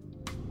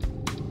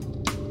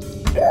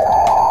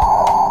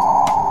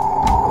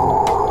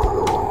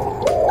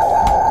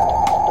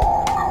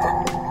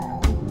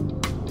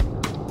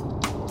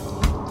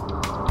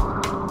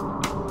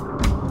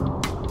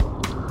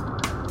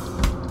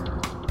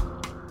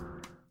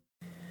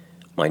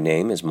 My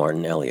name is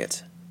Martin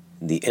Elliott.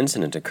 The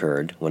incident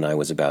occurred when I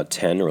was about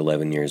 10 or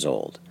 11 years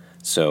old,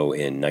 so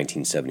in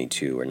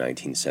 1972 or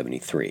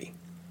 1973.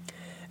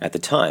 At the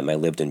time, I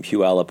lived in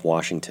Puyallup,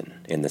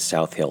 Washington, in the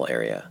South Hill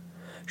area,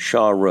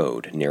 Shaw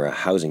Road, near a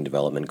housing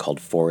development called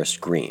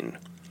Forest Green.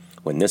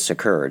 When this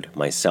occurred,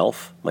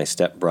 myself, my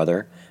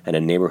stepbrother, and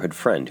a neighborhood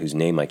friend whose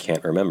name I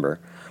can't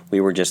remember,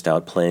 we were just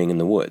out playing in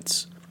the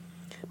woods.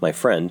 My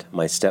friend,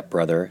 my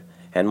stepbrother,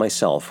 and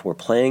myself were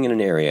playing in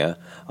an area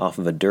off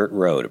of a dirt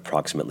road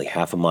approximately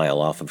half a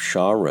mile off of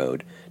Shaw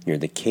Road near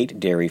the Kate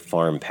Dairy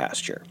Farm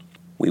pasture.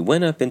 We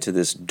went up into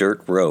this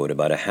dirt road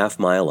about a half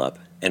mile up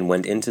and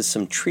went into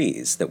some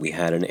trees that we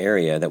had an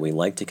area that we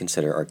like to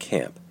consider our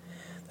camp,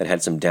 that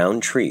had some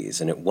downed trees,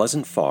 and it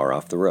wasn't far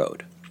off the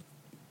road.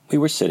 We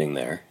were sitting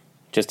there,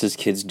 just as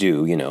kids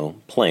do,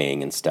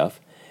 playing and stuff,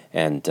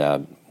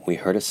 and we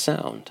heard a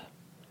sound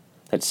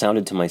that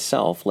sounded to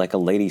myself like a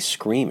lady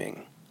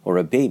screaming, or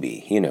a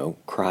baby,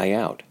 cry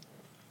out.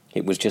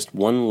 It was just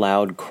one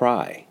loud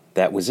cry.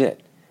 That was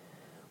it.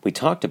 We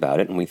talked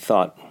about it, and we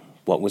thought,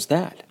 what was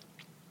that?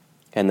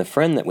 And the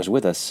friend that was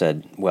with us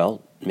said,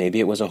 well, maybe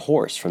it was a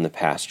horse from the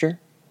pasture?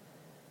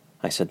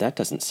 I said, that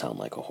doesn't sound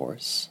like a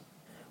horse.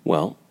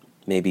 Well,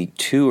 maybe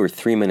 2 or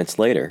 3 minutes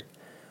later,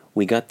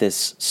 we got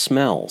this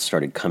smell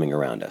started coming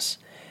around us.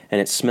 And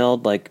it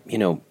smelled like,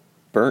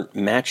 burnt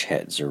match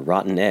heads or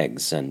rotten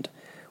eggs, and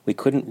we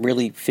couldn't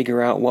really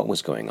figure out what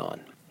was going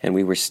on. And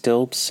we were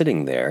still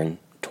sitting there, and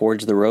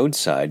towards the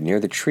roadside near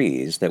the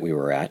trees that we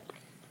were at,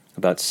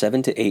 about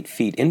 7 to 8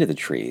 feet into the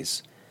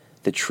trees,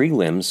 the tree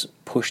limbs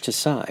pushed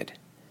aside.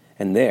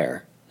 And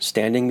there,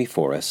 standing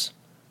before us,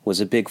 was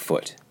a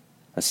Bigfoot,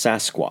 a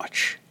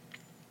Sasquatch.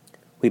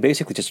 We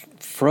basically just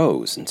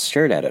froze and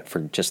stared at it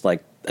for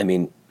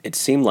it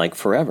seemed like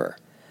forever.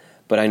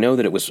 But I know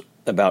that it was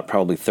about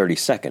probably 30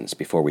 seconds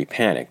before we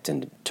panicked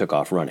and took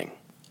off running.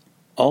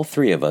 All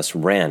 3 of us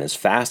ran as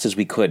fast as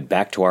we could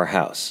back to our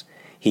house.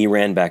 He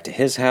ran back to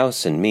his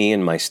house, and me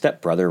and my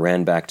stepbrother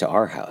ran back to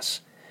our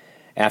house.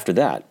 After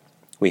that,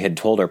 we had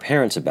told our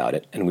parents about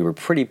it, and we were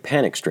pretty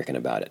panic-stricken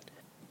about it.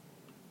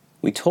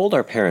 We told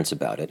our parents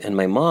about it, and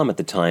my mom at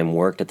the time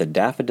worked at the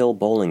Daffodil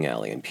Bowling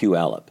Alley in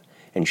Puyallup,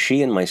 and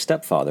she and my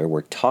stepfather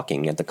were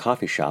talking at the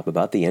coffee shop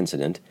about the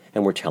incident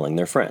and were telling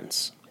their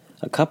friends.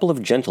 A couple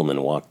of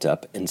gentlemen walked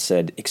up and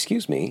said,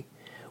 "Excuse me,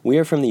 we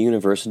are from the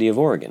University of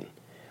Oregon.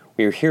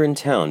 We are here in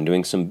town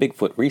doing some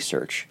Bigfoot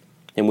research,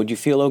 and would you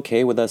feel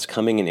okay with us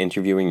coming and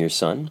interviewing your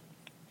son?"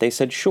 They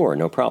said, "Sure,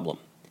 no problem."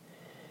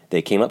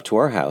 They came up to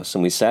our house,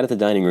 and we sat at the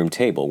dining room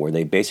table where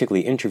they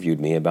basically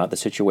interviewed me about the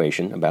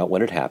situation, about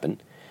what had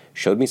happened,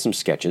 showed me some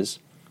sketches,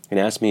 and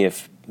asked me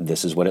if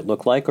this is what it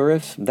looked like or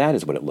if that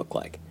is what it looked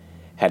like.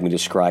 had me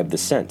describe the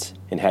scent,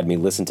 and had me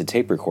listen to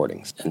tape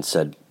recordings, and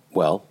said,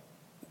 well,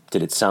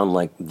 did it sound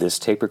like this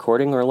tape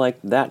recording or like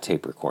that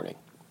tape recording?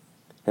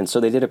 And so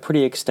they did a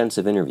pretty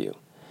extensive interview.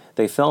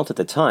 They felt at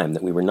the time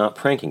that we were not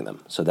pranking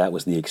them, so that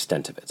was the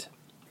extent of it.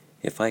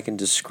 If I can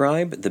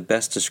describe the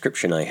best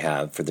description I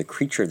have for the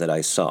creature that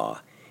I saw,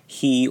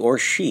 he or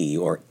she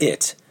or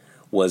it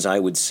was, I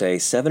would say,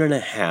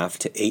 7.5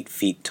 to 8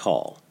 feet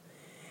tall.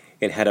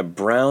 It had a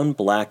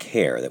brown-black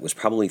hair that was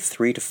probably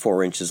 3 to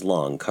 4 inches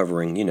long,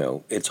 covering,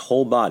 its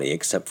whole body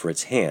except for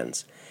its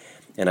hands.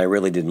 And I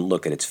really didn't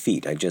look at its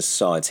feet. I just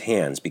saw its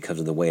hands because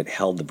of the way it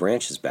held the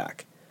branches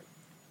back.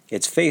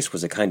 Its face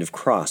was a kind of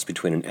cross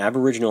between an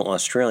Aboriginal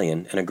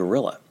Australian and a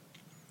gorilla.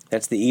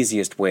 That's the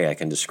easiest way I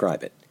can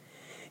describe it.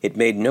 It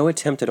made no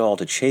attempt at all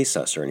to chase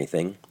us or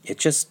anything. It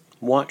just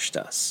watched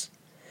us.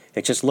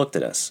 It just looked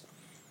at us.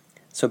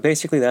 So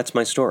basically that's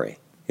my story.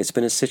 It's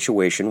been a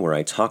situation where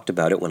I talked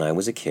about it when I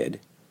was a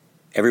kid.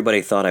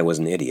 Everybody thought I was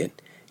an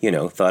idiot,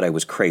 thought I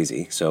was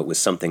crazy, so it was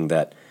something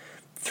that,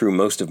 through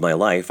most of my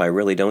life, I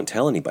really don't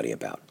tell anybody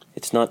about.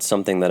 It's not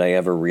something that I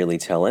ever really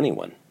tell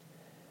anyone.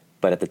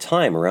 But at the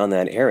time, around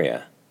that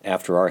area,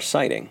 after our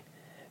sighting,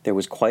 there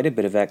was quite a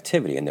bit of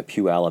activity in the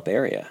Puyallup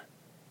area.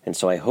 And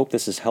so I hope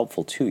this is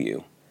helpful to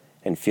you,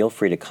 and feel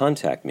free to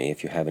contact me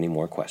if you have any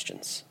more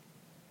questions.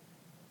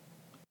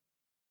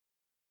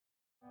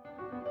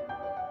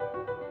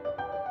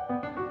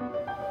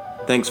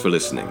 Thanks for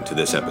listening to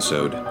this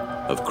episode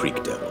of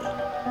Creek Devil.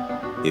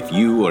 If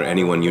you or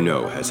anyone you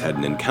know has had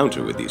an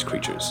encounter with these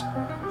creatures,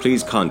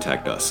 please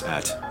contact us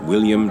at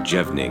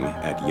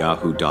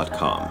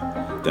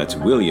williamjevning@yahoo.com. That's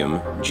William,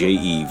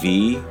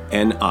 Jevning,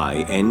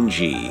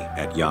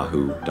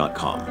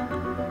 @yahoo.com.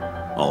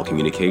 All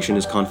communication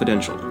is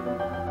confidential.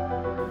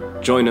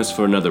 Join us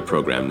for another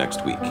program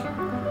next week.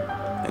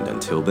 And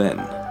until then,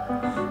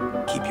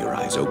 keep your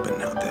eyes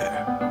open out there.